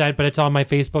 100%, but it's on my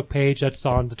Facebook page. That's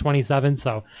on the 27th.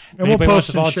 So if anybody wants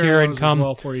to volunteer and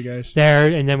come for you guys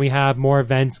there, and then we have more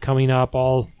events coming up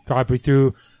all probably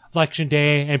through Election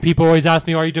Day, and people always ask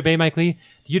me, are you debating Mike Lee?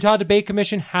 The Utah Debate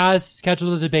Commission has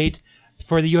scheduled a debate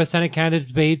for the U.S. Senate candidates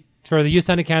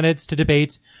to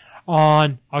debate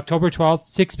on October 12th,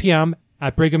 6 p.m.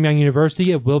 at Brigham Young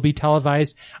University. It will be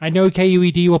televised. I know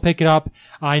KUED will pick it up.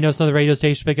 I know some of the radio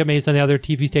stations pick it up, maybe some of the other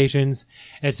TV stations.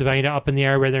 It's up in the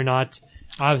air where they're not.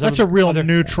 That's a real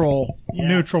neutral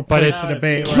place to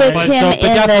debate. Right? But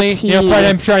definitely,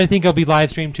 I'm sure I think it'll be live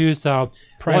streamed too. So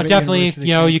definitely,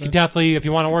 you can definitely, if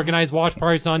you want to organize watch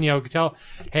parties on, tell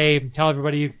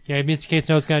everybody, Mr. K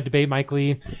Snow's going to debate Mike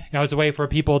Lee. As a way for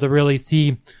people to really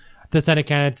see the Senate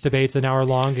candidates debates an hour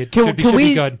long. It should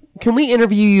be good. Can we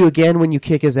interview you again when you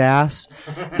kick his ass?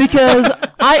 Because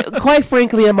quite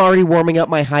frankly, I'm already warming up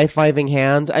my high-fiving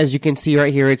hand. As you can see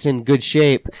right here, it's in good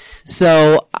shape.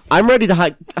 So I'm ready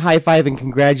to high-five and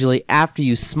congratulate after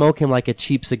you smoke him like a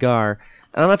cheap cigar.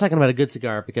 And I'm not talking about a good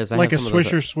cigar because I like have a some of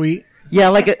those. Swisher Sweet. Yeah,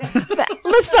 like a.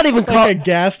 Let's not even call like a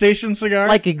gas station cigar.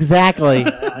 Like exactly.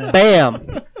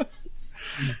 Bam.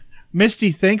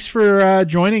 Misty, thanks for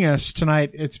joining us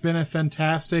tonight. It's been a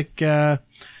fantastic time.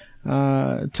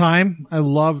 I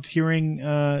loved hearing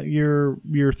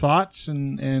your thoughts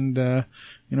and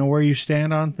where you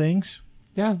stand on things.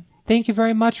 Yeah, thank you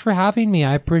very much for having me.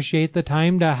 I appreciate the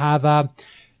time to have a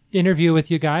interview with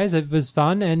you guys. It was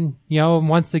fun, and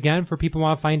once again, for people who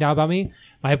want to find out about me,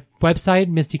 my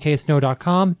website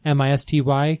mistyksnow.com,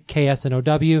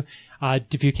 MistyKSNOW.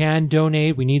 If you can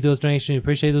donate, we need those donations. We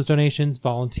appreciate those donations.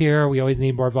 Volunteer, we always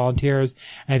need more volunteers.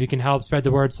 And if you can help spread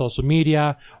the word, social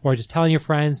media, or just telling your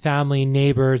friends, family,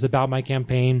 neighbors about my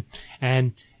campaign.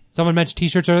 And someone mentioned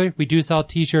t-shirts earlier. We do sell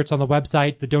t-shirts on the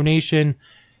website. The donation,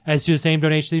 as to the same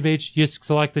donation page, you just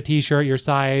select the t-shirt, your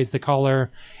size, the color,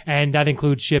 and that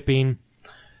includes shipping.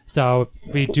 So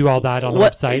we do all that on the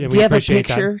website, and we appreciate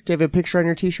that. Do you have a picture on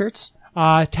your t-shirts?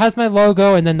 It has my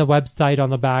logo and then the website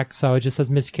on the back, so it just says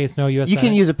Mr. K Snow USA. You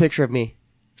can use a picture of me.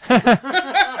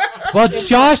 Well,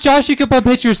 Josh, you can put a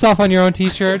picture of yourself on your own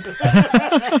t-shirt.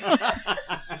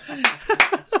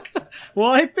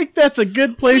 Well, I think that's a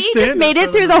good place to end. We just made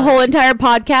it through the whole entire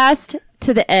podcast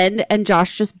to the end, and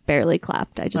Josh just barely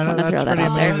clapped. I just want to throw that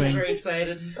out there. I'm very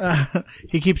excited.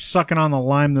 He keeps sucking on the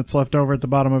lime that's left over at the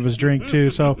bottom of his drink, too.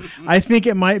 So I think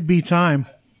it might be time.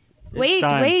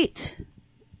 Wait.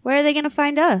 Where are they going to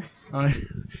find us? I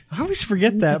always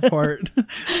forget that part.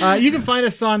 You can find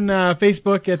us on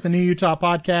Facebook at the New Utah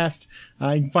Podcast.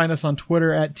 You can find us on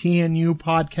Twitter at TNU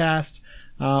Podcast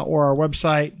or our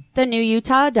website.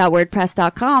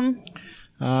 thenewutah.wordpress.com.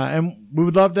 And we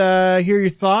would love to hear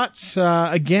your thoughts.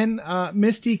 Again,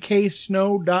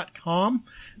 MistyKSnow.com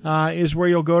is where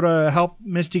you'll go to help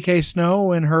Misty K.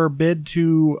 Snow in her bid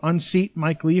to unseat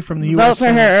Mike Lee from the U.S. Vote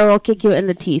for her or we'll kick you in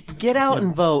the teeth. Get out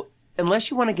and vote.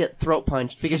 Unless you want to get throat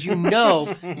punched, because you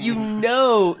know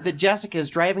that Jessica is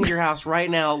driving to your house right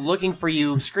now, looking for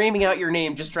you, screaming out your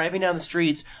name, just driving down the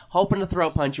streets, hoping to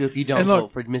throat punch you if you don't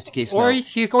vote for Misty K. Snow. Or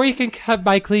you can have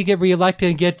Mike Lee get reelected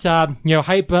and get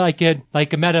hype like a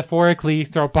metaphorically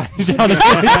throat punch down the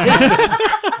street.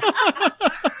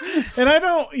 And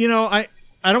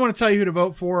I don't want to tell you who to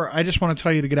vote for. I just want to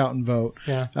tell you to get out and vote.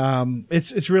 Yeah.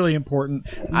 It's really important.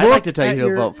 I'd like to tell you who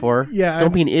to vote for. Yeah.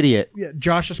 Don't be an idiot. Yeah,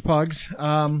 Josh's Pugs,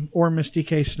 or Misty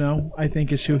K. Snow, I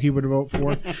think is who he would vote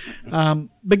for.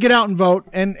 But get out and vote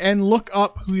and look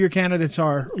up who your candidates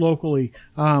are locally.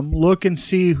 Look and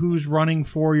see who's running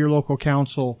for your local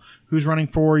council, who's running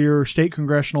for your state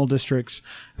congressional districts.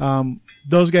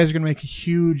 Those guys are going to make a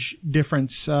huge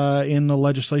difference in the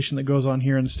legislation that goes on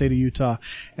here in the state of Utah.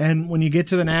 And when you get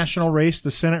to the national race,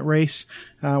 the Senate race,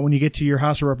 when you get to your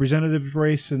House of Representatives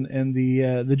race and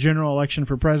the general election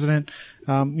for president,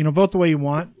 vote the way you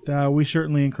want. We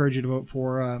certainly encourage you to vote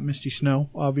for Misty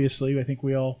Snow, obviously. I think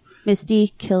we all...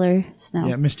 Misty Killer Snow.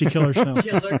 Yeah, Misty Killer Snow.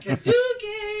 Killer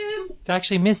Hadouken! It's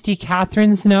actually Misty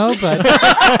Catherine Snow, but...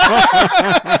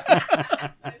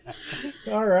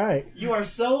 All right. You are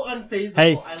so unfazable.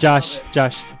 Hey, I Josh, love it.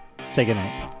 Josh, say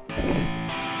goodnight.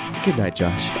 Good night,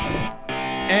 Josh.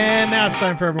 And now it's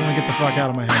time for everyone to get the fuck out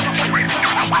of my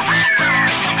house.